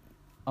one that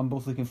I'm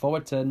both looking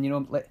forward to, and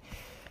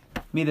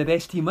may the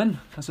best team win,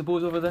 I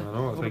suppose, over the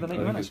I think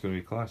minutes. it's going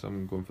to be class.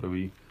 I'm going for a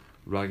wee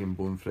rag and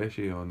bone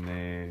freshie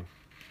on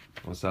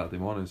Saturday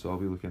morning, so I'll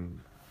be looking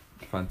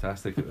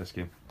fantastic at this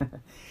game.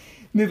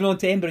 Moving on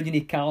to Edinburgh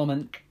Uni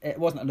Callum, it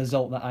wasn't a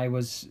result that I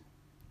was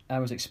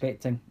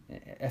expecting,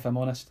 if I'm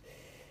honest.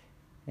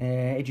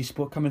 Edgy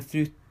Sport coming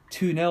through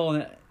 2-0,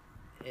 and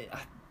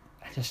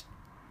I just.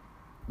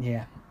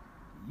 Yeah,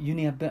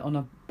 Uni a bit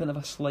of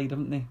a slide,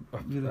 haven't they?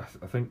 Really?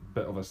 I think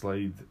bit of a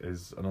slide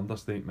is an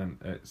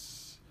understatement.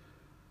 It's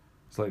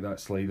like that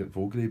slide at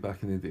Vogrie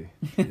back in the day.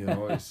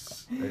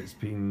 It's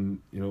been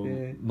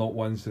not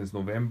one since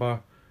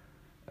November,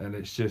 and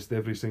it's just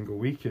every single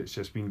week it's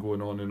just been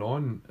going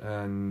on,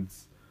 and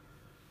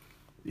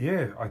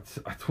yeah,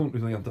 I don't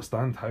really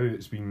understand how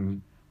it's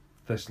been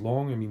this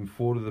long.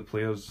 4 of the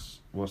players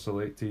were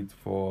selected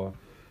for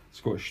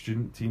Scottish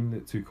student team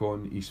that took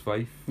on East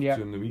Fife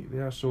during the week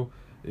there. So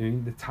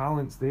the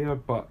talent's there,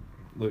 but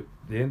look,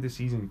 the end of the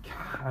season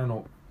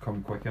cannot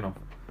come quick enough.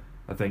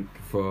 I think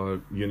for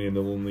Uni in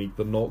the Lowland League,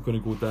 they're not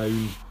going to go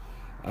down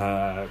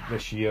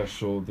this year,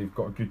 so they've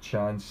got a good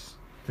chance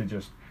to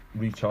just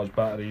recharge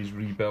batteries,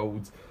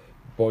 rebuild.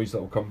 Boys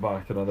that will come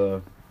back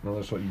another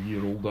sort of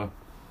year older,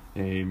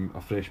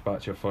 a fresh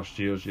batch of first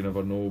years. You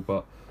never know,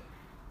 but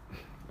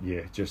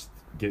yeah, just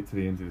get to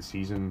the end of the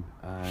season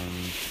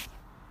and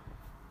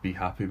be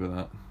happy with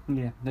that.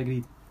 Yeah,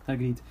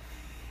 agreed.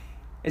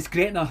 It's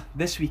Gretna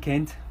this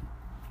weekend.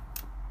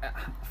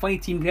 Funny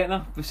team,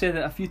 Gretna. We've said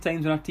it a few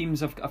times when our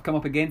teams have come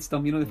up against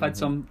them. They've had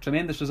some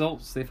tremendous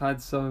results. They've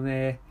had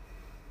some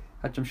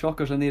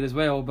shockers in there as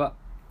well. But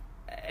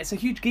it's a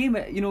huge game.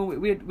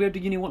 Where do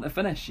Uni want to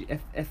finish?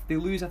 If they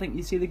lose, I think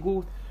you say they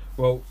go.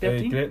 Well,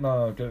 13?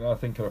 Gretna, I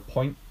think, are a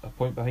point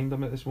behind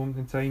them at this moment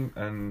in time,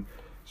 and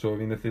so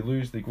if they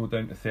lose, they go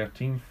down to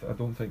 13th. I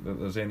don't think that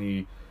there's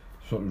any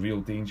sort of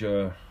real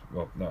danger.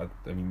 Well, no,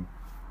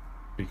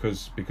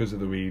 because of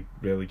the way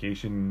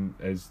relegation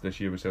is this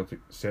year with Celtic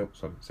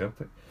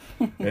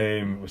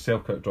with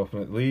Selkirk dropping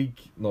out the league,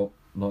 not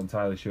not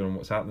entirely sure on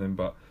what's happening,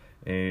 but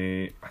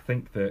I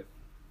think that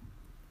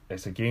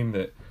it's a game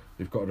that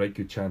they've got a right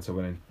good chance of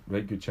winning,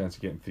 right good chance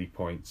of getting 3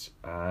 points,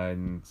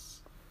 and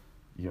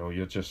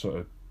you're just sort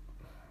of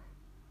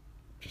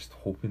just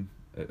hoping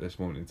at this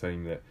moment in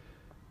time that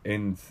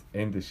end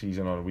the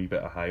season on a wee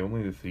bit of high.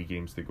 Only the 3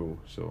 games to go,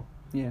 so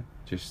yeah,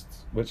 just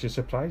which is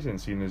surprising,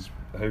 seeing as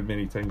how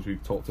many times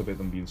we've talked about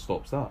them being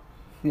stop-start.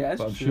 Yeah,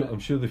 but I'm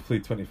sure they've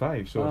played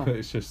 25, so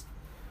it's just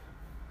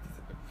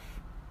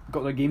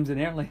got their games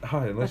in early.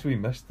 Unless we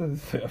missed a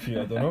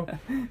few, I don't know.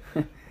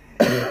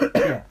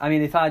 Yeah, I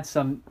mean, they've had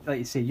some, like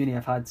you say, Uni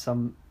have had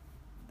some.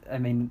 I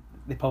mean,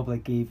 they probably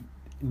gave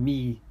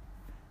me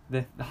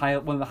the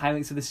one of the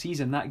highlights of the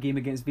season. That game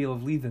against Vale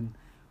of Leithen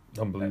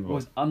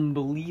was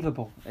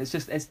unbelievable.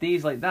 It's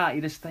days like that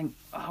you just think,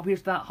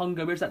 where's that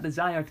hunger? Where's that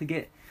desire to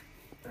get?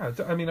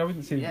 I mean, I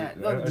wouldn't say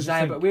not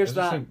desire, but where's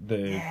that?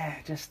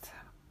 Just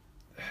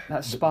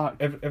that spark.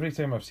 Every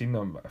time I've seen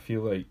them, I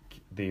feel like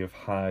they have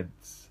had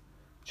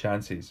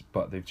chances,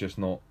 but they've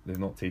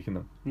not taken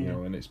them.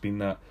 And it's been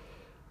that.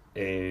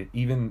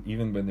 Even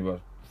when they were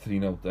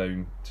 3-0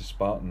 down to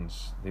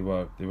Spartans, they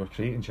were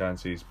creating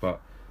chances,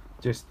 but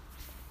just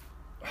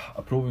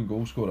a proven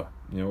goal scorer.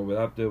 With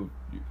Abdul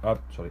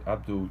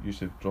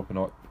Yusuf dropping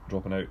out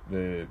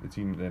the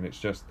team, then it's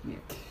just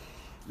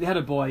they had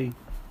a boy,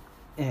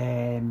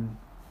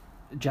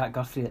 Jack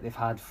Guthrie, that they've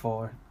had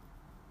for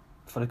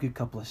a good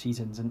couple of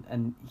seasons,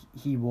 and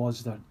he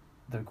was their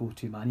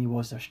go-to man. He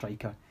was their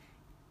striker.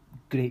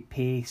 Great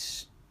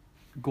pace,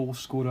 goal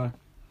scorer.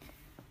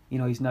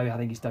 He's now, I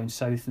think he's down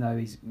south now.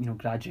 He's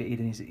graduated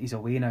and he's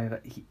away now.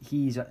 But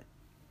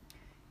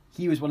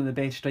he was one of the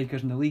best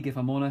strikers in the league, if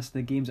I'm honest.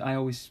 The games I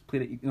always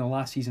played,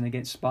 last season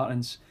against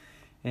Spartans,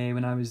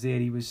 when I was there,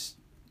 you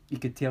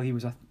could tell he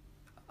was a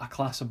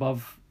class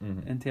above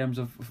in terms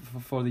of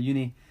for the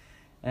Uni,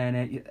 and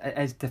it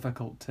is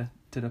difficult to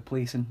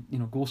replace.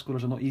 And goal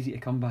scorers are not easy to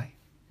come by.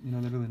 They're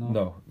really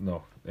not.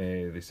 No,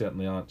 they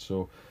certainly aren't.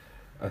 So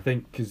I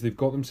think because they've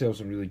got themselves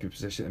in a really good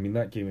position. I mean,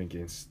 that game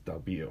against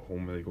Dalby at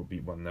home where they got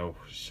beat 1-0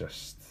 was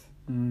just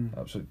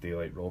absolute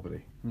daylight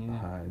robbery.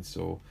 Yeah. And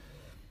so,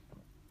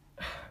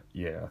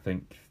 I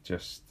think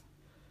just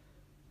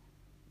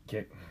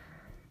get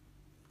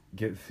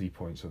 3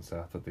 points on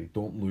Saturday.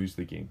 Don't lose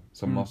the game.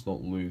 Some must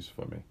not lose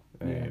for me.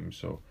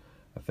 So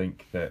I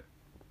think that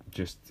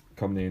just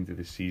come the end of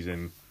the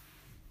season,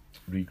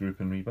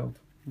 regroup and rebuild.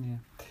 Yeah.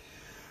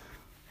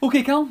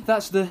 Okay, Cal,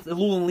 that's the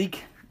Lowland League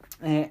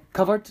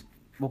covered.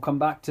 We'll come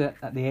back to it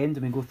at the end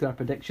and we'll go through our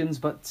predictions.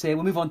 But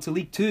we'll move on to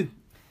League 2,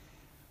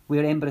 where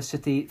Edinburgh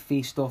City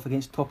faced off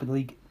against top of the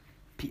league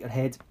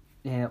Peterhead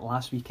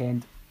last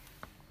weekend.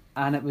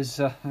 And it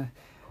was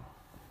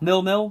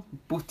 0-0,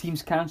 both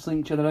teams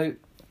cancelling each other out.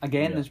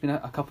 Again, there's been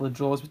a couple of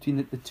draws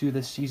between the two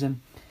this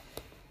season.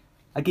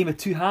 A game of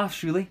two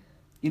halves, really.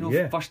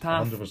 First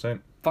half, 100%.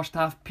 First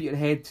half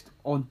Peterhead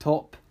on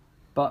top,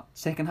 but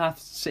second half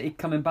City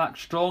coming back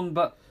strong,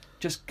 but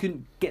just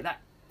couldn't get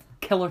that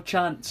killer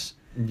chance.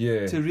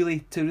 To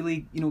really,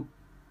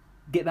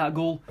 get that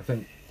goal. I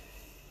think,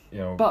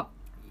 But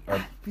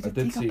I did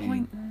did take see. a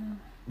point?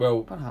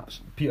 Well,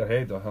 perhaps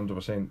Peterhead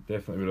 100%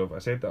 definitely would have. I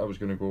said that I was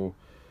going to go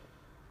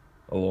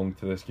along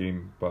to this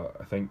game, but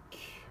I think,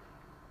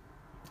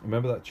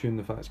 remember that tune,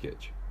 The Fat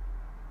Sketch,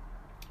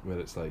 where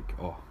it's like,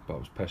 but I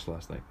was pissed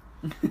last night.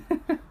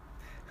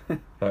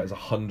 That is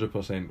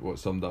 100% what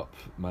summed up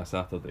my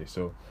Saturday.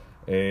 So,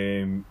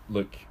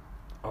 look.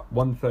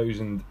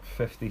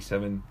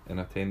 1,057 in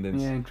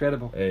attendance. Yeah,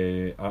 incredible.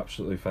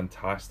 Absolutely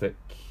fantastic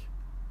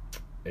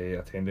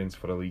attendance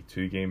for a League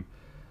 2 game.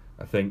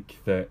 I think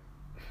that,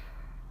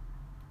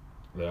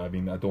 I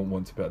mean, I don't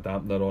want to put a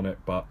dampener on it,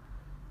 but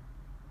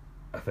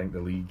I think the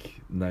league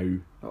now.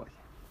 Oh,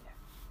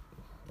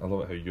 I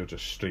love it how you're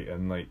just straight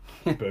in, like,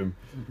 boom,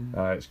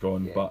 it's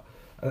gone. Yeah. But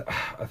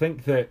I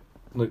think that,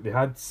 look, they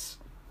had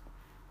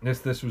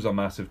this was a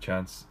massive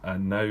chance,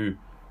 and now.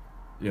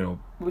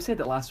 We said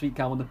it last week,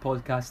 Cal, on the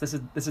podcast. This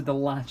is the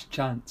last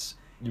chance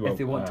if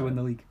they want to win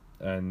the league.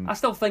 And I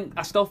still think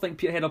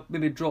Peterhead will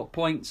maybe drop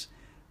points,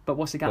 but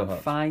what's the gap?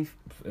 Perhaps. 5.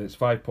 It's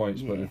 5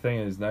 points, but Yeah. the thing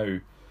is now,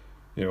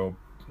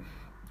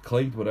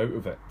 Clyde were out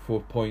of it.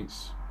 4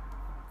 points.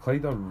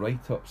 Clyde are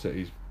right up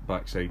City's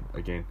backside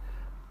again,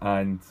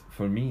 and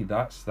for me,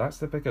 that's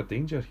the bigger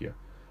danger here,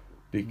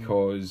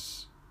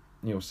 because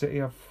City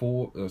have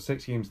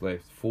 6 games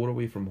left, 4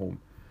 away from home.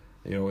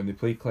 And they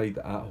play Clyde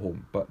at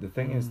home. But the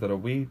thing is, they're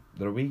away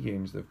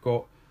games. They've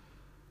got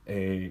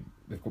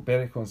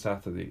Berwick on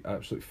Saturday,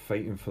 absolutely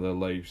fighting for their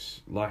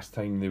lives. Last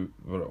time they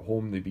were at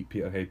home, they beat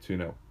Peterhead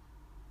 2-0.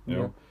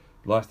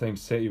 Last time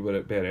City were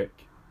at Berwick,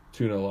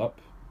 2-0 up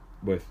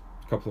with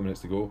a couple of minutes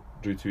to go,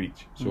 drew 2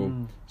 each. So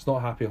it's not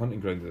a happy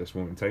hunting ground at this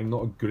moment in time.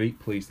 Not a great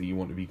place that you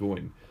want to be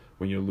going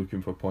when you're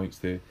looking for points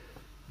to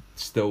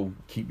still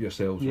keep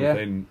yourselves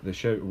within the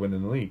shout of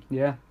winning the league.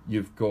 Yeah,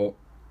 They've got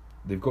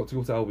to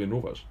go to Albion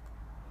Rovers,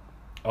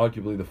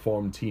 arguably the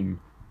form team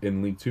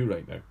in League 2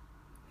 right now.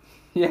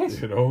 Yes.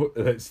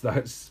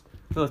 That's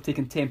Villa have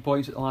taken 10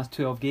 points at the last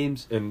 12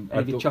 games. And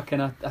Maybe chuck in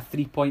a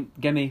 3-point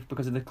gimme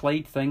because of the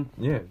Clyde thing.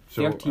 Yeah,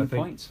 so 13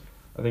 points.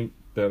 I think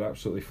they're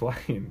absolutely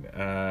flying.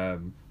 They're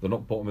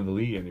not bottom of the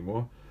league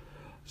anymore.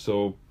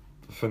 So,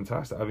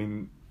 fantastic. I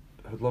mean,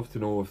 I'd love to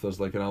know if there's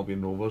like an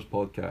Albion Rovers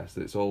podcast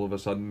that's all of a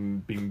sudden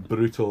been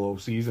brutal all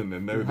season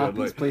and now The they're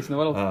happiest like place in the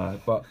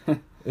world. but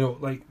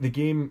like the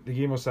game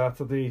on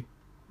Saturday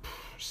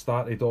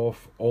started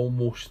off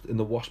almost in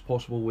the worst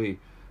possible way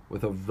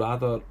with a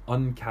rather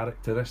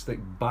uncharacteristic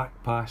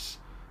back pass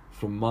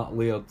from Matt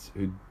Laird,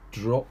 who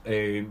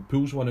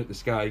pulls one out the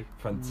sky,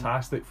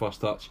 fantastic first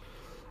touch,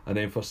 and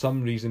then for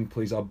some reason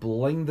plays a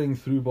blinding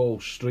through ball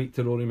straight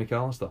to Rory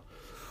McAllister,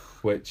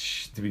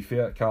 which, to be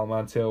fair at Cal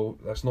Mantell,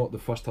 that's not the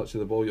first touch of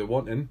the ball you're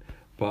wanting,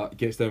 but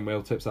gets down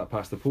well, tips that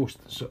past the post.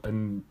 So,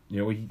 and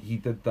he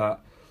did that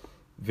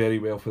very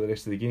well for the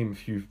rest of the game. A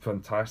few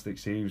fantastic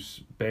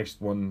saves.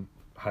 Best one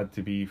had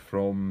to be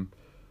from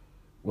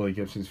Willie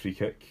Gibson's free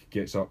kick.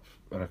 Gets up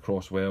and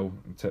across well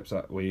and tips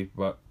that way.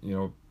 But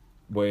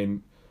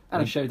when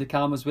and a shout to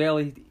Callum as well.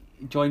 He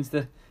joins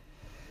the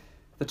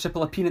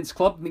triple appearance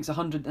club. Makes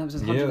 100. That was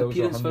his 100th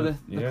appearance for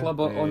the club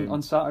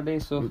on Saturday.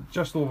 So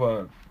just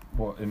over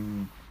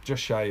in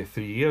just shy of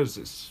 3 years.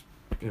 It's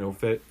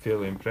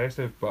fairly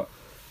impressive. But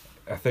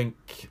I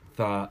think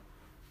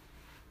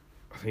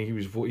he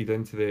was voted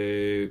into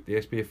the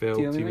SPFL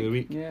Team of the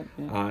Week. Yeah.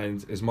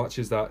 And as much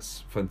as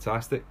that's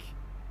fantastic,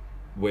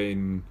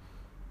 when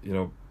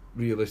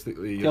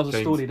realistically tells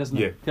a story, doesn't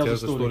it? Yeah,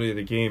 tells a story of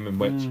the game in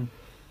which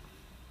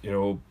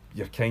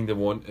you're kind of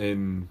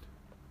wanting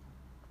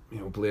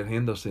Blair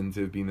Henderson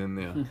to have been in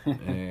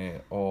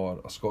there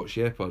or a Scott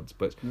Shepherd,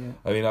 but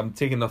I mean, I'm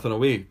taking nothing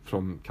away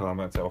from Callum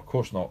Mantell, of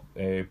course not,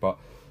 but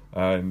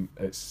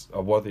it's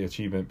a worthy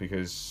achievement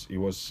because he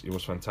was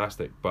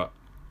fantastic, but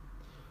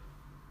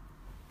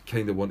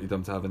kind of wanted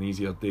him to have an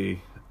easier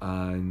day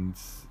and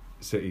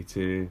City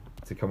to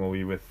come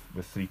away with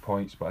 3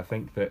 points. But I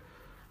think that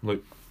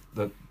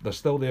they're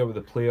still there with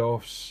the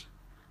playoffs.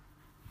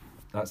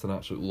 That's an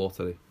absolute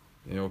lottery.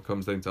 It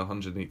comes down to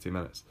 180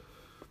 minutes.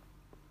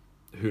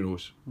 Who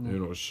knows? Who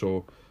knows?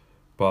 So,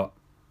 but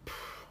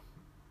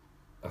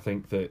I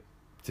think that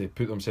to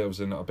put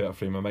themselves in a better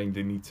frame of mind,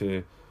 they need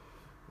to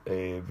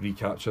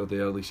recapture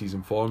the early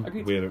season form.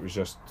 Agreed. Where it was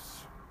just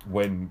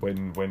win,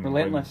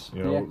 relentless.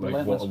 Like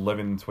relentless.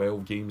 11,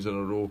 12 games in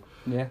a row.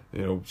 Yeah.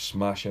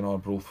 Smashing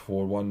Arbroath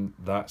 4-1.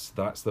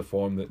 That's the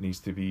form that needs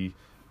to be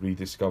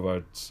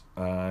rediscovered,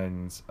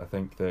 and I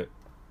think that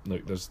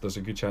there's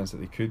a good chance that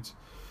they could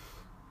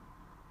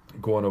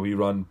go on a wee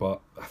run,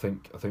 but I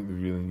think they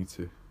really need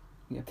to.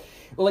 Yeah.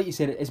 Well, like you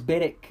said, it's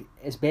Berwick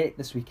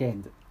this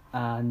weekend,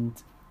 and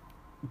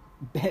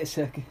it's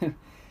a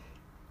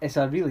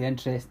really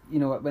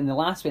interesting. When the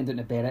last went down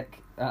to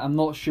Berwick, I'm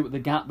not sure what the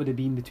gap would have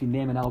been between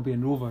them and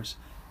Albion Rovers,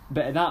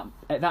 but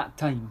at that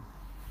time,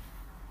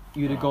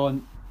 you'd have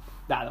gone,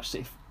 they're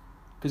safe,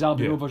 because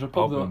Albion Rovers are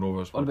probably on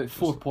about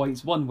 4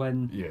 points, one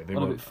win, they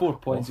on were about 4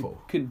 points. They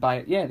couldn't buy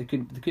it. Yeah, they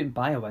couldn't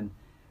buy a win,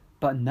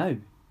 but now,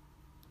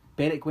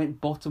 Berwick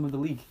went bottom of the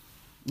league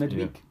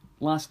midweek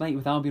last night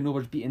with Albion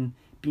Rovers being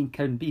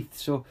Cowdenbeath.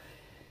 So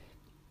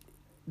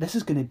this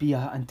is going to be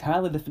an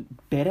entirely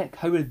different Berwick.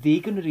 How are they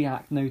going to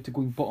react now to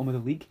going bottom of the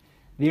league?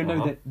 They're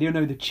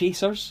now the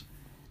chasers,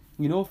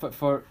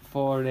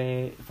 for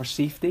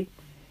safety.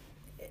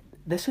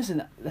 This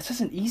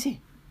isn't easy.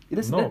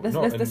 This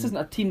isn't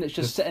a team that's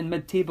just sitting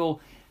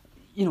mid-table.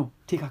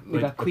 Take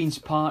maybe a Queen's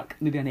Park,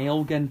 maybe an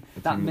Elgin.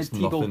 That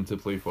mid-table, nothing to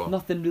play for.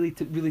 Nothing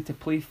really to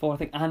play for. I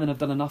think Annan have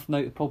done enough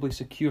now to probably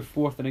secure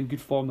fourth and in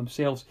good form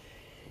themselves.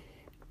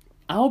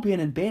 Albion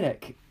and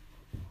Berwick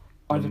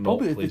are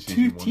probably the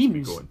two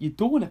teams you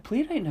don't want to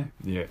play right now.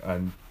 Yeah,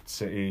 and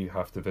City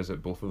have to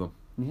visit both of them.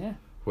 Yeah.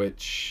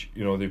 Which,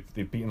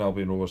 they've beaten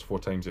Albion Rovers 4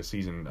 times this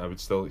season. I would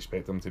still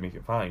expect them to make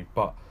it 5,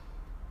 but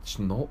it's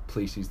not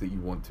places that you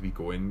want to be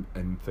going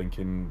and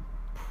thinking,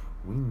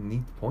 we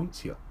need points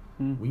here.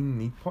 We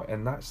need points,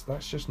 and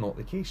that's just not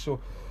the case. So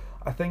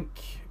I think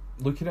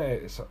looking at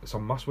it, it's a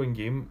must-win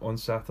game on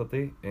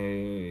Saturday.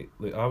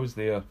 I was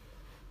there a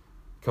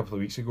couple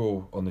of weeks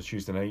ago on the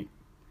Tuesday night,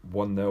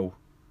 1-0.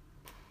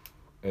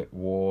 It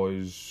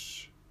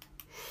was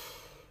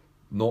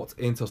not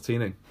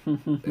entertaining,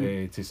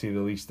 to say the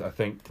least. I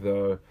think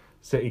the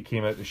City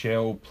came out the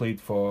shell,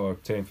 played for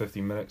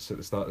 10-15 minutes at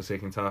the start of the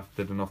second half,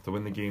 did enough to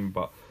win the game,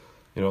 but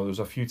there was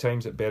a few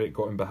times that Berwick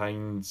got in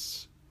behind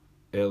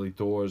early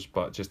doors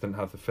but just didn't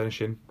have the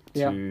finishing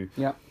to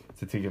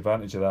take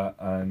advantage of that,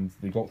 and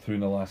they got through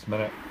in the last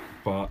minute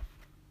but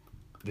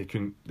they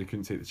couldn't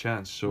take the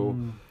chance. So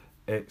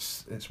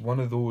it's one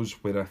of those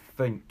where I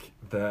think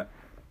that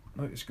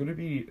it's going to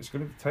be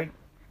tight.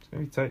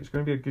 It's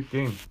going to be a good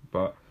game,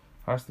 but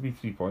has to be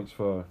 3 points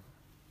for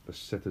the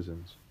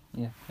citizens.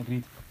 Yeah,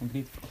 agreed.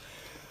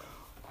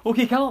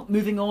 Okay, Cal,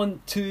 moving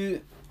on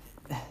to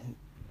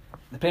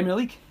the Premier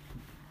League.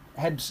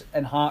 Hibs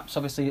and Hearts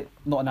obviously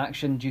not in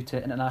action due to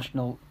the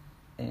international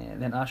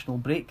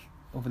break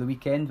over the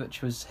weekend,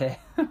 which was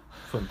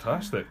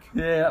fantastic.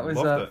 Yeah,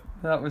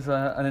 that was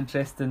an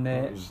interesting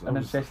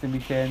interesting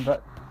weekend.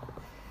 But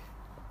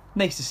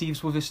Nice to see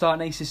Hibs with the start.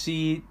 Nice to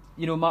see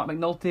Mark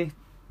McNulty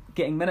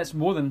getting minutes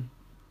more than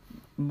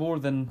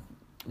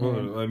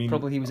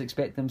probably he was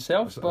expecting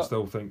himself. I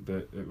still think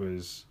that it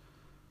was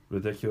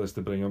ridiculous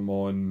to bring him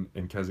on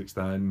in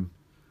Kazakhstan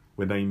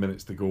with 9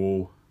 minutes to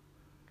go.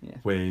 Yeah.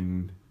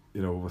 When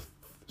with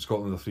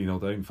Scotland are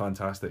 3-0 down,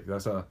 fantastic.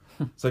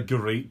 It's a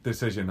great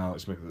decision,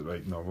 Alex.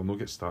 Right, no, we'll not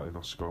get started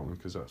on Scotland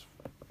because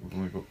we've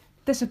only got.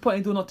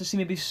 Disappointing though not to see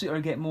maybe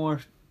Suter get more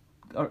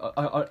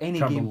or any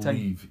game time. Can't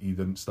believe he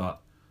didn't start.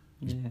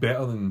 He's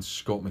better than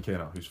Scott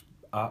McKenna, who's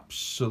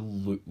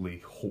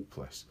absolutely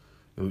hopeless.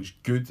 He looks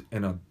good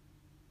in a.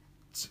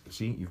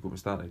 See, you've got me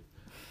started.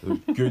 He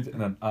looks good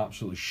in an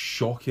absolutely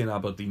shocking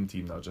Aberdeen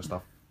team that are just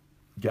a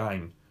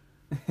gang.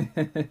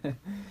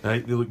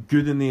 Right, they look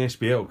good in the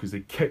SPL because they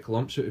kick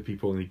lumps out of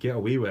people and they get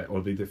away with it,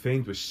 or they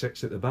defend with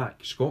 6 at the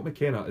back. Scott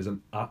McKenna is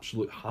an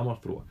absolute hammer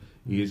thrower.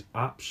 He is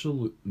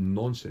absolute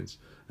nonsense.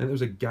 And there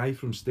was a guy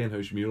from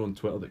Stenhousemuir on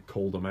Twitter that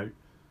called him out.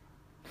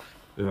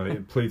 He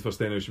played for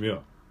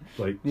Stenhousemuir.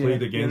 Played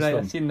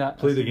against him.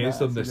 Played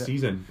against him this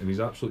season, and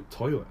he's absolute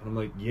toilet. And I'm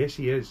like, yes,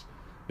 he is.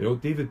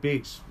 David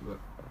Bates.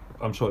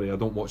 I'm sorry, I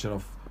don't watch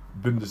enough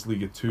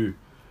Bundesliga 2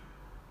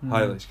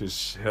 highlights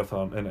because Hertha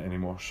aren't in it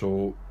anymore.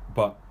 So,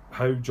 but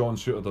how John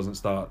Suter doesn't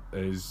start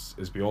is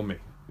beyond me.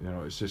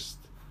 It's just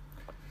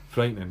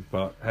frightening.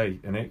 But hey,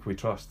 in Equi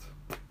trust.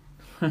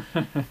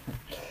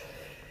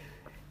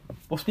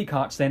 We'll speak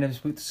Hearts then. I've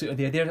spoke to Suter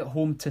there. They're at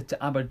home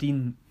to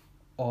Aberdeen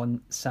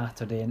on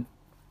Saturday, and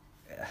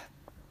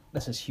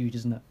this is huge,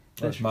 isn't it?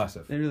 It's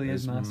massive. It really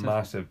is massive.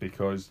 Massive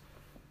because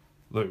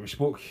look, we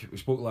spoke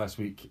last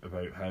week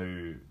about how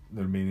the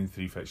remaining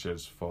 3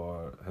 fixtures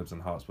for Hibs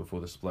and Hearts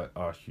before the split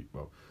are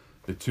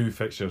the 2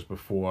 fixtures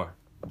before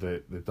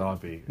the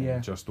derby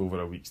in just over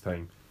a week's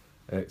time.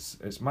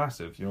 It's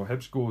massive.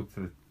 Hibs go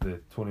to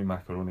the Tony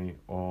Macaroni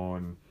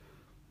on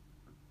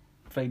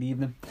Friday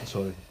evening.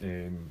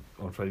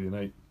 On Friday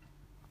night,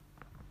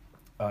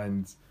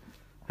 and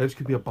Hibs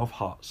could be above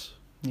Hearts.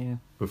 Yeah.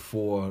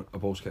 Before a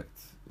ball's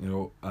kicked,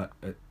 at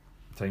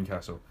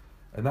Tynecastle,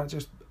 and that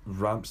just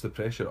ramps the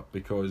pressure up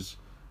because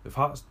if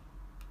Hearts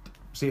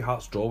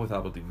draw with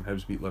Aberdeen,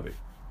 Hibs beat Livy,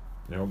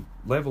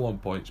 level on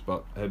points,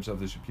 but Hibs have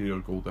the superior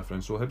goal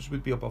difference, so Hibs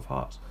would be above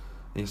Hearts.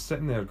 And you're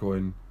sitting there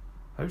going,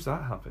 how's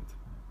that happened?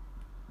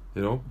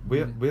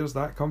 Where's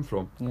that come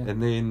from? Yeah.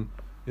 And then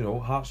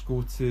Hearts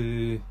go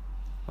to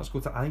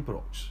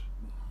Ibrox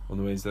on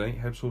the Wednesday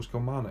night. Hibs host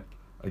Kilmarnock.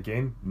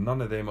 Again,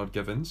 none of them are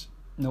givens.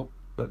 Nope.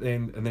 But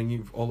then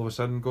you've all of a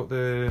sudden got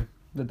the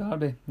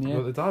derby. Yeah.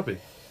 Got the derby.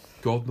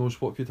 God knows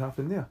what could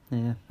happen there.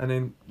 Yeah. And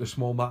then the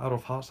small matter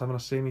of Hearts having a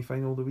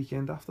semi-final the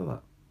weekend after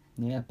that.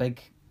 Yeah,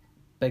 big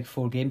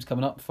 4 games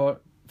coming up for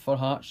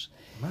Hearts.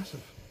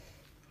 Massive.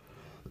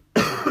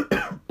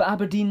 But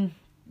Aberdeen,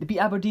 they beat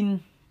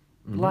Aberdeen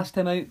last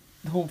time out.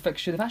 The whole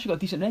fixture, they've actually got a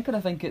decent record,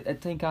 I think,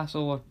 at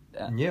Tynecastle or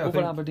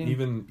over Aberdeen.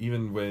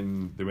 Even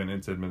when they went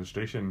into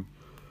administration,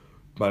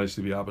 managed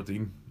to beat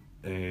Aberdeen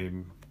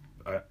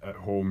at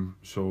home.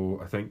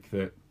 So I think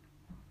that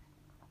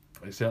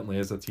it certainly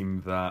is a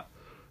team that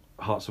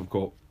Hearts have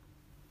got,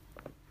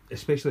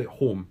 especially at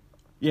home.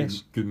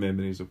 Yes, good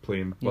memories of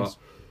playing. Yes.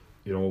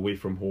 But away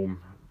from home,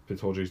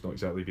 Pittodrie's not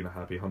exactly been a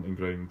happy hunting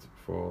ground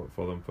for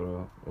them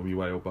for a wee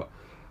while. But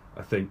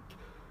I think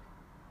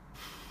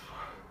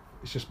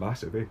it's just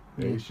massive, eh?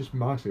 Yeah. It's just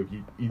massive.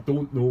 You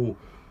don't know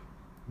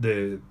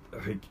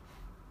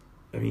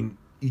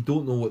you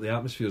don't know what the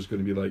atmosphere is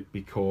going to be like,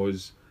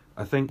 because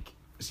I think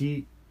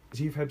see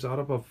if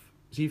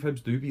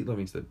Hibs do beat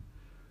Livingston,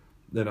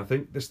 then I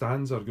think the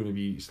stands are going to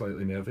be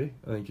slightly nervy.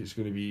 I think it's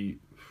going to be,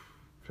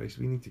 Christ,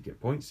 we need to get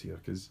points here,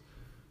 because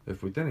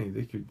if we didn't,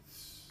 they could,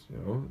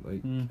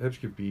 Hibs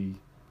could be.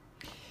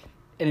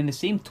 And in the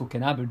same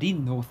token,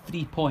 Aberdeen, though,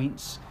 3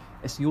 points.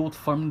 It's the Old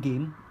Firm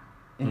game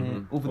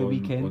over the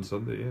weekend. On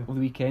Sunday, yeah. Over the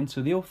weekend,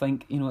 so they'll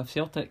think, if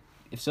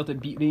Celtic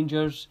beat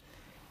Rangers,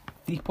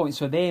 3 points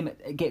for them,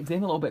 it gets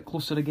them a little bit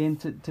closer again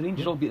to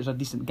Rangers. Albeit there's a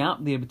decent gap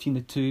there between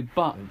the two,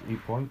 but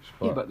 8 points.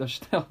 But they're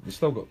still. They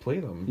still got to play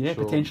them. Yeah,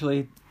 so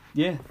potentially.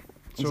 Yeah,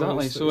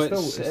 exactly. So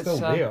it's still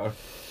there.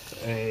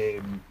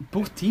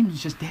 Both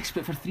teams just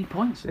desperate for 3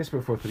 points.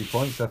 Desperate for 3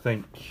 points. I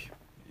think,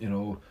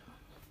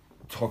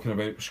 talking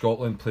about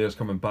Scotland players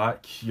coming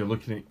back, you're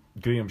looking at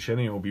Graham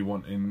Shinney will be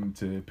wanting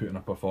to put in a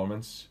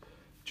performance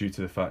due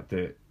to the fact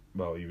that,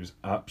 he was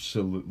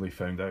absolutely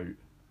found out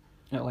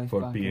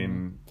for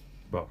being,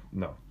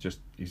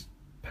 he's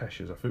pish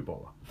as a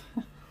footballer.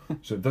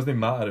 So it doesn't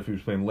matter if he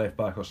was playing left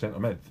back or centre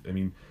mid. I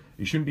mean,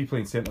 he shouldn't be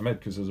playing centre mid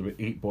because there's about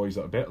 8 boys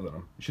that are better than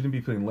him. He shouldn't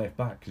be playing left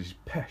back because he's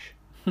pish.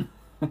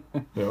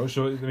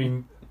 So I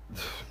mean,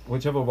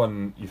 whichever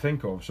one you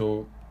think of.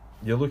 So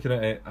you're looking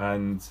at it,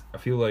 and I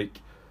feel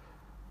like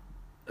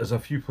there's a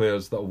few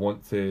players that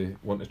want to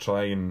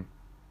try and,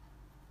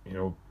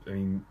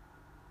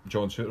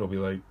 John Suter will be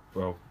like,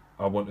 well,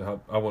 I want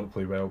to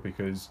play well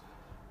because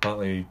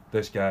apparently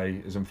this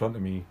guy is in front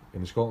of me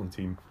in the Scotland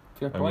team.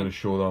 I'm going to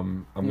show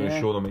them. I'm going to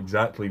show them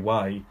exactly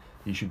why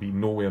he should be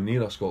nowhere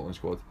near a Scotland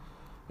squad.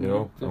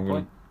 So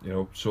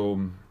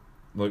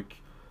look,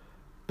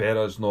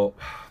 Berra's not.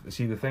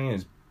 See, the thing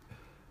is,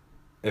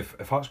 if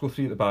Hearts go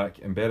 3 at the back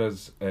and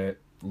Berra's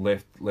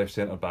left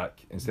centre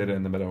back instead of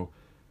in the middle,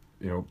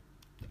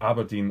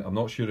 Aberdeen. I'm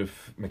not sure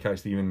if Mackay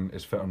Stephen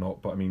is fit or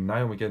not, but I mean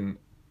Niall McGinn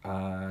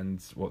and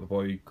the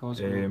boy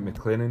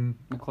McLennan,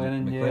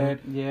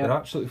 yeah, they're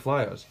absolutely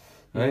flyers.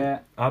 Right? Yeah.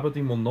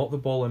 Aberdeen will knock the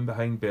ball in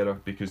behind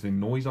Berra because they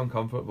know he's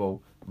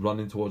uncomfortable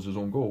running towards his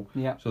own goal.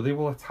 Yeah. So they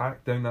will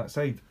attack down that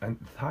side, and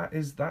that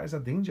is a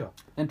danger.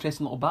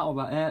 Interesting little battle,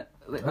 but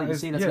like you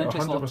say, that's an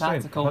interesting little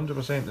tactical.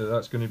 100%.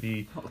 That's going to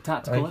be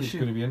tactical issue. It's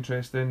going to be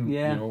interesting.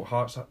 Yeah.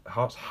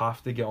 Hearts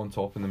have to get on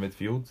top in the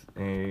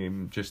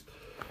midfield. Just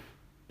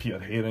Peter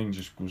Haring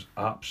just goes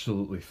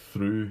absolutely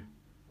through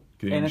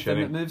Graham Anything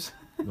Shinnie. that moves.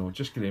 No,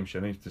 just Graham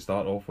Shinnie to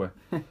start off with.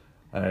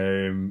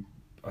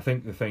 I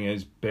think the thing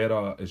is,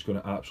 Berra is going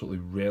to absolutely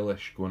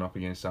relish going up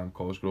against Sam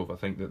Cosgrove. I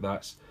think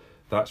that's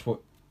what,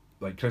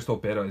 like,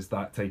 Christophe Berra is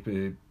that type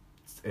of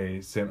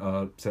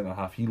centre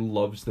half. He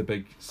loves the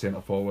big centre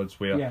forwards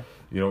where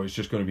it's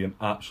just going to be an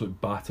absolute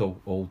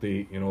battle all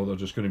day. They're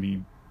just going to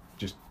be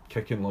just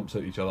kicking lumps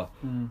at each other.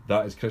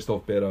 That is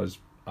Christophe Berra's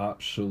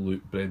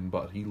absolute bread and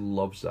butter. He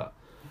loves that.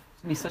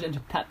 It's going to be such a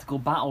tactical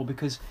battle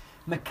because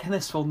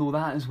McInnes will know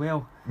that as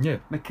well. Yeah.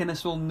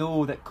 McInnes will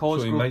know that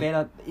Cosgrove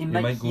Berra, he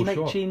might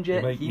change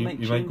it. He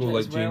might go like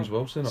as James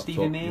well. Wilson up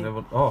Stevie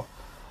top.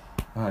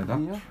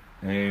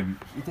 May.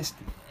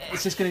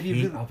 It's just going to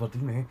be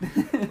Aberdeen,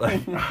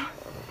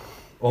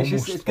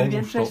 almost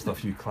stopped a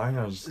few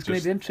clangers. It's going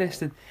to be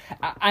interesting.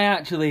 I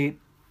actually,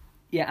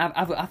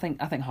 I think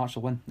Hearts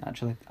will win.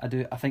 Actually, I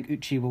do. I think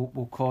Uche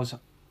will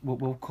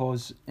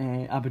cause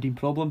Aberdeen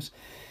problems.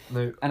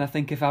 Now, and I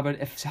think if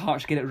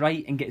Hearts get it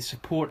right and get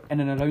support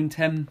in and around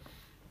him,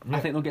 I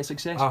think they'll get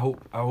success. I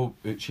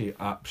hope Uche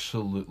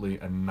absolutely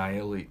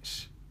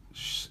annihilates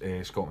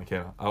Scott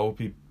McKenna. I hope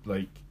he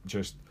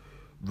just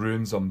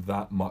ruins him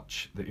that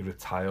much that he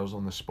retires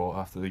on the spot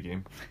after the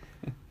game.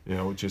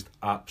 Just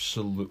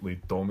absolutely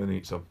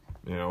dominates him.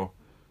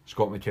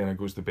 Scott McKenna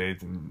goes to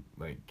bed and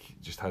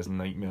just has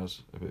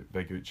nightmares about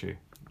Big Uche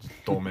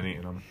just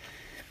dominating him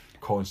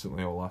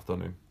constantly all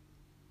afternoon.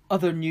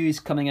 Other news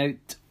coming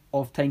out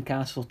of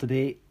Tynecastle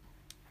today: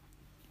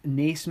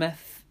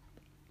 Naismith,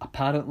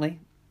 apparently,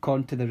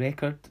 according to the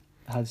record,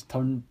 has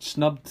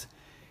snubbed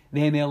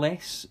the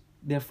MLS.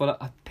 Therefore,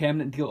 a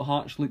permanent deal at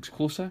Hearts looks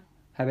closer.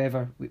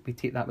 However, we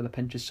take that with a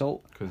pinch of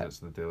salt. Because it's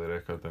the Daily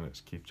Record and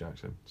it's Keith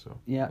Jackson. So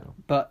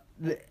but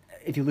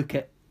if you look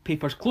at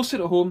papers closer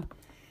to home,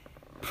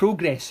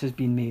 progress has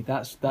been made.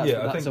 That's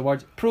the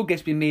word.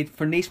 Progress been made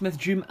for Naismith,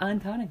 Doom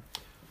and Haring.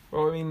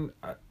 Well, I mean,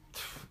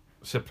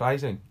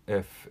 surprising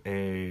if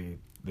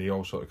they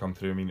all sort of come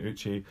through. I mean,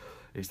 Uche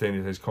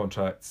extended his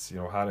contracts.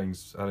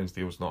 Haring's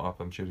deal's not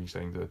up. I'm sure he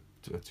signed a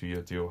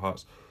 2-year deal.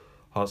 Hearts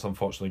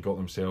unfortunately got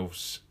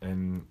themselves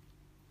in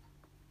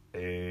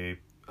a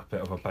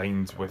bit of a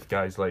bind with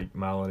guys like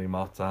Mallory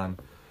Martin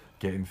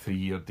getting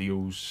 3-year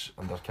deals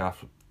under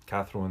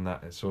Cathro and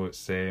that. So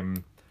it's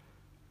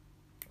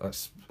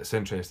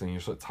interesting. You're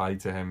sort of tied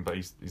to him, but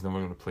he's never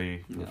going to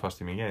play for the first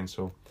team again.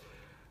 So,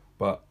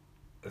 but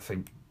I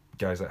think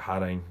guys like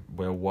Haring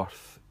well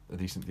worth a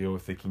decent deal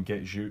if they can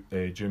get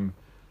June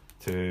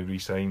to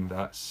re-sign.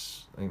 I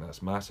think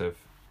that's massive.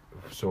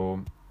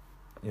 So,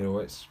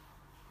 it's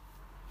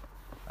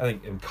I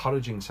think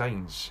encouraging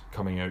signs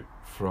coming out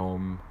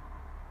from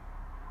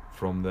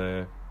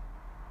the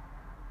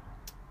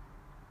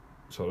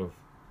sort of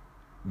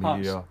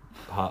media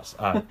Hearts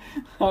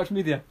Hearts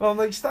media. Well,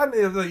 I'm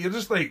standing there, you're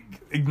just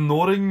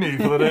ignoring me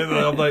for the rest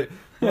of it.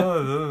 I'm I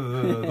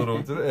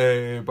don't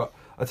know. But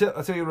I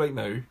tell you right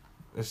now,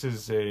 this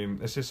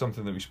is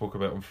something that we spoke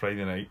about on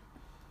Friday night.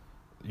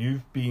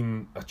 You've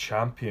been a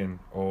champion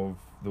of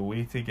the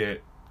way to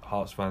get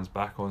Hearts fans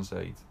back on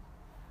side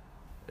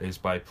is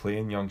by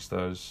playing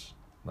youngsters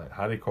like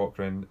Harry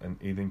Cochrane and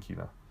Aidan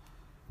Keena.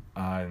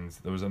 And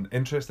there was an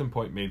interesting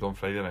point made on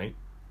Friday night,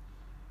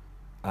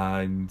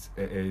 and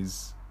it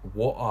is,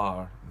 what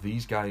are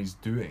these guys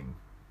doing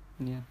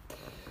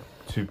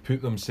to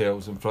put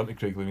themselves in front of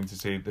Craig Levein to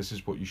say this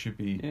is what you should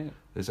be?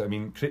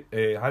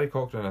 Harry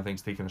Cochrane I think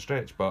is taking a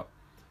stretch, but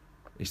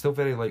he's still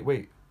very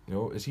lightweight.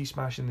 Is he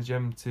smashing the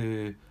gym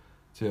to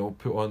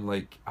put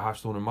on half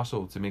stone and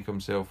muscle to make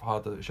himself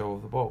harder to shovel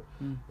the ball?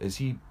 Is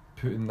he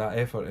putting that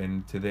effort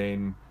in to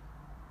then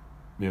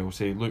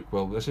say, look,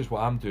 well, this is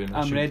what I'm doing.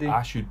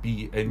 I should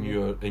be in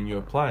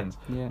your plans.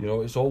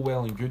 It's all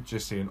well and good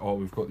just saying, oh,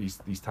 we've got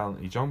these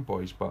talented young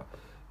boys, but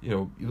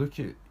you look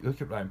at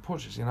Ryan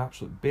Porch, he's an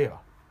absolute bear.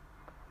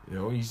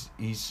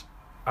 He's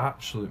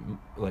absolute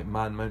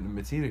man mountain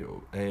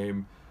material.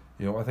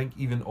 I think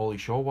even Ollie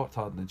Shaw worked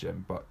hard in the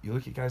gym, but you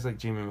look at guys like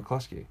Jamie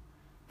McCluskey,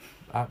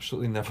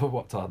 absolutely never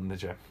worked hard in the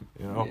gym.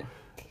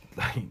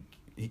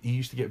 He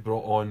used to get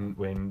brought on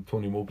when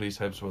Tony Mowbray's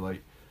Hibs were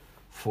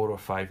 4 or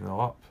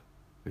 5-0 up,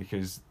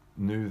 because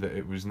knew that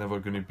it was never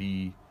going to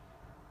be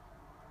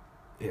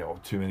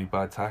too many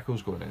bad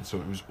tackles going in, so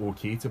it was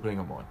okay to bring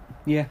him on.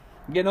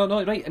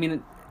 No, right. I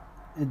mean,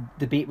 the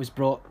debate was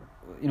brought,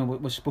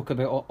 was spoke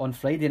about on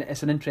Friday, and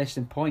it's an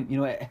interesting point.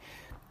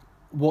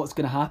 what's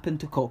going to happen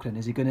to Cochrane.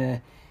 Is he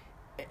going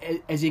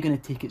to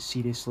take it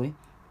seriously?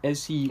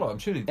 Is he? Well, I'm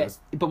sure he does.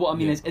 But what I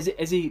mean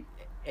is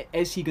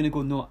he going to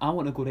go? No, I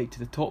want to go right to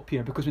the top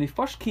here, because when he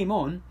first came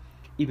on,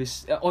 he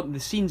was on the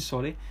scene.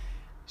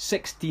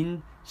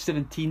 16,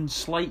 17,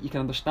 slight. You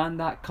can understand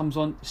that. Comes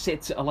on,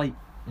 sets it alight.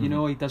 You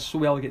know, he does so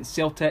well against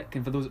Celtic,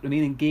 and for those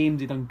remaining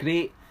games, he done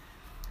great.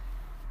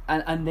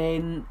 And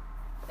then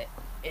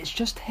it's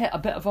just hit a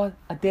bit of a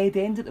dead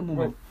end at the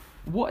moment.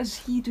 Well, what is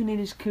he doing in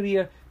his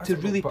career to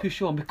really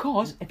push on?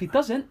 Because if he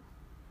doesn't,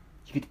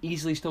 you could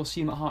easily still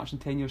see him at Hearts in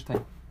 10 years'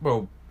 time.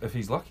 Well, if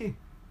he's lucky.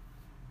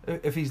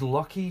 If he's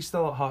lucky, he's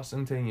still at Hearts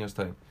in 10 years'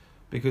 time.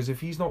 Because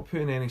if he's not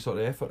putting any sort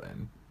of effort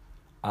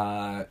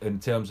in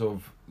terms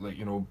of, like,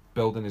 you know,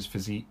 building his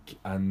physique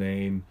and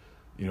then,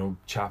 you know,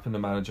 chapping the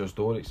manager's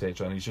door,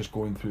 etc., and he's just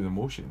going through the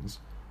motions,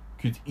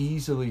 could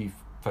easily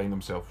find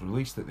himself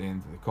released at the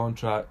end of the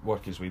contract,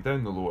 work his way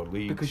down the lower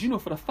leagues. Because you know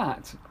for a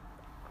fact,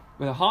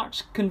 with the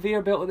Hearts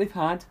conveyor belt that they've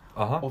had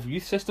of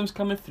youth systems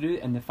coming through,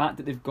 and the fact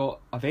that they've got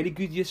a very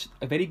good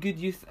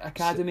youth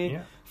academy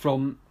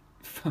from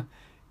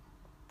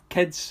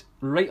kids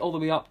right all the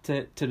way up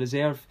to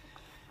reserve,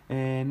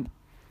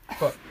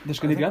 but there's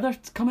going to be others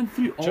coming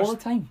through all the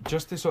time.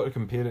 Just to sort of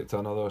compare it to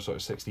another sort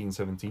of 16,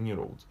 17 year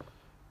old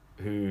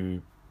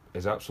who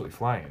is absolutely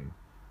flying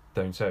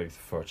down south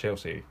for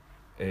Chelsea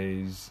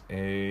is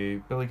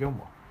Billy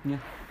Gilmore. Yeah.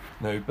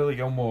 Now, Billy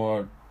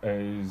Gilmore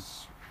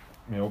is,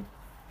 you know,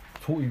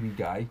 totally wee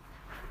guy,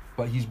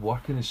 but he's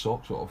working his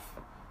socks off,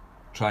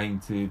 trying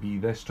to be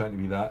this, trying to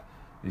be that.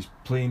 He's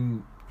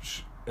playing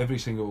every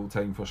single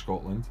time for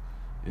Scotland.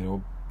 You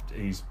know,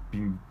 he's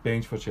been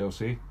benched for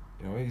Chelsea.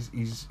 You know,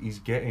 he's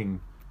getting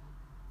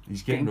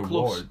rewards.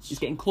 Close. He's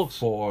getting close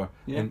for,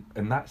 and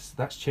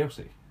that's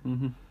Chelsea.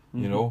 You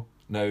know,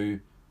 now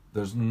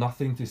there's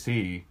nothing to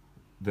say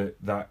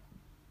that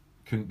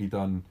couldn't be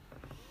done.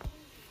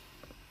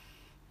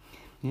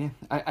 Yeah,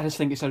 I just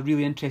think it's a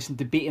really interesting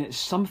debate, and it's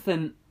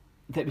something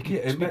that we could.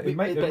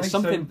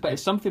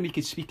 It's something we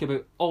could speak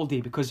about all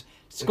day, because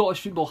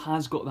Scottish football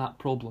has got that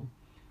problem.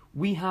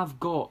 We have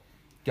got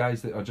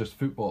guys that are just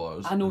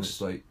footballers. I know. And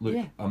it's like, look,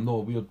 I'm not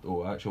a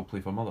weirdo. I actually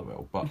play for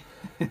Motherwell, but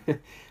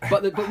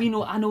but we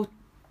know. I know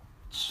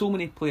so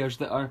many players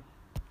that are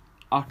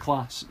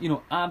class. You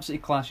know,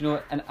 absolutely class. You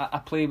know, and I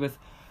play with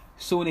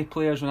so many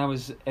players when I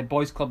was at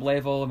boys club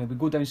level. I mean, we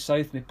go down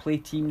south and we play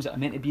teams that are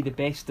meant to be the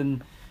best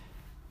in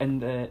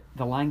the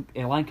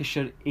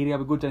Lancashire area.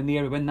 We go down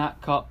there, we win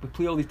that cup, we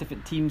play all these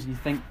different teams, and you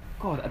think,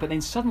 God, but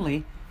then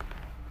suddenly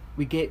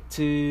we get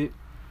to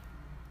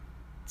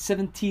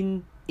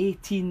 17,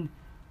 18,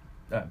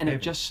 and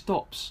it just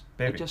stops.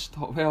 Bevy. It just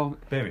stops. Well,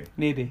 Bevy.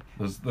 Maybe.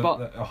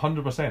 But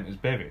 100% is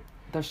Bevy.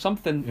 There's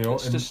something, you know,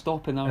 that's just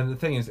stopping there. And the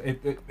thing is,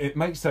 it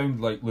might sound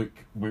like, look,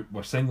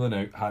 we're singling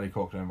out Harry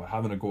Cochrane, we're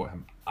having a go at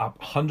him.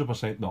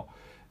 100% not.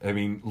 I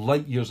mean,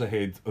 light years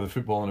ahead of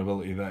the footballing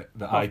ability that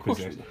I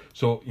possess.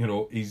 So, you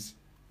know, he's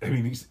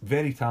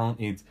very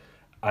talented,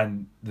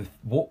 and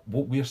what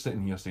we're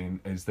sitting here saying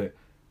is that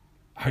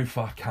how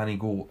far can he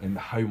go, and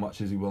how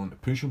much is he willing to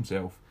push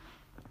himself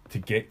to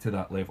get to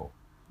that level?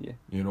 Yeah.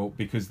 You know,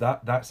 because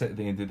that's it at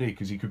the end of the day.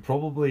 Because he could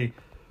probably,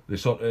 the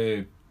sort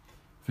of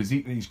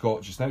physique that he's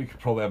got just now, he could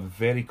probably have a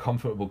very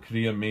comfortable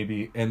career,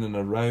 maybe in and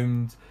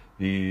around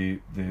the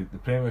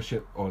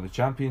Premiership or the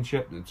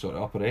Championship, the sort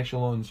of upper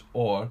echelons,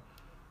 or,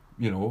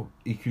 you know,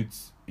 he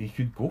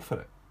could go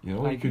for it. You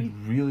know, he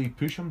could really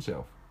push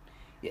himself.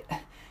 Yeah.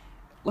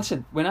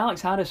 Listen, when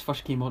Alex Harris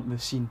first came onto the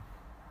scene,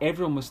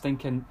 everyone was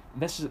thinking,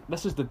 this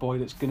is the boy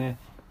that's gonna,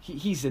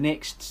 he's the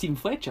next Stephen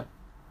Fletcher.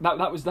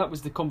 That was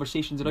the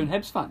conversations around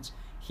Hibs fans.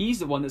 He's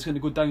the one that's going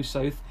to go down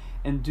south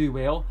and do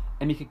well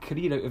and make a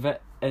career out of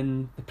it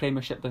in the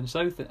Premiership down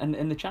south and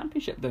in the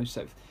Championship down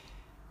south.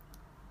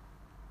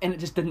 And it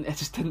just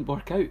didn't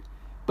work out.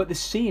 But the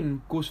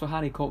same goes for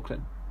Harry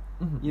Cochrane.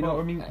 Mm-hmm. You know,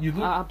 I mean, you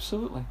look,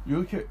 absolutely. You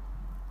look at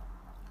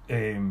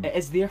it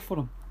is there for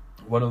him.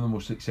 One of the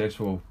most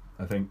successful,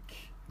 I think,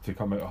 to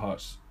come out of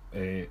Hearts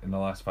in the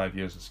last 5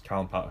 years is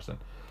Callum Patterson.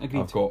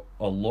 Agreed. I've got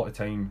a lot of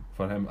time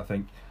for him. I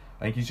think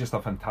he's just a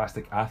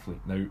fantastic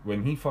athlete. Now,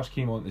 when he first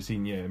came on the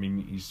scene, I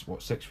mean, he's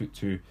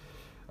 6'2",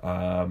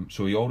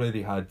 so he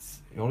already had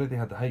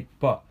the height.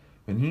 But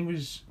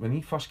when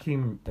he first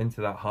came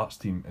into that Hearts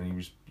team and he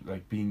was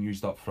like being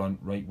used up front,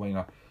 right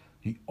winger,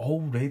 he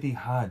already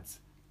had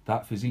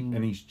that physique,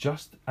 and he's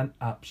just an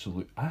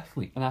absolute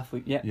athlete. An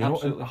athlete, yeah, you know,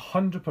 absolutely,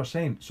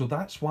 100%. So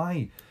that's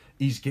why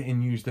he's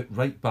getting used at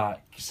right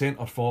back,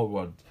 centre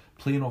forward,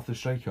 playing off the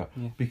striker.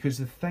 Yeah. Because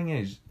the thing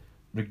is,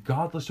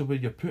 regardless of where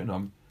you're putting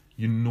him,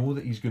 you know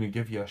that he's going to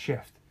give you a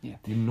shift. Yeah.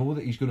 You know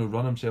that he's going to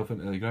run himself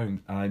into the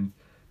ground, and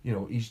you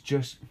know he's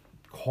just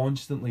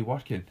constantly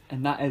working.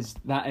 And that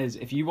is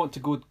if you want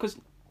to go, because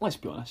let's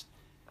be honest,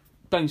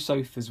 down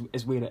south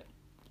is where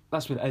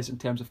that's where it is in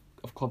terms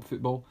of club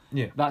football.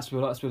 Yeah. That's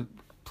where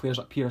players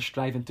up here are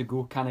striving to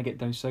go. Can I get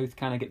down south?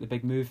 Can I get the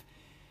big move?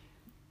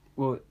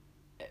 Well,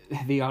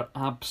 they are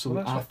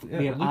absolute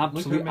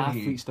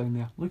athletes down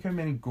there. Look how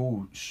many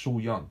go so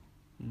young.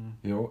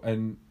 You know,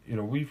 and you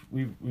know we've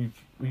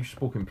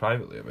spoken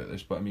privately about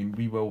this, but I mean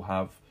we will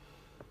have,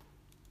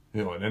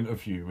 you know, an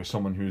interview with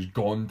someone who's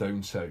gone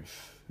down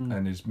south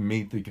and has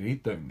made the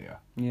grade down there.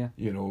 Yeah.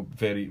 You know,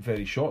 very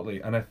very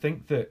shortly, and I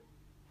think that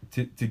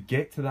to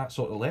get to that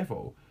sort of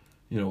level,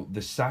 you know,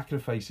 the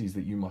sacrifices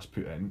that you must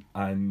put in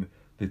and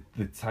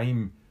the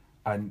time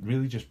and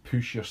really just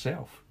push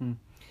yourself.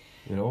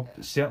 You know,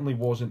 it certainly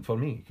wasn't for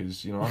me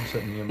because, you know, I'm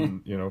sitting here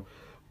and, you know,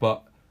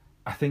 but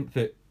I think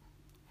that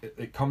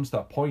it comes to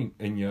a point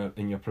in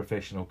your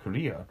professional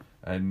career,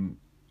 and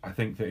I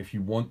think that if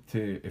you want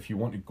to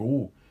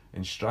go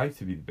and strive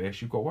to be the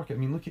best, you've got to work it. I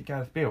mean, look at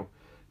Gareth Bale.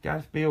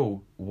 Gareth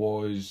Bale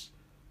was,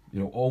 you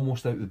know,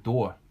 almost out the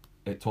door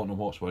at Tottenham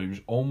Hotspur. He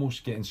was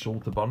almost getting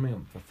sold to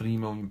Birmingham for £3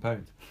 million.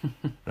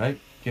 Right?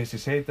 Gets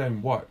his head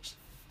down, works,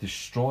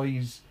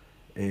 destroys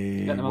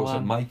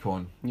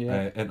Maicon,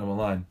 Inter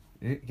Milan.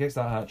 He gets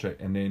that hat trick,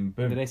 and then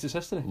boom. The rest is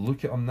history.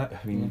 Look at him now.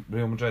 I mean,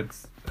 Real Madrid,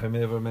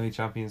 however many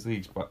Champions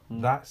Leagues, but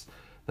that's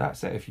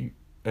it. If you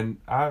and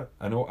I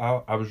know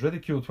I was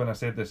ridiculed when I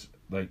said this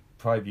like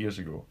 5 years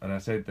ago, and I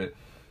said that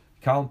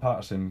Callum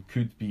Patterson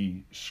could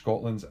be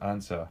Scotland's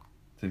answer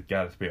to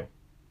Gareth Bale.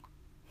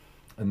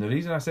 And the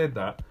reason I said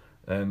that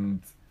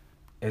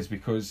is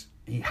because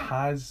he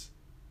has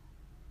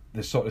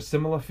the sort of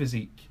similar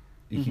physique.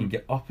 He can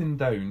get up and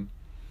down,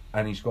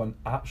 and he's got an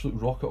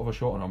absolute rocket of a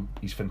shot on him.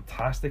 He's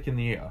fantastic in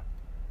the air.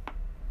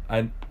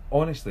 And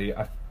honestly,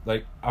 I've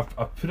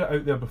put it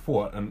out there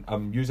before, and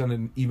I'm using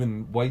an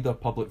even wider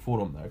public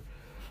forum now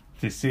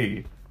to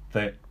say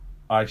that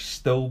I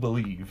still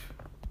believe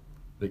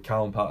that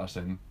Callum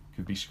Patterson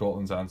could be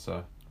Scotland's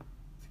answer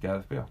to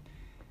Gareth Bale.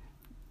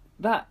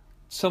 That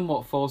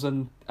somewhat falls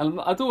in, and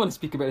I don't want to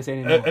speak about this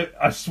anymore.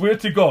 I swear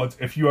to God,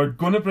 if you are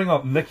going to bring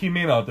up Nicky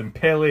Maynard and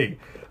Pelé,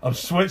 I'm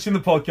switching the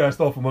podcast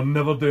off and we're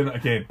never doing it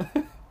again.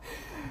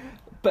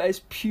 But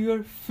it's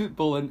pure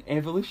football and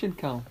evolution,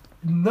 Cal.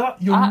 No,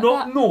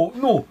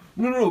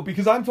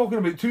 because I'm talking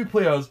about two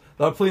players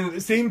that are playing at the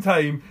same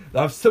time,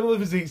 that have similar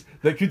physiques,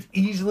 that could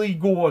easily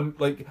go on,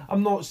 like,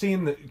 I'm not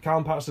saying that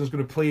Callum Patterson is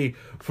going to play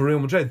for Real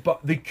Madrid,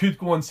 but they could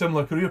go on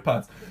similar career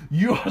paths.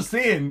 You are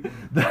saying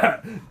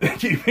that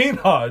Nicky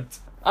Maynard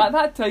at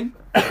that time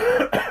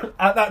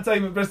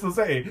at Bristol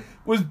City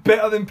was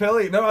better than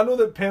Pelé. Now I know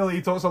that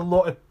Pelé talks a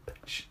lot of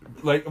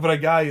like for a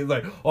guy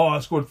like, oh, I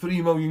scored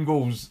 3 million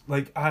goals,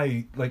 like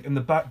in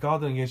the back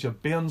garden against your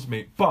Bairns,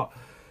 mate, but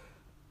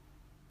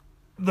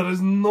there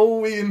is no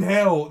way in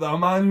hell that a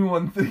man who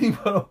won 3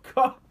 World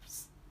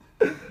Cups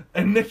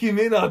and Nicky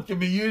Maynard can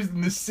be used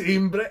in the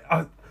same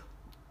breath.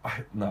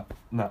 No,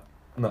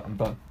 I'm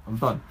done.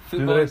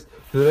 Do the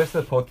rest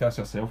of the podcast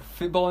yourself.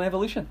 Football and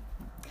evolution.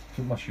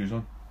 Put my shoes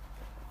on.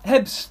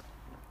 Hibs,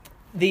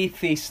 they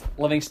faced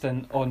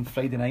Livingston on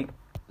Friday night.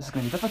 This is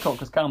going to be difficult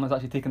because Callum has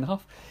actually taken the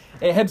huff.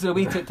 Hibs are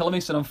away to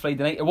Livingston on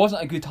Friday night. It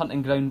wasn't a good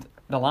hunting ground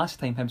the last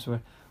time Hibs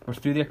were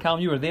through there.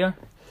 Callum, you were there.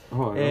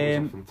 Oh,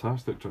 that was a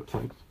fantastic trip.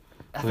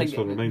 Thanks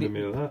for reminding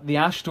me of that. The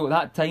Astro at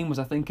that time was,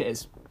 I think, at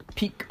its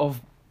peak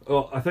of...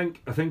 Well, I think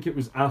it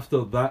was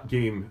after that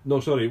game. No,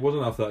 sorry, it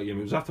wasn't after that game.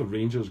 It was after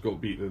Rangers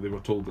got beat that they were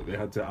told that they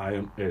had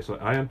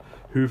to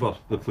hoover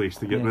the place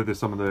to get rid of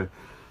some of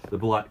the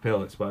black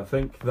pellets. But I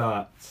think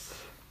that,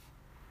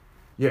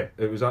 yeah,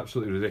 it was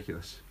absolutely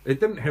ridiculous. It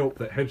didn't help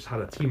that Hibs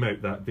had a team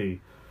out that day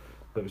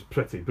that was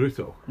pretty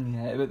brutal.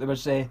 Yeah, there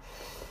was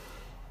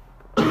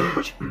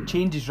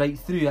changes right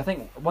through. I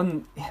think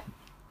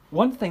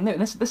one thing now,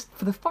 and this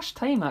for the first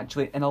time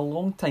actually in a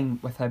long time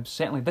with Hibs,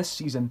 certainly this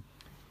season,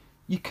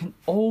 you can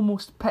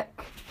almost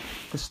pick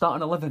the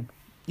starting 11.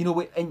 You know,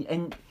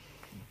 and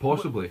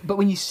possibly. But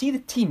when you see the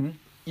team,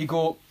 you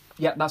go,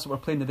 yeah, that's what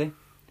we're playing today.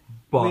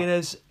 But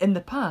whereas in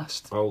the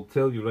past, I'll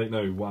tell you right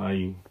now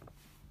why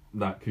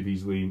that could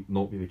easily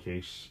not be the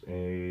case.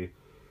 There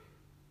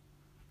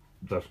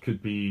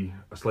could be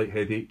a slight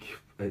headache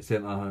at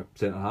centre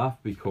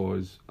half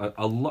because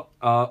a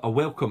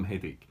welcome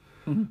headache.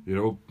 Mm-hmm. You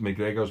know,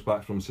 McGregor's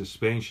back from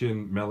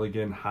suspension,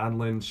 Milligan,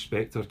 Hanlon,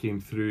 Spector came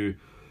through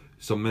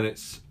some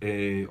minutes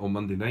on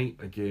Monday night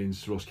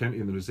against Ross County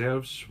in the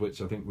reserves,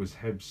 which I think was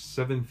Hibs'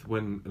 7th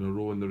win in a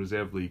row in the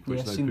reserve league,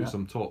 which now puts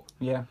them top.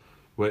 Yeah.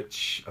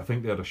 Which I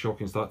think they had a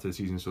shocking start to the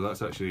season, so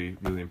that's actually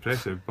really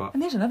impressive. But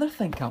and there's another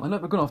thing, Cam. I know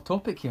we're going off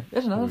topic here.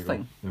 There's another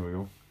thing. There we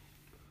go.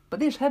 But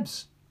there's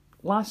Hibs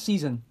last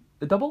season,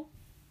 the double.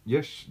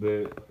 Yes,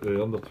 the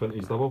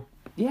under-20s double.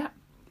 Yeah.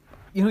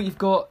 You know, you've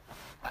got,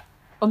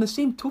 on the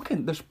same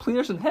token, there's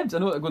players in Hibs. I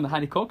know they're going the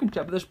Harry Cochrane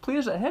chat, but there's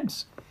players at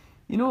Hibs.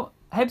 You know,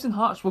 Hibs and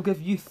Hearts will give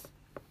youth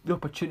the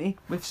opportunity.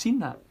 We've seen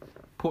that.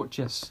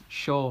 Porteous,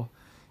 Shaw,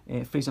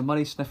 Fraser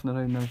Murray sniffing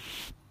around now.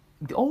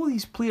 All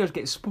these players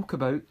get spoke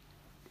about,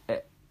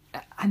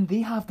 and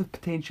they have the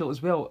potential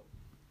as well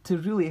to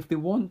really, if they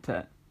want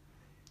it,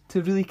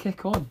 to really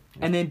kick on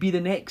and then be the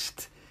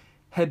next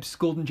Hibs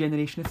golden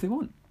generation if they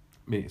want.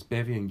 Mate, it's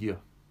bevy and gear.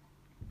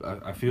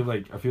 I feel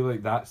like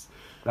that's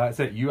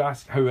it. You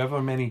ask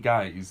however many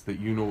guys that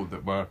you know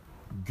that were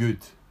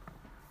good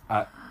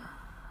at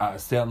a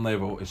certain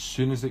level, as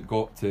soon as it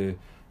got to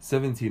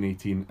 17,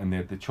 18 and they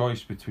had the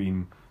choice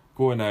between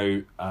going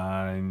out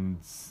and,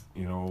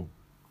 you know,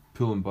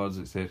 pulling birds,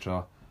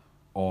 etc.,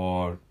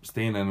 or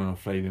staying in on a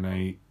Friday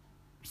night,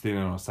 staying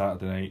in on a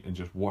Saturday night and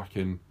just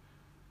working,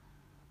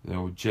 you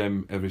know,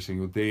 gym every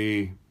single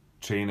day,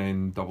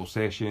 training, double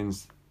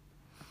sessions.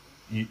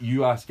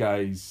 You ask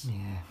guys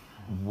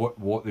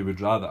what they would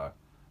rather,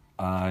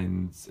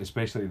 and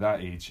especially at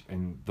that age,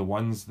 and the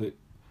ones that,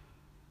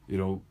 you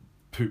know,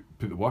 put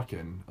the work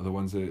in are the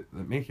ones that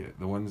make it.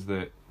 The ones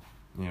that,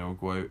 you know,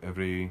 go out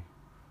every...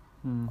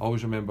 I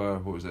always remember,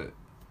 what was it,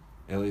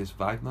 Elias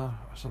Wagner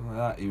or something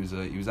like that. He was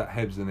at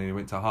Hibs and then he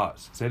went to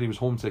Hearts. Said he was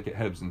homesick at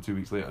Hibs and 2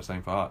 weeks later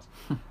signed for Hearts.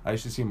 I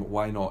used to see him,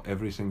 why not,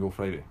 every single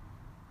Friday.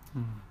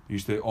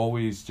 Used to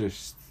always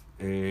just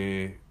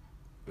we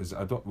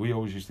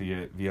always used to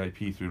get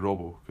VIP through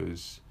Robbo,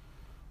 because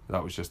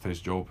that was just his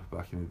job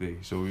back in the day.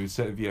 So we would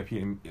sit at VIP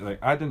and, like,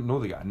 I didn't know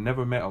the guy, I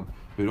never met him,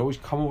 but he'd always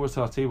come over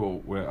to our table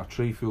with a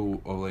tray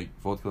full of like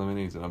vodka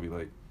lemonades, and I'd be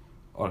like,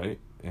 alright,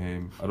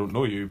 I don't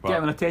know you, but Get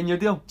him on a 10-year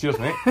deal. cheers,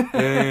 mate.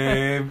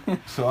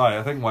 So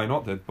I think why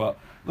not did, but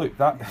look,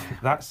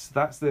 that's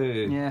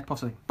the... Yeah,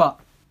 possibly. But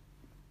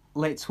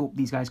let's hope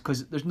these guys,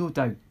 because there's no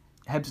doubt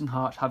Hibs and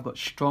Hearts have got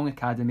strong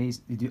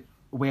academies. They do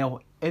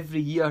well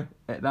every year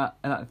at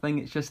that thing.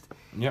 It's just,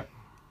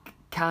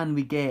 can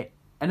we get...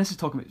 And this is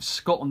talking about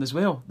Scotland as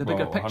well, the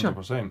bigger picture.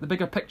 100%. The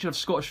bigger picture of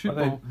Scottish But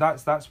football. then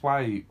that's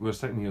why we're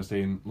sitting here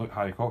saying, look,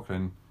 Harry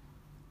Cochrane,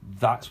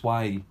 that's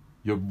why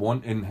you're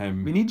wanting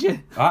him. We need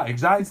you.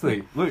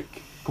 Exactly. Look,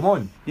 come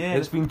on. Yeah.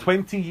 It's been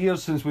 20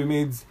 years since we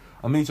made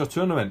a major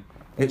tournament.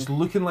 It's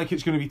looking like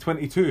it's going to be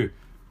 22.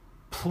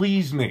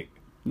 Please, mate.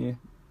 Yeah.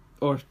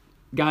 Or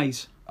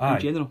guys Aye. in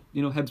general.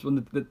 You know, Hibs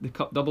won the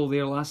Cup double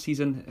there last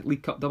season,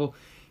 League Cup double.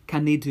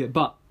 Can they do it?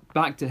 But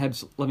back to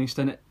Hibs,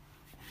 Livingston. It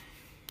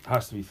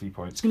Has to be 3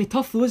 points. It's going to be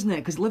tough though, isn't it?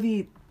 Because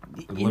Livy...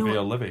 Livy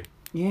or Livy.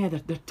 Yeah,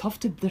 they're tough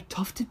to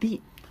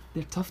beat.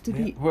 They're tough to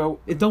beat.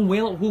 Well, They've done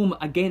well at home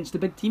against the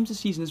big teams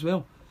this season as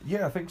well.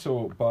 yeah, I think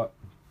so, but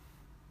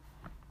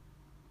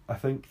I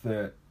think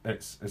that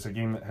it's a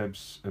game that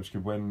Hibs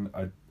could win.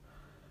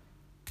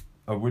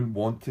 I wouldn't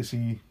want to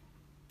see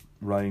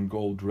Ryan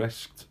Gold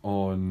risked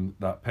on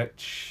that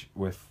pitch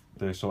with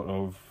the sort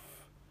of...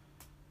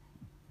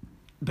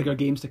 Bigger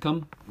games to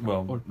come.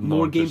 Well, Or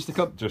more games to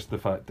come. Just the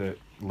fact that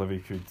Livy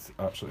could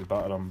absolutely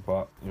batter him,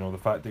 but, you know, the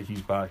fact that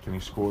he's back and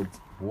he scored...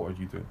 What are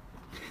you doing?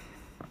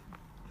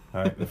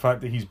 The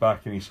fact that he's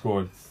back and he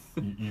scored,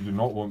 you do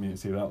not want me to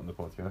say that on the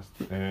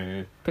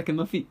podcast. Picking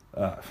my feet.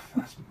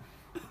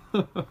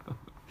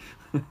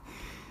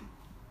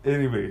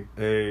 Anyway,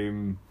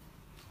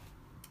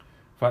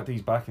 fact that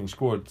he's back and he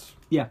scored,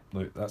 Yeah.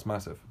 look, that's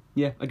massive.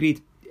 Yeah,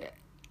 agreed.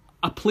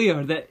 A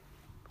player that,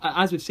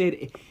 as we've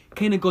said,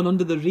 kind of gone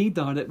under the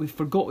radar, that we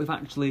forgot we've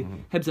actually...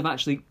 Hibs have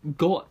actually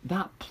got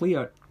that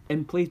player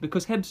in place,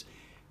 because Hibs,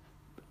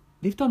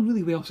 they've done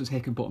really well since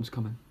Heckingbottom's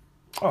come in.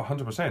 Oh,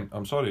 100%.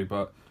 I'm sorry,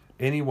 but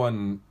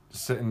anyone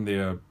sitting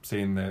there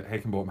saying that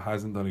Heckingbottom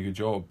hasn't done a good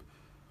job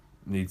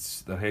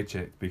needs their head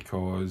checked,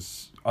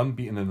 because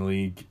unbeaten in the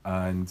league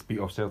and beat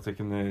off Celtic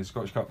in the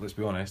Scottish Cup, let's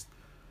be honest,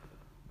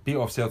 beat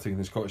off Celtic in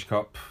the Scottish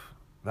Cup,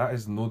 that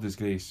is no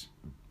disgrace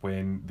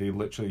when they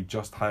literally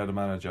just hired a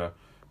manager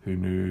who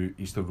knew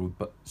Easter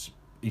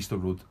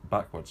Road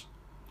backwards.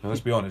 Now, let's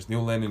be honest,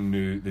 Neil Lennon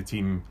knew the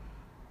team,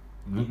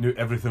 knew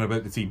everything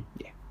about the team.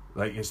 Yeah.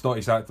 Like, it's not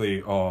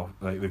exactly,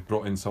 like they've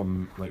brought in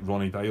some like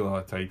Ronnie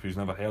Dyla type who's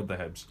never heard the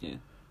Hibs. Yeah.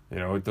 You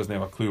know, it doesn't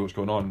have a clue what's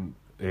going on.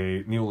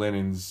 Neil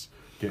Lennon's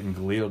getting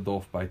glared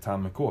off by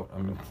Tam McCourt.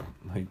 I mean,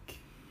 like,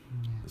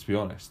 let's be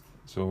honest.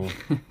 So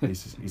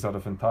he's had a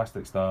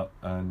fantastic start,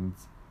 and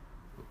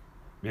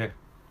yeah.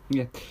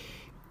 Yeah.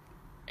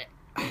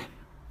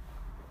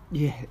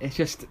 Yeah, it's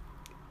just...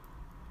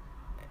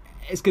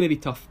 It's going to be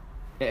tough.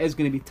 It is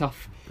going to be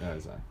tough. Yeah,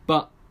 exactly.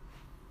 But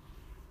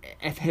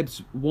if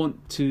Hibs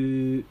want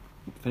to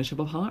finish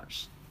above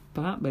Hearts,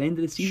 perhaps by the end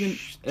of the season,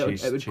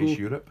 it would go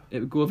Europe. It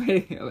would go a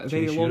very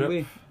Chase long Europe.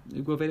 way. It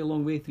would go a very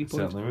long way. 3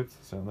 points.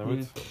 Certainly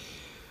would.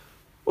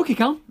 Okay,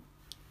 Cal.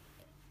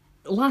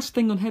 Last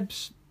thing on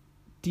Hibs,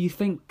 do you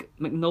think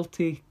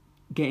McNulty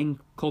getting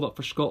called up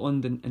for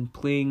Scotland and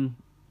playing,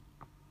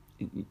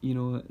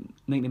 90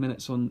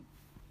 minutes on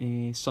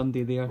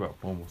Sunday there? Well,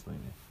 almost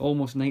 90.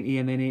 Almost 90,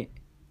 and then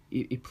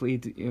he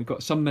played.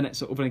 Got some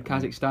minutes over in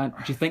Kazakhstan.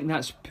 Do you think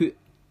that's put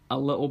a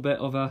little bit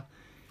of a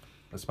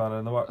spanner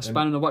in the works? A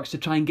spanner in the works to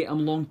try and get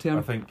him long term?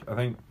 I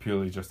think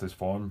purely just his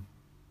form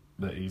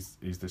that he's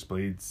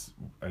displayed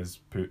has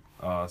put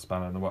a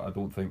spanner in the works. I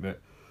don't think that,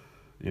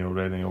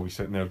 Reading will be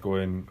sitting there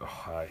going,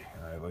 aye,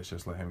 let's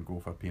just let him go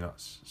for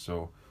peanuts.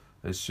 So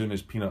as soon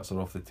as peanuts are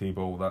off the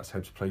table, that's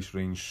Hibs' price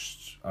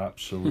range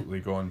absolutely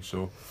gone.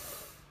 So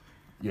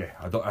yeah,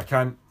 I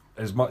can't,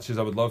 as much as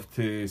I would love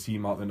to see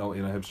Mark McNulty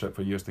in a Hibs trip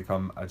for years to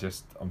come, I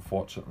just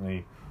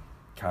unfortunately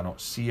cannot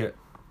see it.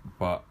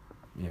 But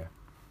yeah.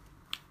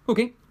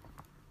 Okay,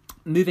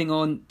 moving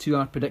on to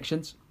our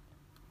predictions.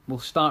 We'll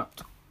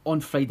start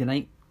on Friday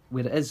night,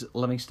 where it is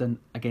Livingston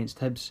against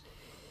Hibs.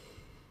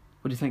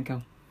 What do you think,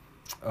 Cal?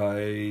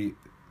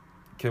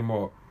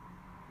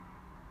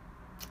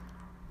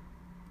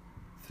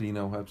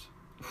 3-0 Hibs.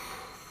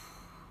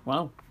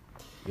 Wow.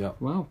 Yeah.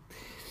 Wow.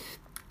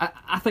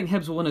 I think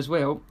Hibs will win as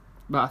well,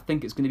 but I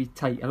think it's going to be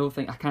tight.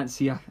 I can't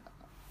see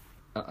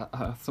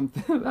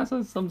something. That's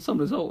some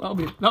result.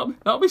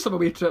 That'll be some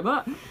away trip.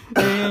 That.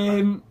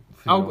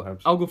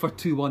 I'll go for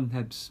 2-1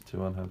 Hibs.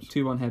 2-1 Hibs.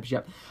 2-1 Hibs.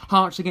 Yep.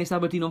 Hearts against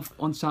Aberdeen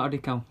on Saturday,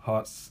 Cal.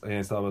 Hearts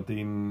against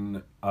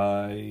Aberdeen.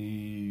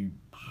 I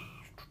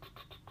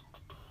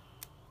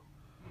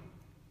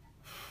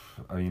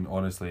mean,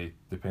 honestly,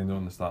 depending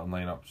on the starting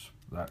lineups,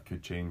 that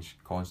could change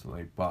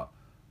constantly. But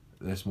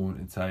at this moment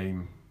in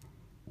time,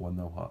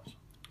 1-0 Hearts.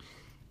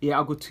 Yeah,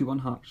 I'll go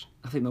 2-1 Hearts.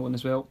 I think they'll win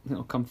as well. I think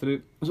they'll come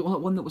through. Was it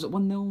 1-0? Was it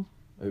 1-0?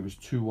 It was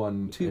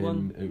 2-1.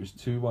 2-1. It was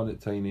 2-1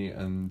 at Tiny,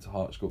 and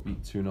Hearts got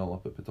beat 2-0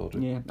 up at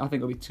Pittodrie. Yeah, I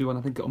think it'll be 2-1.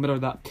 I think it'll mirror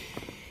that.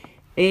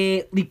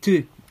 League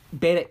 2,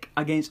 Berwick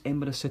against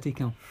Edinburgh City,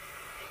 Cal.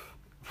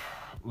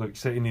 Look,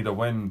 City need a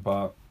win,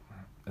 but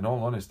in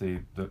all honesty,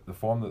 the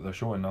form that they're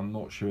showing, I'm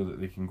not sure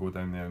that they can go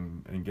down there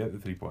and get the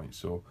 3 points.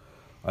 So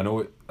I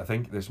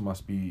think this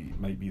might be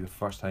the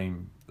first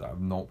time that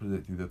I've not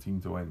predicted their team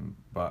to win,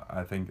 but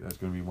I think that's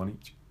going to be 1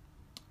 each.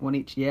 1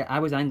 each, yeah. I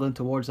was angling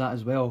towards that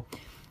as well.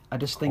 I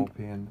just think,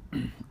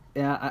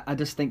 I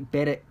just think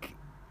Berwick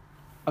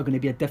are going to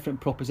be a different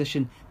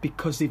proposition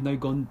because they've now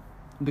gone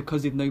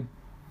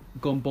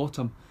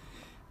bottom,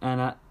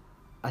 and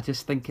I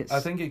just think it's.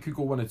 I think it could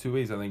go one of two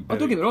ways. I think.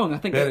 Don't get me wrong. I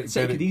think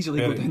City could easily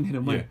go down there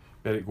and win. Yeah,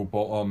 Berwick go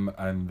bottom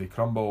and they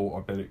crumble,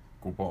 or Berwick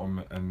go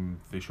bottom and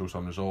they show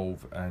some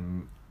resolve.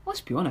 And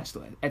let's be honest,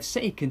 though, if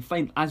City can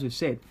find, as we've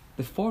said,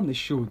 the form they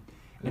showed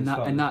in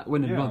that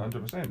winning run,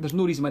 100%. There's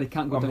no reason why they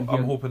can't go down here.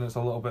 I'm hoping it's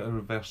a little bit of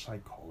reverse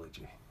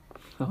psychology.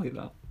 I like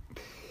that.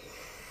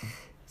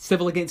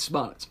 Civil against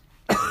Spartans.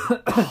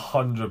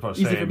 100%.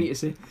 Easy for me to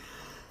say.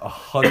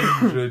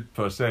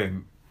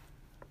 100%.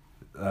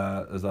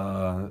 There's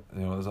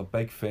a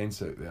big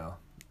fence out there,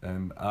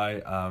 and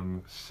I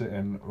am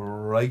sitting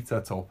right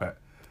atop it,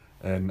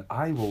 and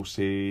I will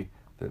say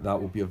that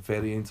will be a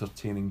very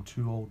entertaining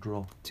 2-2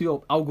 draw.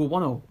 2-2. I'll go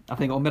 1-0. I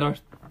think I'll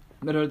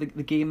mirror the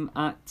game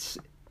at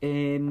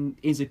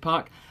Ainsley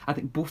Park. I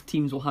think both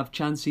teams will have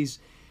chances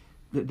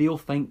that they'll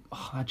think,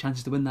 I had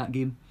chances to win that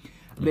game.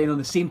 Then on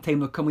the same time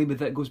they'll come away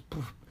with it. It goes,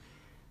 poof.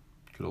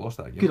 Could have lost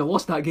that game. Could have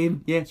lost that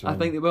game. Yeah, so, I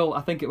think it will.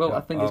 I think it will. Yeah,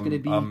 I think it's going to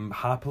be. I'm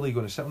happily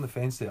going to sit on the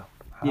fence there.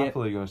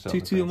 Happily going to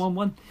sit 2-2 and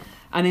 1-1,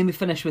 and then we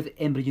finish with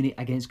Edinburgh Uni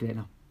against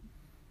Gretna.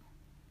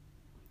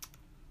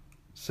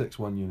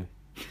 6-1 Uni.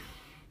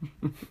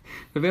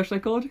 Reverse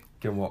psychology.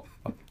 Give them what?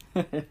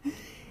 I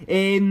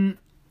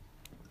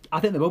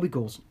think there will be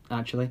goals.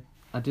 Actually,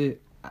 I do.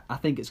 I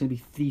think it's going to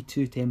be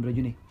 3-2 to Edinburgh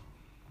Uni.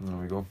 There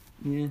we go.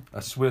 Yeah. I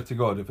swear to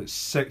God, if it's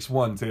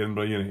 6-1 to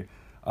Edinburgh Uni,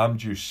 I'm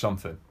due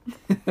something.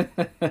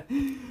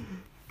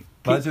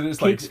 Imagine it's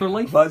Cakes for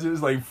life. Imagine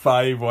it's like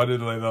 5-1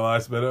 in like the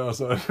last minute or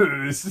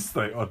something. It's just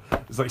like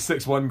it's like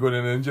 6-1 going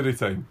in injury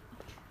time.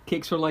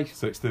 Cakes for life.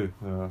 6-2.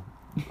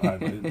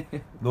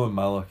 Knowing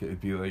Malak,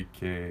 it'd be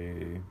like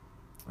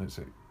it's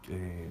like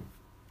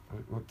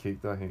what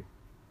cake do I hate?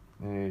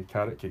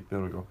 Carrot cake.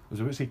 There we go. I was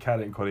about to say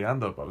carrot and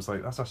coriander, but I was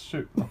like, that's a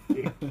soup.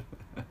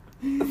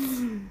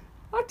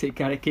 I'd take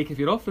carrot cake if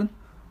you're offering.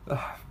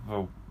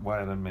 Well,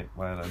 wire in, mate.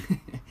 Wire in.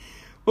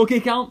 Okay,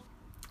 Cal.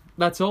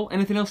 That's all.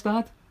 Anything else to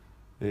add?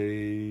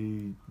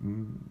 No,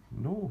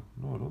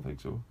 I don't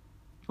think so.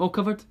 All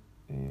covered?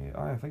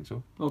 I think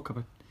so. All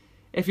covered.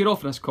 If you're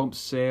offering us comps,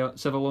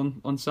 Civil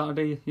on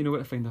Saturday, you know where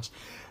to find us.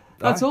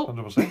 That's all.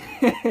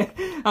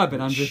 100%. I've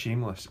been Andrew.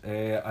 Shameless.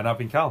 And I've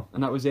been Cal.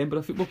 And that was the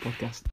Edinburgh Football Podcast.